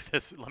me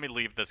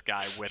leave this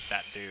guy with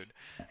that dude.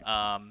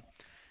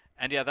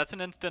 And yeah, that's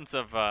an instance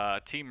of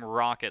Team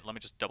Rocket. Let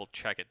me just double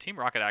check it. Team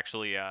Rocket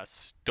actually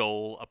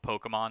stole a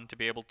Pokemon to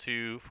be able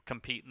to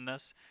compete in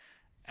this,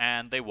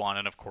 and they won.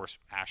 And of course,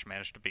 Ash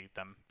managed to beat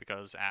them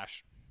because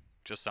Ash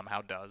just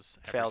somehow does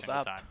every Fails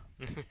single up.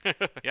 time.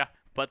 Yeah.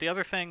 But the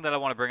other thing that I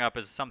want to bring up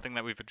is something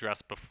that we've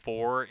addressed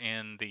before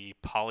in the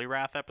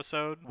Poliwrath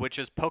episode, which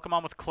is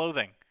Pokemon with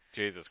clothing.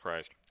 Jesus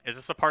Christ. Is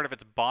this a part of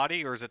its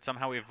body, or is it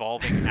somehow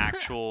evolving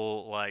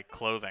actual, like,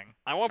 clothing?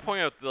 I want to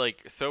point out,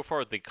 like, so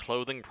far the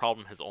clothing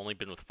problem has only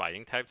been with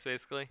fighting types,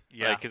 basically.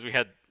 Yeah. Because we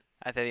had...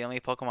 Are they the only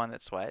Pokemon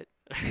that sweat?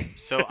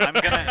 So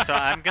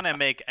I'm gonna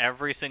make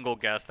every single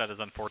guest that is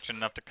unfortunate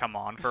enough to come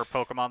on for a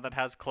Pokemon that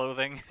has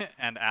clothing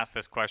and ask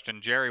this question.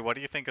 Jerry, what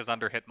do you think is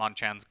under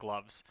Hitmonchan's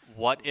gloves?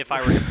 What if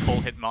I were to pull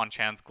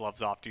Hitmonchan's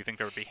gloves off? Do you think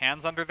there would be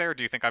hands under there, or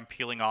do you think I'm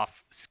peeling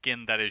off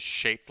skin that is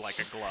shaped like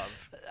a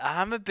glove?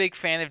 I'm a big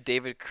fan of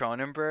David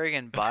Cronenberg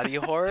and body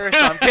horror, so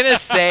I'm gonna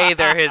say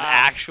they're his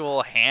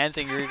actual hands,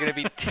 and you're gonna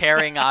be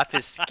tearing off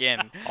his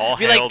skin. All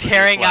be hail like to the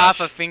tearing off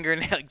flesh. a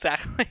fingernail.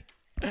 Exactly.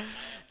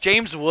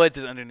 James Woods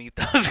is underneath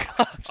those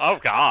gloves. Oh,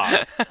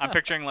 God. I'm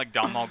picturing like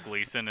Domhnall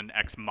Gleeson and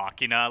Ex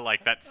Machina,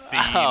 like that scene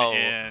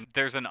in...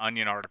 There's an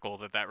Onion article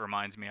that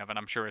reminds me of, and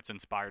I'm sure it's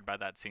inspired by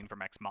that scene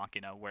from Ex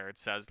Machina, where it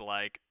says,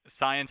 like,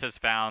 science has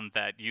found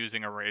that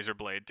using a razor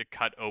blade to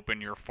cut open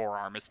your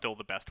forearm is still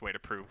the best way to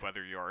prove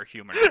whether you're a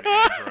human or an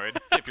android,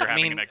 if you're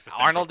having an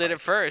existential Arnold did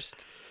it crisis.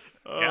 first.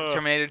 Yeah.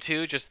 Terminator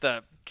 2, just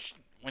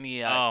when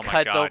he Oh my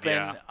cuts God, open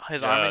yeah.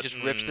 his arm and just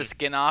rips the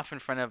skin off in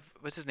front of,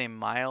 what's his name,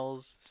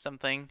 Miles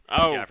something?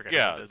 Oh, Yeah, I forget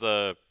yeah, who it is.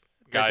 the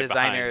The guy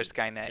designer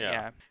behind... Skynet, Yeah.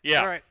 yeah.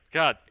 Yeah. All right.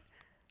 God,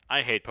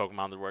 I hate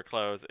Pokemon that wear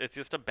clothes. It's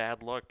just a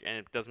bad look, and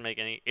it doesn't make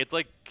any... It's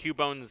like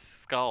Cubone's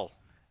skull.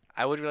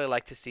 I would really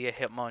like to see a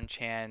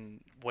Hitmonchan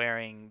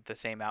wearing the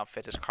same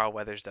outfit as Carl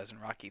Weathers does in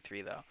Rocky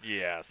 3, though.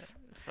 Yes.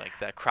 Like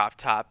the crop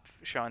top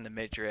showing the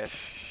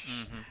midriff.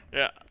 Mm-hmm.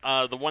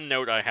 Yeah, the one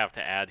note I have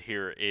to add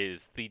here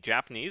is the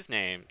Japanese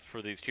names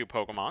for these two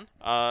Pokemon.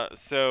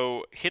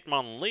 So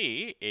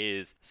Hitmonlee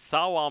is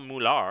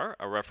Sawamular,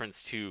 a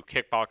reference to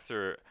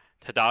kickboxer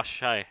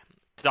Tadashi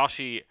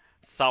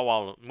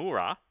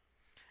Sawamura.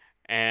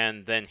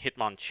 And then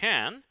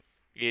Hitmonchan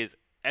is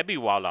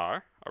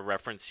Ebiwalar, a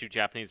reference to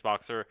Japanese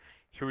boxer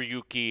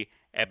Hiroyuki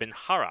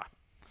Ebihara.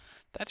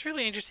 That's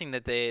really interesting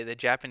that the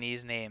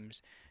Japanese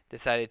names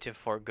decided to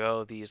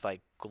forego these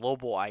like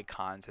global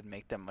icons and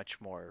make them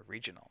much more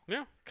regional.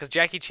 Yeah. Because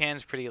Jackie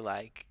Chan's pretty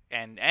like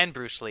and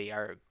Bruce Lee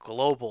are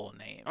global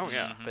names. Oh,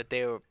 yeah. Mhm. But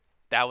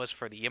that was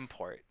for the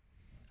import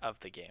of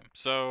the game.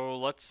 So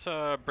let's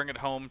bring it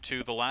home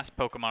to the last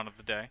Pokemon of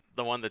the day.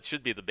 The one that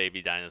should be the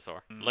baby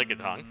dinosaur,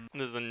 Lickitung.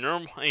 This is a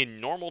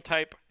normal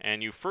type,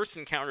 and you first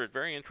encounter it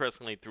very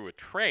interestingly through a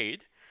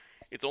trade.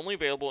 It's only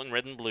available in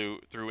red and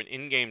blue through an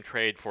in-game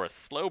trade for a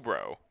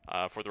Slowbro.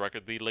 For the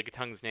record, the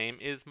Lickitung's name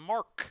is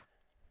Mark.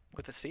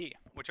 With a C.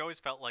 Which always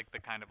felt like the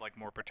kind of like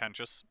more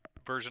pretentious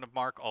version of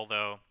Mark,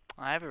 although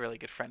I have a really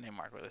good friend named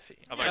Mark with a C.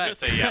 Although I should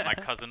say, yeah, my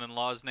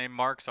cousin-in-law is named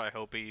Mark, so I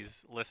hope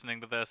he's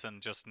listening to this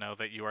and just know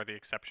that you are the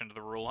exception to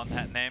the rule on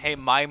that name. Hey,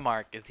 my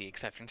Mark is the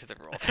exception to the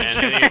rule. And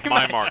any of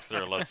my Marks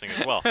that are listening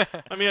as well.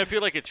 I mean, I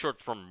feel like it's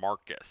short for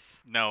Marcus.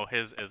 No,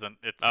 his isn't.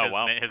 It's Oh, his,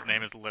 wow. his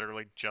name is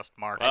literally just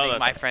Mark. Well, I think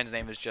that's- my friend's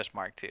name is just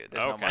Mark too.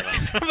 There's Okay, no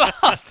Marcus then.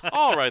 involved.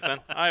 All right, then.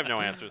 I have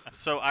no answers.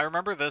 So I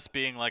remember this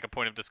being like a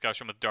point of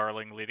discussion with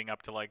Darling leading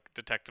up to like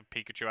Detective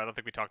Pikachu. I don't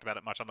think we talked about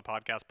it much on the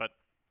podcast, but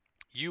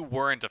you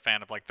weren't a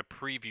fan of like the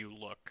preview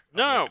look. of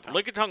No,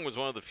 Lickitung. Lickitung was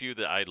one of the few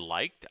that I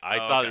liked. I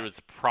Oh, thought okay. it was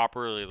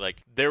properly, like,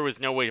 there was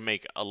no way to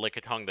make a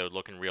Lickitung that would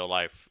look in real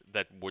life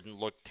that wouldn't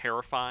look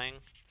terrifying.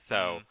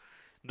 So,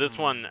 This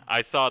one,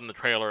 I saw it in the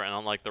trailer, and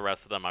unlike the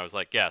rest of them, I was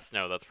like, yes,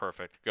 no, that's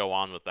perfect. Go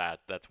on with that.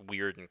 That's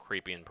weird and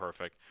creepy and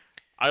perfect.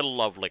 I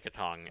love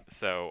Lickitung,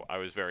 so I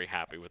was very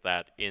happy with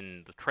that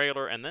in the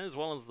trailer, and then as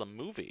well as the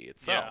movie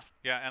itself.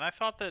 Yeah, and I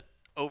thought that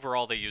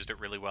overall they used it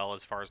really well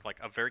as far as like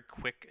a very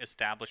quick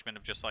establishment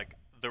of just like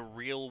the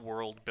real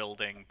world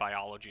building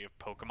biology of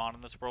Pokemon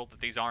in this world, that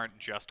these aren't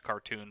just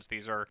cartoons.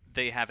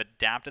 They have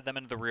adapted them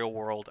into the real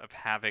world of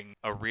having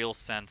a real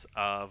sense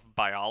of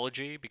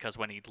biology, because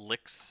when he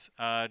licks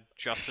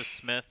Justice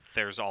Smith,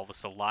 there's all the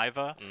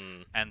saliva,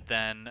 and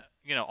then,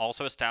 you know,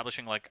 also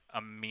establishing like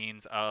a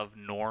means of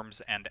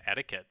norms and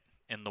etiquette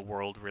in the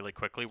world really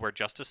quickly, where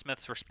Justice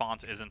Smith's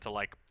response isn't to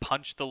like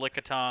punch the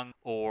Lickitung,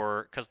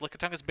 or because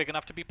Lickitung is big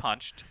enough to be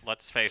punched.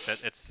 Let's face it,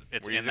 it's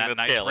We're in using that the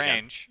nice tail again.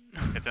 range.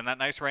 It's in that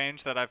nice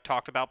range that I've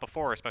talked about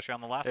before, especially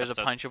on the last There's a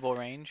episode. punchable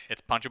range.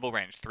 It's punchable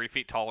range, 3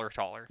 feet tall or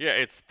taller. Yeah,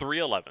 it's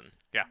 3'11".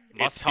 Yeah,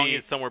 Its tongue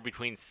is somewhere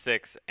between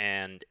 6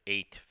 and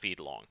 8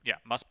 feet long. Yeah,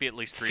 must be at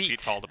least 3 feet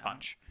Feet. tall to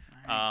punch.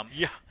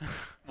 Yeah.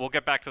 We'll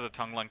get back to the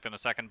tongue length in a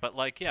second, but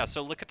like, yeah,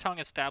 so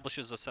Lickitung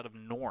establishes a set of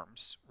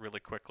norms really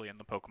quickly in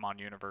the Pokemon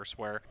universe,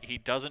 where he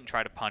doesn't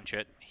try to punch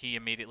it. He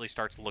immediately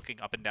starts looking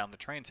up and down the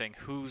train saying,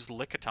 whose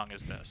Lickitung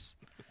is this?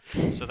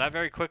 So that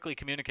very quickly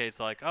communicates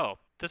like, oh,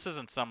 this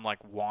isn't some like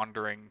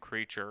wandering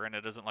creature, and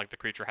it isn't like the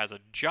creature has a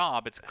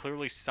job. It's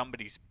clearly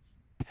somebody's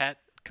pet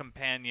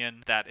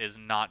companion that is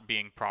not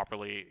being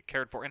properly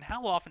cared for. And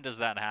how often does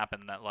that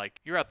happen, that like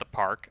you're at the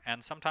park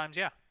and sometimes,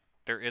 yeah,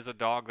 there is a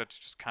dog that's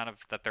just kind of,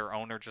 that their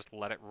owner just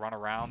let it run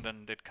around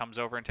and it comes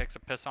over and takes a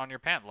piss on your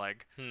pant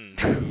leg.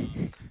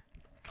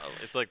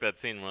 It's like that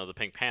scene in one of the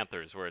Pink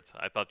Panthers where it's,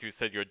 I thought you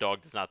said your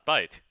dog does not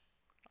bite.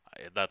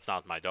 That's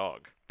not my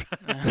dog.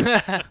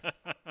 Yeah.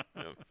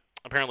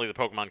 Apparently the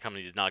Pokemon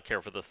Company did not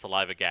care for the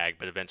saliva gag,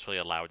 but eventually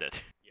allowed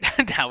it.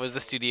 That was the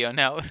studio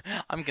note.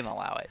 I'm gonna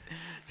allow it.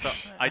 So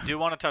I do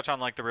want to touch on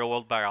like the real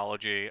world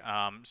biology.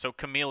 So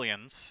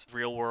chameleons,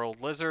 real world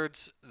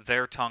lizards,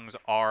 their tongues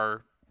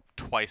are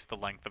twice the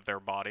length of their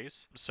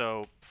bodies.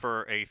 So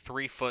for a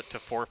 3 foot to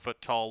 4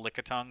 foot tall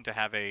Lickitung to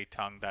have a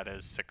tongue that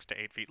is 6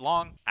 to 8 feet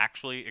long,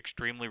 actually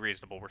extremely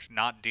reasonable.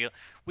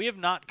 We have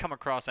not come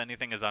across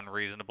anything as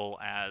unreasonable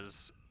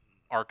as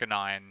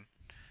Arcanine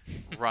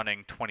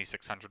running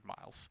 2,600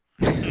 miles.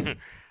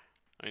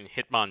 I mean,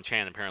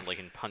 Hitmonchan apparently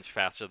can punch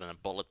faster than a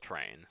bullet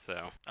train,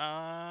 so...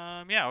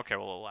 Yeah, okay,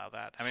 we'll allow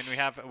that. I mean,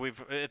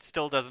 it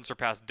still doesn't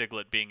surpass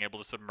Diglett being able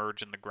to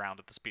submerge in the ground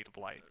at the speed of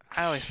light.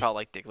 I always felt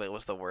like Diglett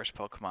was the worst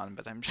Pokemon,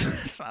 but I'm just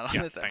it's not on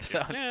Yeah, this thank you.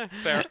 episode. Yeah,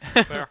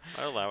 fair.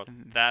 I allow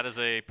it. That is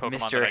a Pokemon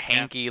Mr. that I can't...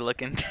 Hanky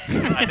looking.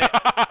 I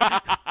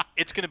think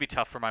it's going to be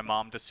tough for my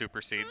mom to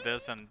supersede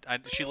this, and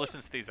she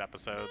listens to these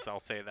episodes, I'll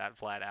say that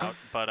flat out,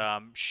 but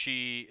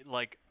she,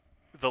 like...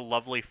 The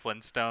lovely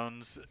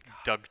Flintstones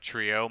Doug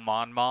Trio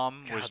Mon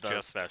Mom was God, that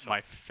was just special.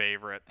 my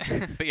favorite.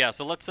 But yeah,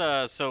 so let's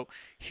so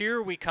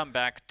here we come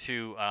back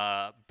to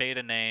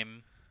beta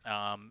name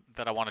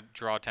that I want to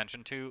draw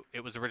attention to.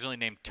 It was originally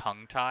named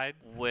Tongue Tied,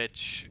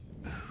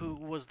 who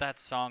was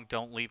that song,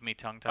 Don't Leave Me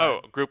Tongue Tied?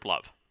 Oh, Group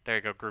Love. There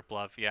you go, Group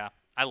Love. Yeah.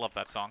 I love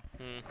that song.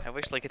 I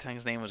wish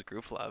Lickitung's name was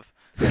Group Love.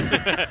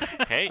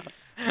 Hey,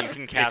 you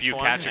can catch you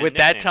one catch it. and With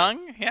that nickname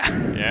tongue?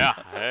 Yeah. it. Yeah,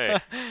 hey.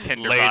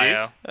 Tinder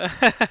Ladies.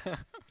 bio.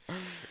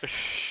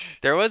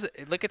 There was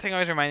Lickitung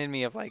always reminded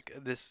me of like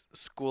this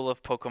school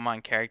of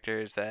Pokemon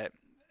characters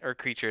or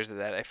creatures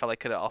that I felt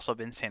like could have also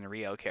been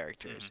Sanrio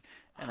characters,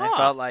 and I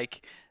felt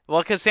like,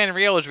 well, because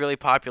Sanrio was really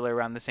popular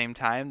around the same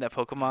time that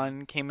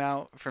Pokemon came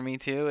out for me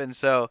too, and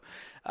so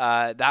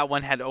that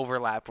one had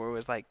overlap where it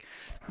was like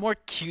more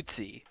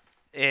cutesy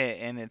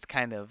in its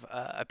kind of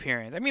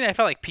appearance. I mean, I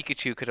felt like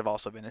Pikachu could have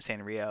also been a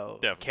Sanrio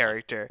Definitely.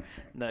 character.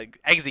 The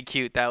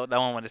Execute, that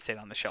one would have stayed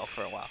on the shelf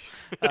for a while.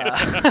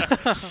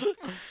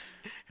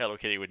 Hello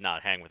Kitty would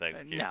not hang with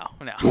Execute.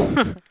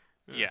 No.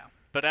 Yeah,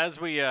 but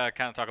as we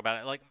kind of talk about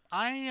it, like,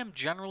 I am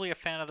generally a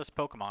fan of this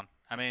Pokemon.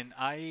 I mean,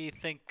 I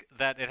think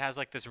that it has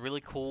like this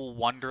really cool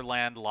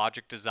Wonderland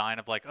logic design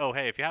of like, oh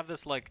hey, if you have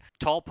this like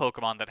tall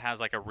Pokemon that has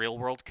like a real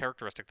world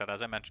characteristic that,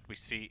 as I mentioned, we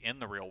see in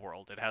the real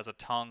world, it has a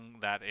tongue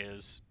that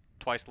is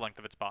twice the length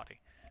of its body,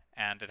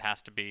 and it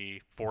has to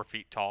be 4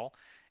 feet tall.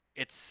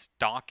 It's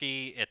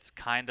stocky. It's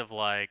kind of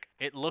like,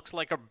 it looks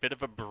like a bit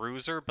of a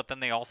bruiser, but then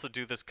they also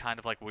do this kind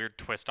of like weird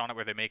twist on it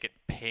where they make it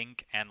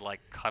pink and like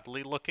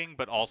cuddly looking,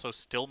 but also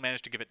still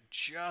manage to give it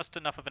just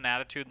enough of an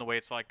attitude in the way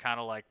it's like kind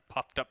of like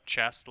puffed up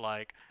chest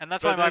like. And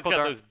that's But why then it's Michael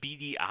got Dar- those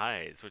beady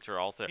eyes, which are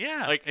also...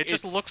 Yeah, like, it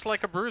just it's- looks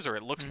like a bruiser.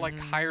 It looks like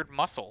hired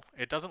muscle.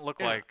 It doesn't look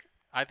Yeah. like,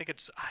 I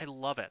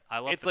love it. I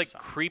love It's the like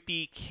design.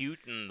 creepy cute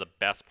in the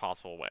best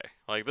possible way.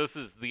 Like, this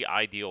is the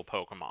ideal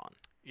Pokemon.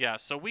 Yeah,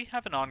 so we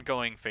have an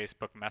ongoing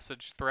Facebook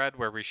message thread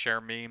where we share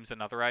memes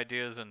and other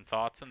ideas and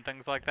thoughts and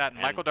things like that.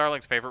 And Michael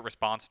Darling's favorite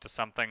response to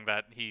something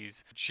that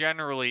he's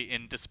generally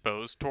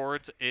indisposed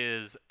towards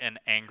is an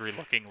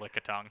angry-looking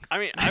Lickitung. I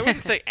mean, I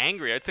wouldn't say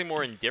angry. I'd say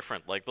more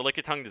indifferent. Like, the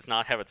Lickitung does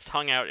not have its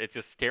tongue out. It's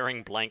just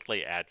staring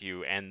blankly at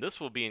you. And this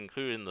will be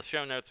included in the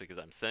show notes because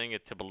I'm sending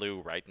it to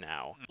Baloo right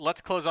now.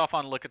 Let's close off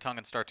on Lickitung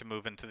and start to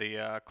move into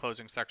the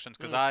closing sections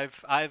because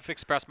I've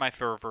expressed my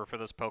fervor for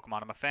this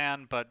Pokemon. I'm a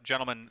fan, but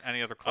gentlemen,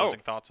 any other closing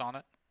thoughts on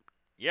it?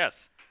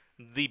 Yes.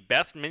 The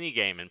best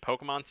minigame in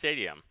Pokemon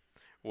Stadium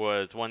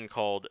was one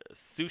called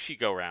Sushi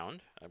Go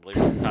Round, I believe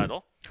was the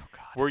title. Oh,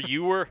 God. Where do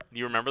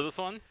you remember this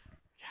one?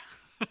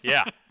 Yeah.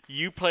 Yeah.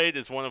 You played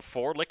as one of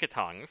 4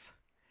 Lickitungs,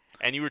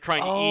 and you were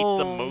trying to eat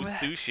the most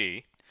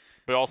sushi,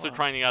 but also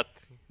trying to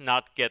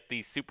not get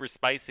the super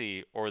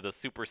spicy or the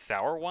super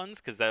sour ones,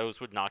 because those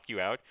would knock you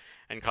out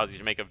and cause you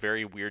to make a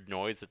very weird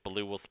noise that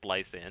Baloo will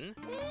splice in.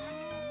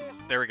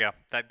 There we go.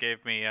 That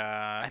gave me.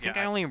 I think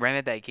I only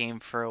rented that game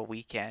for a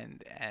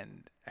weekend,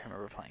 and I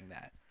remember playing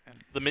that.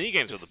 The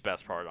minigames were the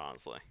best part,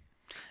 honestly.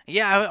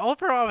 Yeah,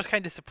 overall I was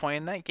kind of disappointed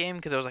in that game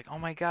because I was like, oh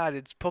my god,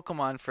 it's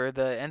Pokemon for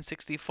the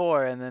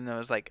N64, and then I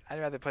was like, I'd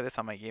rather play this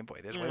on my Game Boy.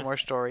 There's way more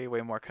story,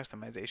 way more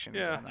customization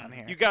going on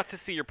here. You got to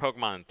see your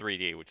Pokemon in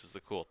 3D, which was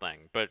the cool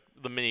thing, but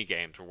the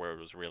minigames were where it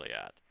was really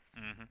at.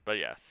 Mm-hmm. But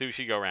yeah,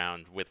 Sushi Go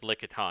Round with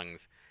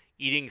Lickitungs,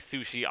 eating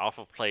sushi off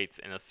of plates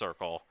in a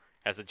circle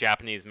as a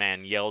Japanese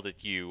man yelled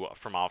at you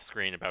from off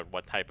screen about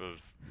what type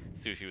of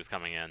sushi was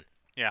coming in.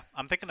 Yeah,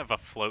 I'm thinking of a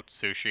float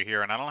sushi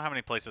here, and I don't know how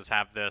many places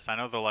have this. I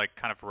know the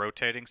kind of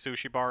rotating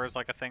sushi bar is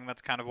like a thing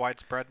that's kind of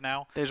widespread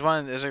now. There's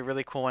a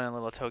really cool one in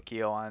Little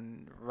Tokyo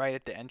right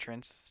at the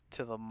entrance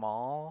to the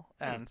mall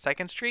on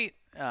 2nd Street.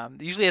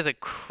 It usually has a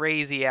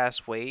crazy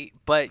ass wait,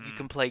 but you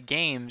can play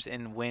games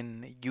and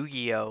win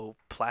Yu-Gi-Oh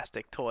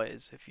plastic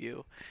toys if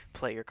you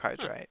play your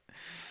cards right.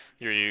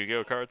 Your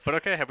Yu-Gi-Oh cards? But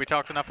okay, have we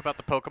talked enough about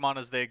the Pokemon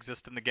as they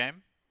exist in the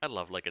game? I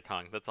love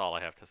Lickitung. That's all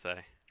I have to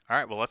say. All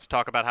right, well, let's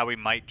talk about how we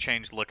might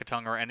change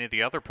Lickitung or any of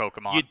the other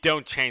Pokemon. You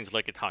don't change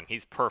Lickitung.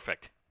 He's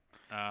perfect.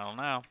 I don't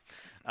know.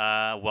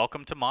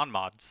 Welcome to Mon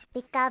Mods.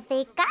 Pika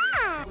pika.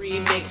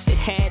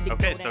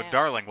 Okay, so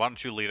Darling, why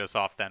don't you lead us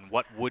off then?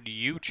 What would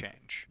you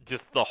change?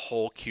 Just the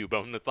whole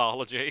Cubone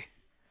mythology.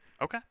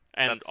 Okay.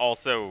 And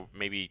also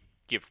maybe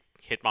give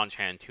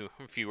Hitmonchan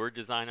fewer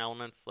design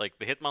elements. Like,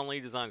 the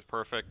Hitmonlee design is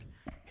perfect.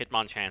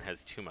 Hitmonchan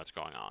has too much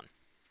going on.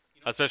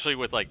 Especially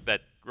with,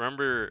 that...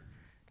 Remember...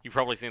 You've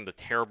probably seen the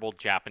terrible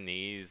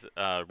Japanese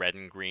red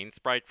and green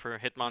sprite for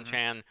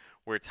Hitmonchan,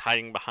 where it's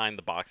hiding behind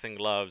the boxing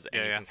gloves,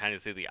 and you can kind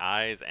of see the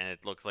eyes, and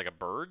it looks like a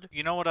bird.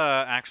 You know what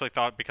I actually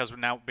thought, because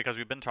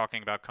we've been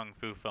talking about Kung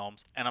Fu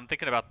films, and I'm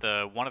thinking about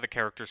one of the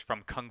characters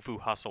from Kung Fu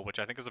Hustle, which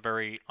I think is a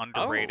very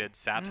underrated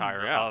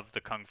satire of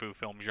the Kung Fu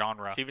film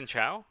genre. Stephen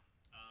Chow?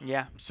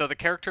 Yeah. So the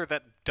character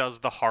that does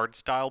the hard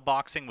style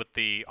boxing with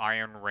the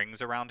iron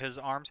rings around his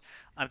arms,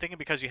 I'm thinking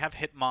because you have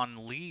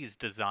Hitmonlee's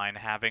design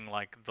having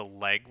the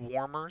leg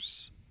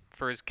warmers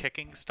for his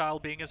kicking style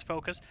being his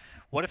focus.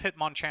 What if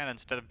Hitmonchan,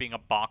 instead of being a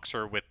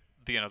boxer with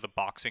the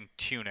boxing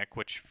tunic,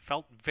 which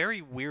felt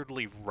very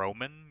weirdly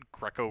Roman,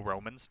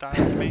 Greco-Roman style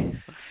to me,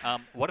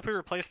 what if we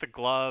replaced the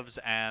gloves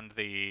and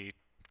the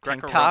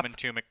Greco-Roman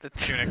tunic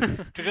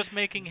to just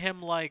making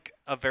him like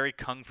a very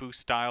Kung Fu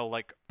style,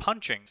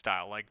 punching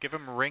style, give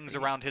him rings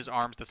around his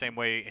arms the same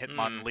way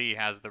Hitmonlee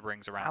has the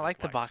rings around his I like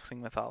the legs.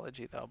 boxing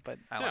mythology though, but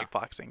I like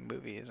boxing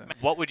movies.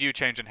 What would you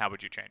change and how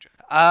would you change it?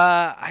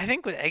 I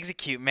think with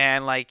Execute,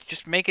 man,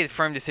 just make a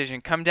firm decision.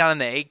 Come down in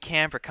the egg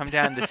camp or come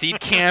down in the seed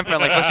camp, and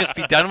let's just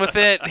be done with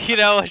it.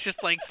 It's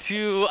just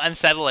too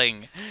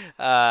unsettling.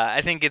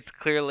 I think it's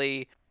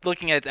clearly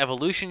looking at its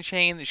evolution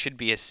chain. It should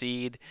be a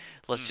seed.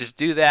 Let's just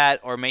do that,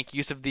 or make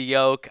use of the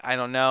yolk. I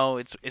don't know.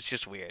 It's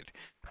just weird.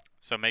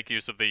 So make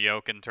use of the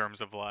yolk in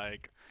terms of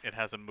it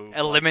has a move.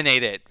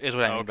 Eliminate it is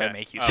what I mean by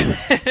make use of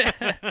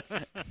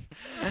it.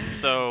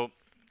 So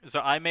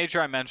I made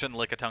sure I mentioned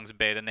Lickitung's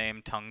beta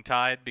name,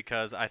 Tongue-Tied,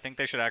 because I think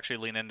they should actually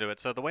lean into it.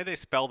 So the way they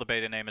spell the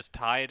beta name is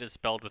Tide is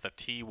spelled with a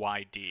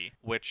T-Y-D,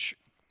 which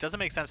doesn't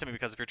make sense to me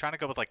because if you're trying to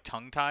go with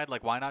Tongue-Tied,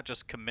 why not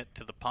just commit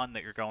to the pun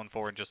that you're going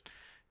for and just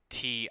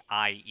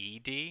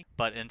T-I-E-D?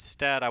 But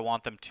instead I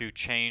want them to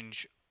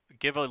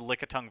give a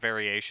Lickitung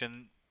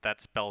variation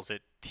that spells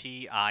it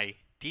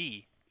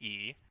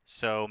T-I-D-E.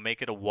 So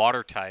make it a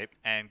water type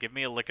and give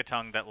me a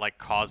Lickitung that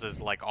causes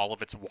all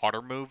of its water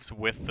moves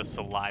with the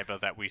saliva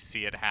that we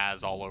see it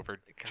has all over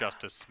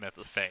Justice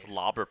Smith's face.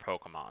 Slobber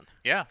Pokemon.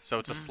 Yeah, so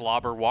it's a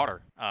slobber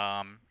water.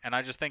 And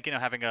I just think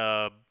having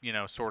a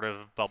sort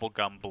of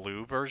bubblegum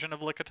blue version of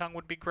Lickitung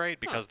would be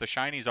great because the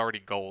shiny's already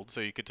gold, so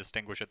you could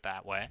distinguish it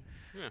that way.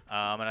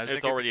 Yeah. And I just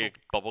it's think already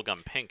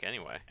bubblegum pink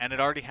anyway. And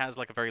it already has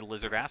a very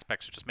lizard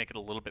aspect, so just make it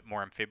a little bit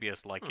more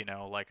amphibious, like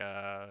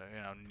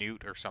a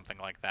newt or something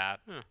like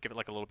that. Give it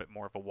a little bit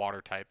more of a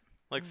water type.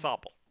 Like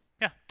Sopple.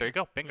 Yeah, there you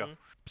go. Bingo.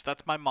 So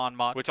that's my Mon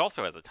Mod. Which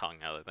also has a tongue,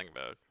 now that I think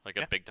about it.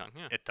 A big tongue.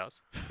 Yeah. It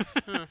does.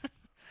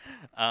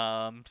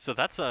 So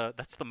that's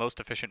the most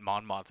efficient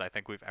Mon mods I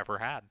think we've ever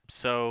had.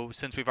 So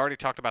since we've already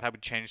talked about how we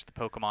changed the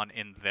Pokemon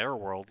in their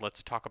world,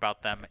 let's talk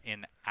about them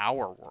in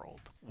our world.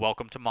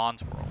 Welcome to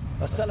Mon's world.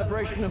 A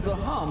celebration of the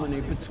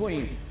harmony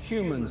between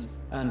humans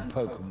and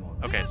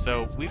Pokemon. Okay,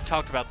 so we've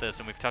talked about this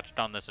and we've touched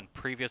on this in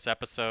previous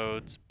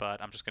episodes,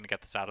 but I'm just going to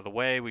get this out of the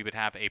way. We would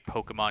have a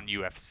Pokemon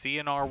UFC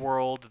in our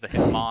world. The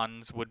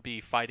Hitmons would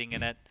be fighting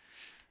in it.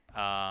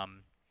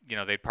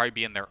 They'd probably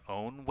be in their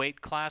own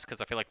weight class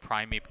because I feel like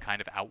Primeape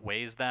kind of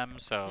outweighs them,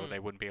 so they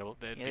wouldn't be able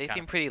to. Yeah, they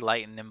seem pretty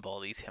light and nimble,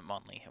 these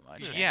Hitmonlee.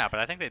 Yeah, but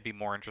I think they'd be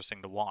more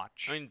interesting to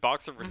watch. I mean,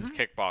 Boxer versus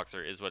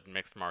Kickboxer is what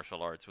mixed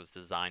martial arts was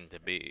designed to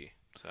be.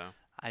 So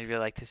I'd really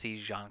like to see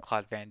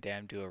Jean-Claude Van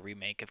Damme do a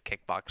remake of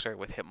Kickboxer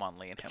with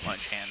Hitmonlee and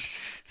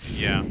Hitmonchan.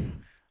 Yeah.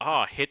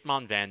 Oh,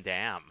 Hitmon Van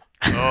Damme.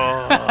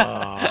 Oh,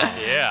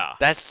 Yeah.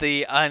 That's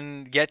the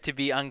yet to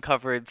be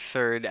uncovered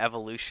third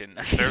evolution.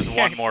 There's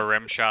one more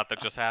rim shot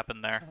that just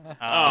happened there.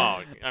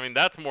 I mean,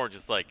 that's more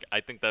just like, I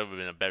think that would have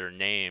been a better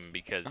name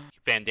because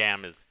Van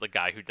Damme is the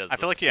guy who does I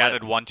feel like you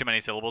added one too many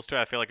syllables to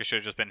it. I feel like it should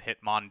have just been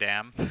Hitmon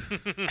Dam.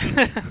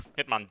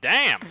 Hitmon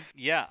Dam!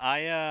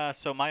 Yeah,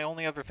 so my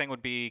only other thing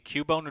would be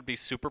Cubone would be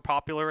super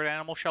popular at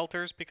animal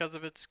shelters because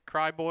of its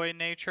cryboy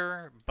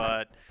nature,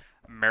 but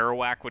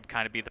Marowak would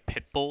kind of be the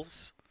pit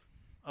bulls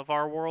of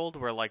our world,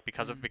 where like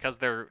because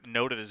they're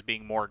noted as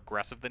being more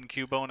aggressive than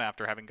Cubone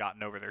after having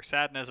gotten over their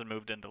sadness and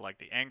moved into like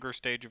the anger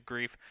stage of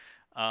grief,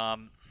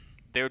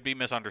 they would be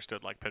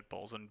misunderstood like pit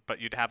bulls, but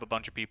you'd have a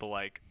bunch of people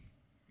like,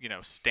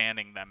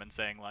 standing them and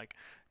saying like,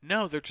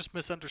 no, they're just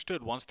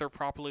misunderstood. Once they're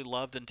properly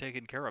loved and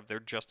taken care of, they're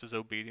just as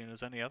obedient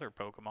as any other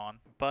Pokemon.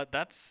 But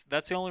those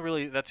are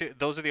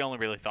the only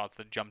really thoughts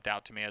that jumped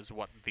out to me as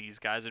what these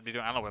guys would be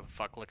doing. I don't know where the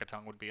fuck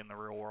Lickitung would be in the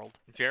real world.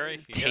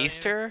 Jerry?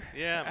 Taster?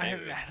 Yeah,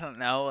 maybe. I don't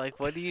know. Like,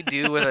 what do you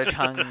do with a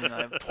tongue?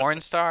 A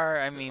porn star?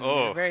 I mean,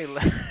 very.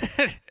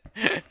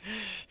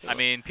 I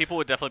mean, people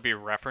would definitely be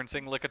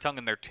referencing Lickitung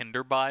in their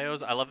Tinder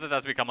bios. I love that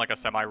that's become like a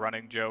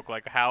semi-running joke.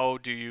 Like, how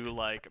do you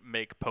like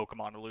make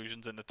Pokemon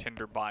allusions in a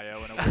Tinder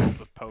bio in a world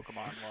with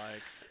Pokemon?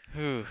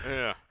 Like,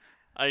 Yeah.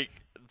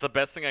 The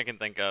best thing I can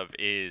think of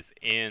is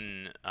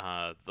in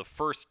the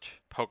first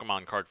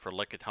Pokemon card for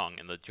Lickitung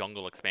in the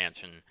Jungle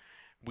expansion,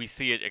 we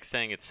see it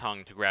extending its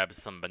tongue to grab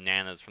some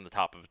bananas from the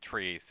top of a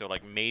tree. So,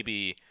 like,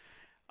 maybe,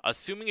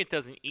 assuming it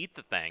doesn't eat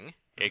the thing,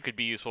 it could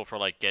be useful for,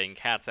 like, getting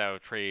cats out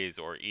of trees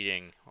or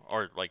eating,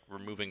 or, like,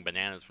 removing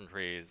bananas from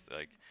trees.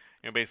 Like,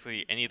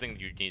 basically anything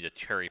you'd need a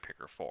cherry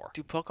picker for.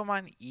 Do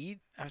Pokemon eat?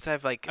 I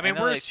mean,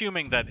 we're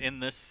assuming that in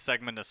this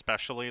segment,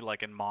 especially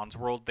like in Mon's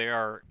world, they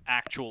are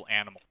actual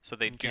animals, so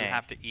they do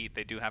have to eat.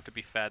 They do have to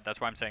be fed. That's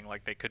why I'm saying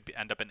like they could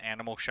end up in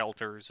animal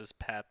shelters as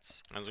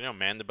pets. As we know,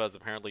 Mandibuzz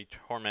apparently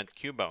torment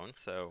Cubone,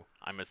 so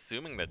I'm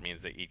assuming that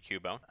means they eat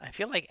Cubone. I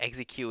feel like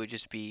Execute would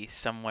just be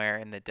somewhere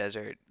in the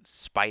desert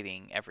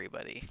spiting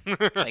everybody,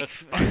 like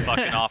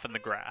fucking off in the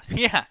grass.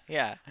 Yeah.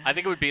 I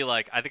think it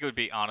would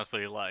be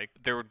honestly like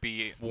there would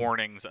be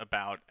warnings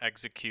about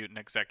Execute and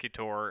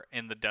Executor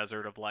in the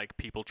desert of like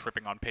people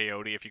tripping on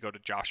peyote if you go to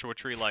Joshua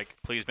Tree. Like,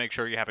 please make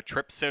sure you have a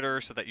trip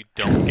sitter so that you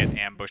don't get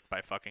ambushed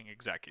by fucking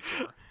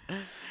Executor.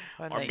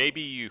 Or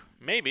maybe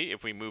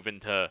if we move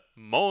into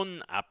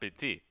Mon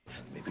Appetit.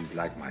 Maybe you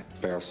like my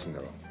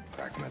personal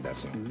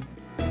recommendation.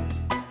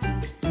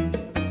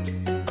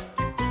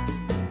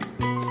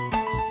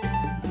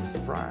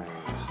 Surprise.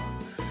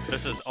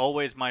 This is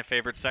always my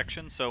favorite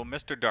section, so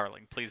Mr.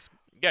 Darling, please.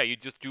 Yeah, you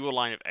just do a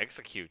line of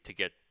Execute to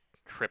get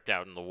tripped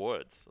out in the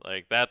woods.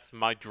 Like, that's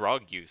my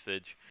drug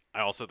usage.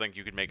 I also think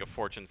you could make a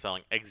fortune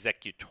selling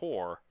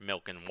Executor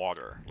milk and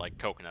water, like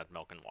coconut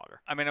milk and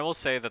water. I mean, I will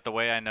say that the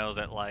way I know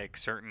that like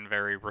certain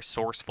very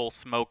resourceful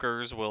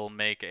smokers will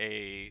make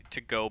a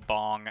to-go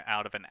bong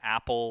out of an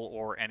apple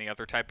or any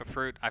other type of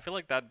fruit, I feel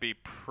like that'd be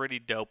pretty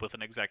dope with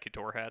an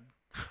Executor head.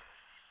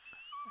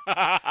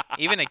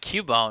 Even a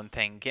Cubone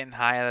thing, getting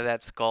high out of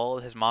that skull,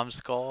 his mom's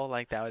skull,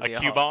 like that would be a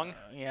Cubong.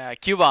 Yeah,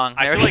 Cubong.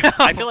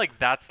 I feel like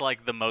that's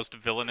like the most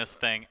villainous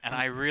thing, and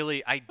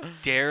I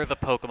dare the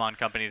Pokemon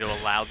Company to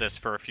allow this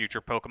for a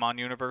future Pokemon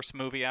Universe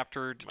movie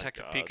after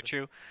Detective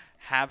Pikachu.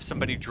 Have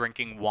somebody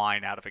drinking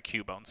wine out of a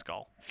Cubone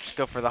skull. Just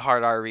go for the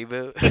hard R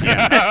reboot.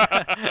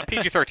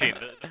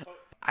 PG-13.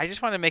 I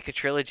just want to make a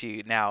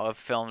trilogy now of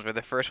films where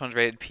the first one's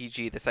rated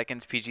PG, the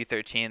second's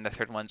PG-13, and the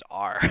third one's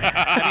R.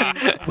 I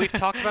mean, we've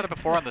talked about it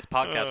before on this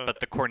podcast,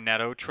 but the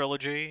Cornetto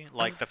trilogy,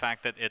 like the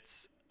fact that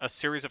it's a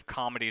series of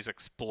comedies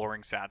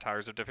exploring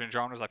satires of different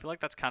genres, I feel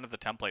like that's kind of the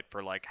template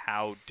for like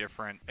how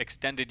different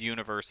extended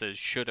universes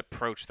should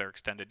approach their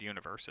extended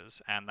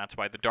universes, and that's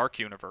why the Dark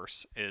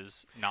Universe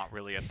is not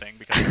really a thing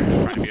because they're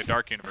just trying to be a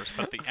dark universe,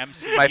 but the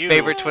MCU... My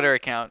favorite Twitter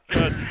account.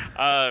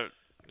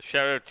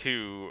 Shout out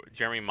to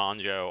Jeremy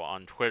Monjo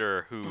on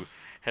Twitter, who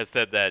has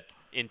said that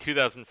in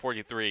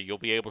 2043 you'll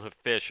be able to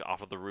fish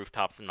off of the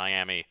rooftops in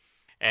Miami,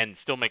 and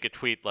still make a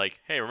tweet like,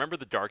 "Hey, remember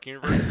the Dark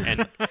Universe?"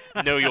 and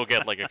know you'll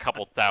get like a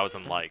couple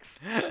thousand likes,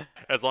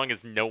 as long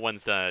as no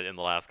one's done it in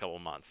the last couple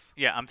months.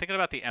 Yeah, I'm thinking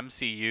about the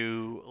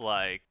MCU,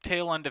 like,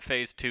 tail end of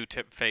Phase 2,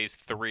 tip Phase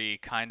 3,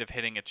 kind of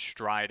hitting its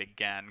stride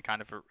again,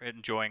 kind of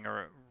enjoying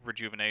a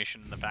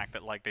rejuvenation in the fact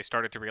that, like, they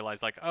started to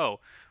realize, like, oh,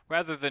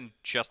 rather than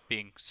just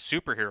being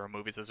superhero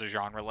movies as a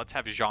genre, let's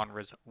have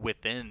genres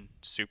within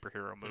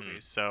superhero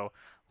movies. So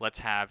let's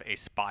have a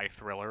spy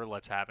thriller,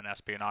 let's have an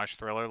espionage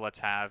thriller, let's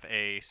have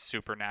a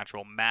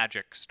supernatural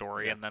magic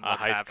story, Yeah, and then a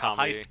let's heist have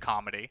comedy. a heist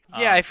comedy.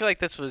 Yeah, I feel like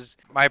this was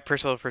my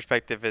personal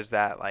perspective is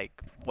that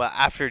like well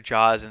after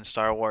Jaws and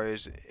Star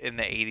Wars in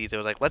the 80s it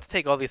was like let's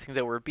take all these things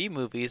that were B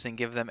movies and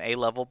give them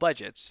A-level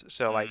budgets.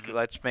 So like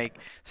let's make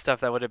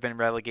stuff that would have been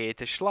relegated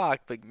to schlock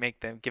but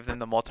give them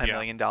the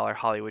multi-million-dollar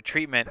Hollywood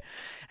treatment.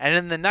 And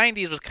in the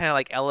 90s was kind of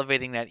like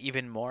elevating that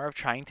even more of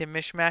trying to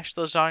mishmash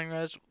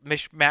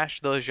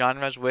those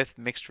genres with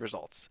mixed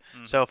results.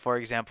 So for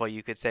example,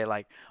 you could say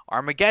like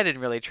Armageddon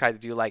really tried to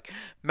do like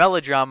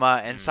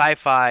melodrama and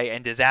sci-fi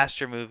and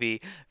disaster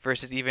movie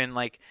versus even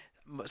like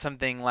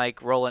something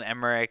like Roland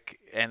Emmerich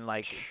and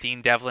like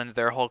Dean Devlin's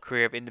their whole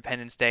career of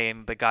Independence Day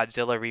and the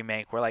Godzilla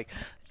remake were like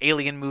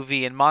alien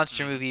movie and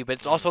monster movie, but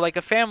it's also like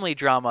a family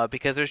drama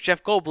because there's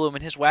Jeff Goldblum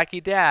and his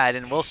wacky dad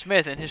and Will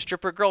Smith and his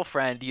stripper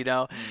girlfriend, you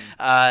know.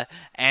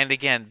 And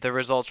again, the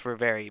results were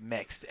very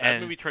mixed. That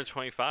And movie turns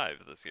 25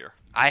 this year.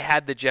 I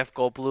had the Jeff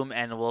Goldblum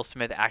and Will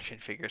Smith action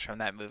figures from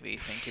that movie.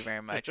 Thank you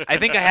very much. I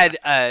think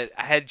I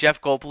had Jeff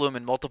Goldblum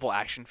in multiple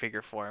action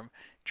figure form.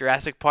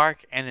 Jurassic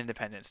Park and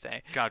Independence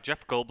Day. God,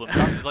 Jeff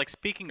Goldblum. Like,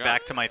 speaking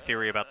back to my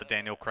theory about the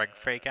Daniel Craig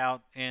fake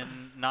out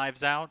in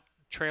Knives Out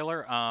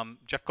trailer,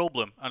 Jeff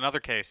Goldblum, another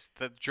case,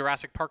 the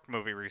Jurassic Park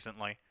movie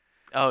recently.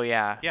 Oh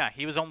yeah. Yeah,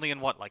 he was only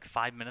in what, like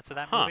 5 minutes of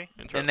that Huh. movie?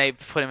 And they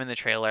put him in the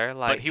trailer.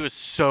 Like But he was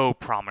so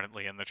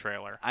prominently in the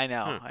trailer. I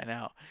know.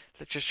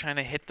 They're just trying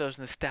to hit those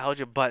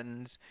nostalgia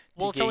buttons to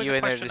Well, it's get always you a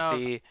in there question to of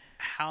see.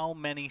 how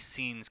many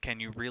scenes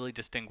can you really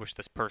distinguish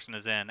this person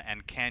is in,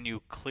 and can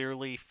you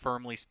clearly,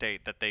 firmly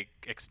state that they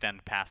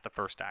extend past the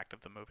first act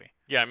of the movie?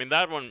 Yeah, I mean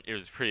that one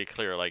is pretty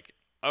clear. Like,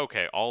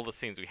 okay, all the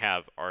scenes we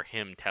have are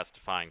him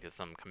testifying to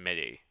some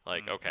committee.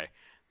 Like, okay,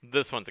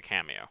 this one's a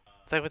cameo.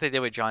 It's like what they did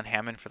with John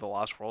Hammond for the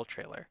Lost World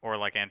trailer. Or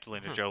like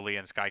Angelina Jolie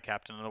and Sky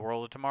Captain of the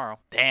World of Tomorrow.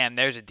 Damn,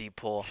 there's a deep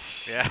pull.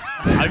 Yeah.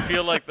 I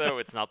feel like though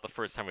it's not the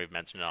first time we've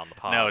mentioned it on the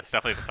pod. No, it's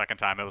definitely the second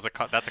time. It was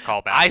that's a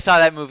callback. I saw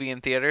that movie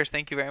in theaters.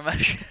 Thank you very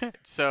much.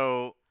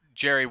 So,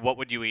 Jerry, what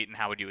would you eat and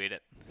how would you eat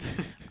it?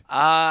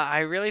 I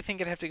really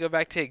think I'd have to go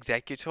back to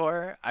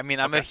Executor. I mean,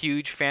 I'm a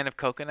huge fan of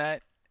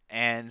coconut,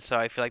 and so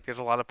I feel like there's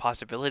a lot of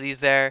possibilities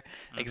there.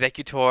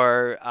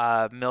 Executor,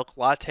 milk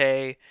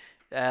latte,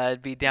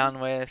 I'd be down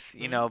with.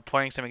 You know,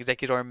 pouring some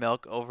Executor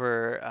milk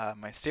over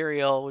my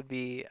cereal would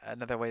be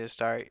another way to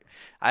start.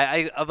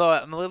 Although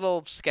I'm a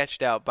little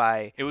sketched out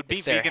by It would be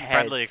it's their vegan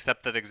friendly, heads.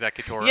 except that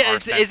Executor Yeah, are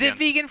is it sentient.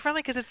 vegan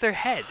friendly because it's their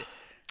head?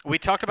 We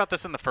talked about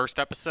this in the first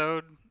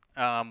episode,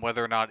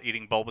 whether or not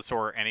eating Bulbasaur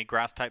or any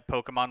grass-type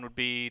Pokemon would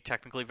be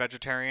technically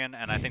vegetarian,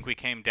 and I think we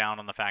came down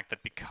on the fact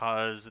that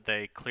because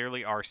they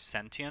clearly are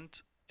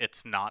sentient,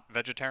 it's not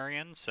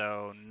vegetarian,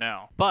 so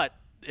no. But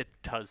it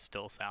does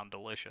still sound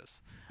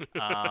delicious.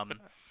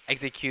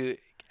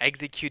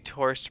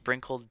 Executor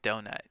sprinkled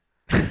donut.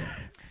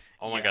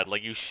 Oh my god,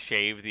 like you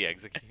shave the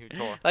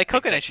Executor. Like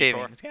coconut Executor?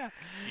 shavings, yeah.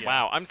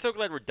 Wow, I'm so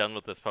glad we're done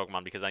with this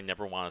Pokemon because I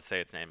never want to say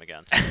its name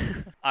again.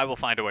 I will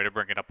find a way to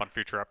bring it up on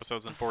future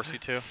episodes and force you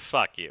to.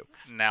 Fuck you.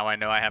 Now I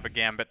know I have a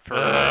gambit for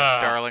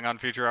Darling on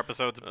future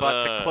episodes,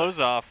 but to close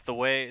off the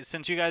way,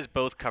 since you guys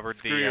both covered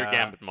Screw your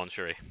Gambit,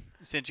 Moncherie.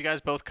 Since you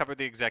guys both covered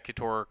the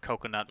Executor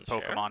coconut Sure.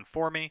 Pokemon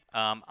for me,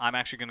 I'm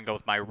actually going to go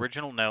with my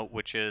original note,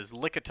 which is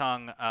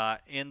Lickitung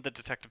in the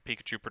Detective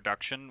Pikachu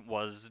production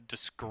was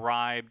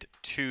described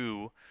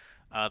to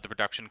the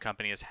production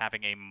company as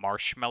having a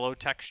marshmallow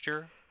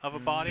texture of a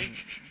body.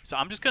 So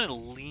I'm just going to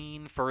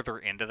lean further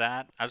into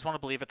that. I just want to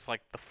believe it's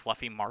like the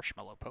fluffy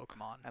marshmallow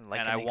Pokemon. And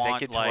like I an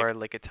want Executor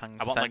Lickitung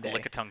I want sundae.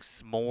 like Lickitung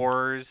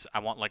s'mores. I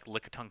want like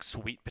Lickitung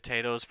sweet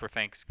potatoes for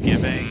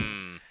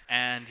Thanksgiving.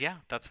 And yeah,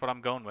 that's what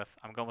I'm going with.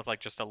 I'm going with like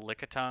just a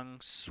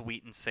Lickitung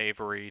sweet and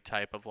savory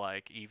type of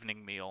like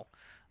evening meal.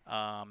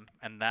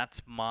 And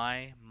that's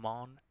my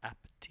mon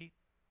appetit.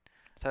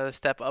 Is that a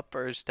step up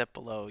or a step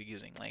below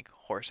using like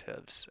horse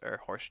hooves or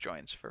horse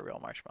joints for real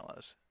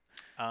marshmallows?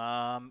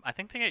 I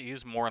think they get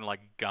used more in like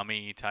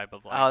gummy type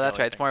of like. Oh, that's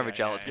jelly right. It's more of things. a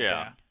gelatin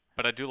Yeah. thing.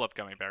 But I do love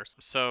gummy bears.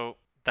 So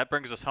that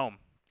brings us home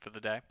for the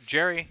day.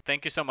 Jerry,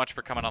 thank you so much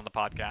for coming on the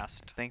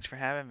podcast. Thanks for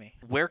having me.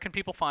 Where can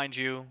people find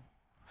you?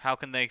 How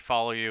can they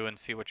follow you and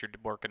see what you're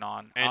working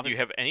on? And do Obviously- you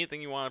have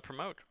anything you want to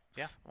promote?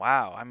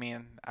 Wow. I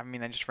mean,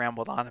 I just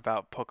rambled on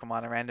about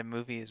Pokemon and random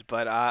movies,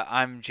 but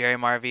I'm Jerry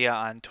Marvia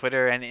on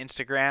Twitter and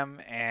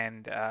Instagram,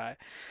 and I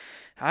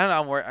don't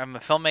know. I'm a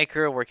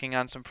filmmaker working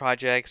on some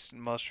projects.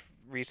 Most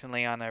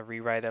recently on a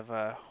rewrite of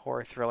a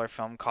horror thriller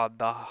film called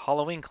The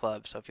Halloween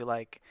Club. So if you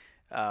like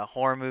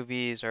horror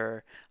movies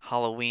or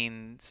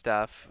Halloween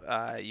stuff,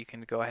 you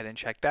can go ahead and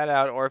check that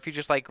out. Or if you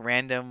just like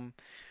random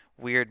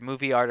weird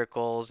movie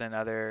articles and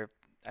other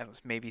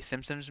maybe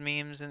Simpsons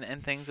memes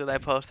and things that I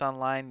post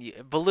online.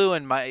 Baloo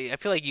and I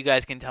feel like you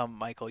guys can tell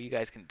Michael,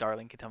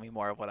 Darling can tell me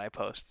more of what I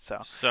post.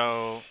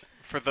 So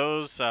for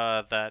those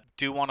that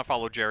do want to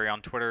follow Jerry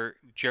on Twitter,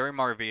 Jerry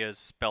Maravilla is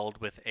spelled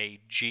with a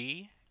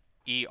G,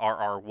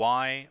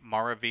 E-R-R-Y.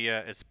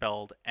 Maravilla is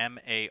spelled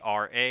M-A-R-A-V-I-L-L,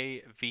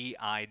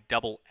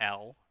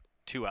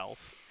 2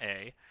 L's,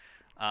 A.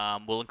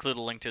 We'll include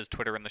a link to his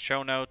Twitter in the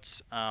show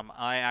notes.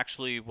 I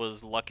actually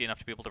was lucky enough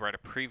to be able to write a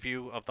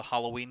preview of the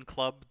Halloween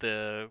Club,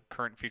 the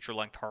current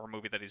feature-length horror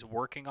movie that he's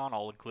working on.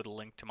 I'll include a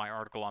link to my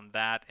article on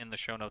that in the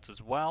show notes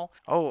as well.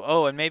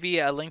 Oh, and maybe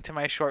a link to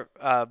my short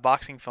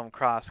boxing film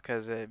Cross,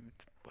 because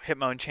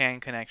Hitmon Chan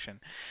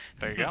connection.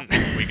 There you go.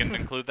 We can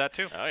include that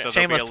too. Oh, yeah. So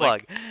Shameless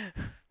plug.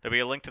 There'll be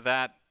a link to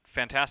that.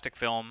 Fantastic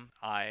film.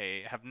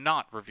 I have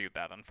not reviewed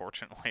that,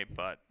 unfortunately,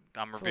 but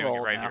I'm reviewing it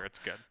right here. It's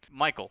good.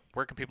 Michael,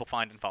 where can people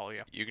find and follow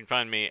you? You can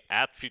find me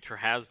at Future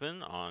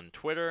Hasbeen on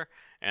Twitter,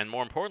 and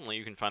more importantly,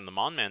 you can find the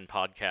Mon Men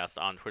podcast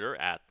on Twitter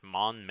at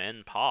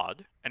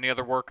MonMenPod. Any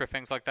other work or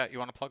things like that you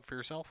want to plug for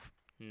yourself?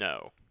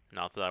 No,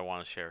 not that I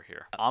want to share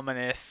here.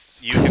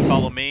 Ominous. You can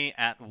follow me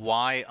at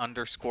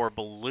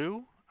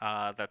Y_Baloo.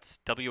 That's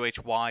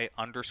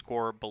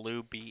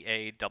WHY_Baloo,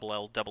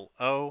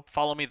 BALLO.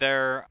 Follow me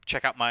there.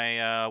 Check out my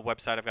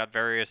website. I've got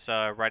various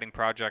writing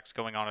projects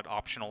going on at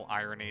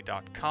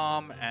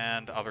optionalirony.com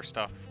and other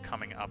stuff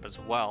coming up as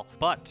well.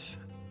 But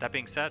that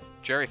being said,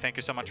 Jerry, thank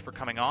you so much for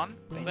coming on.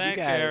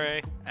 Thanks, guys.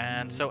 Jerry.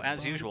 And so,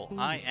 as usual,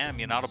 I am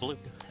Yanada Blue.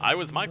 I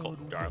was Michael,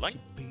 darling.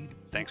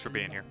 Thanks for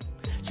being here.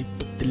 She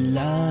put the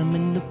lime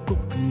in the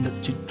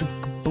coconut, she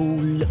drink a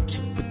bowl up.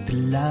 She put the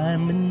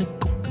lime in the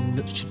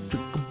coconut, she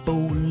drink a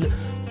bowl up.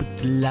 Put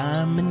the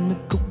lime in the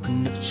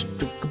coconut, she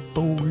drink a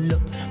bowl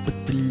up.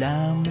 Put the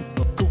lime in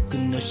the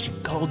coconut, she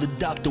called the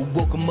doctor,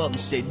 woke him up and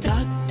said,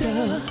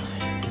 Doctor,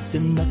 is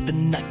there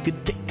nothing I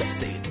could take? I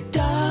said,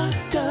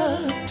 Doctor,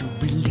 to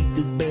relieve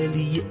this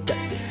bellyache. I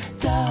said,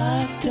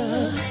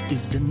 Doctor,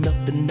 is there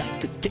nothing I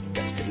could take?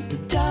 I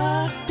said,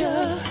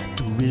 Doctor,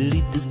 to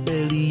relieve this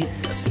bellyache.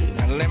 I said,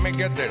 Now let me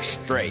get this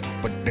straight.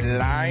 Put the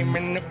lime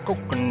in the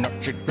coconut,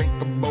 she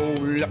drink a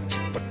bowl up. She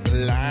put the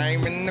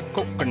lime in the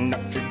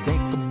coconut, she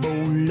drink a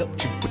bowl up.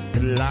 She put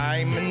the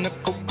lime in the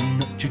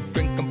coconut, she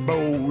drink a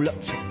bowl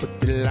up. She put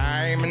the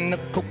lime in the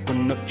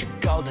coconut, she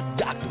called the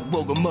doctor,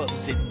 woke him up and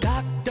said,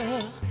 Doctor,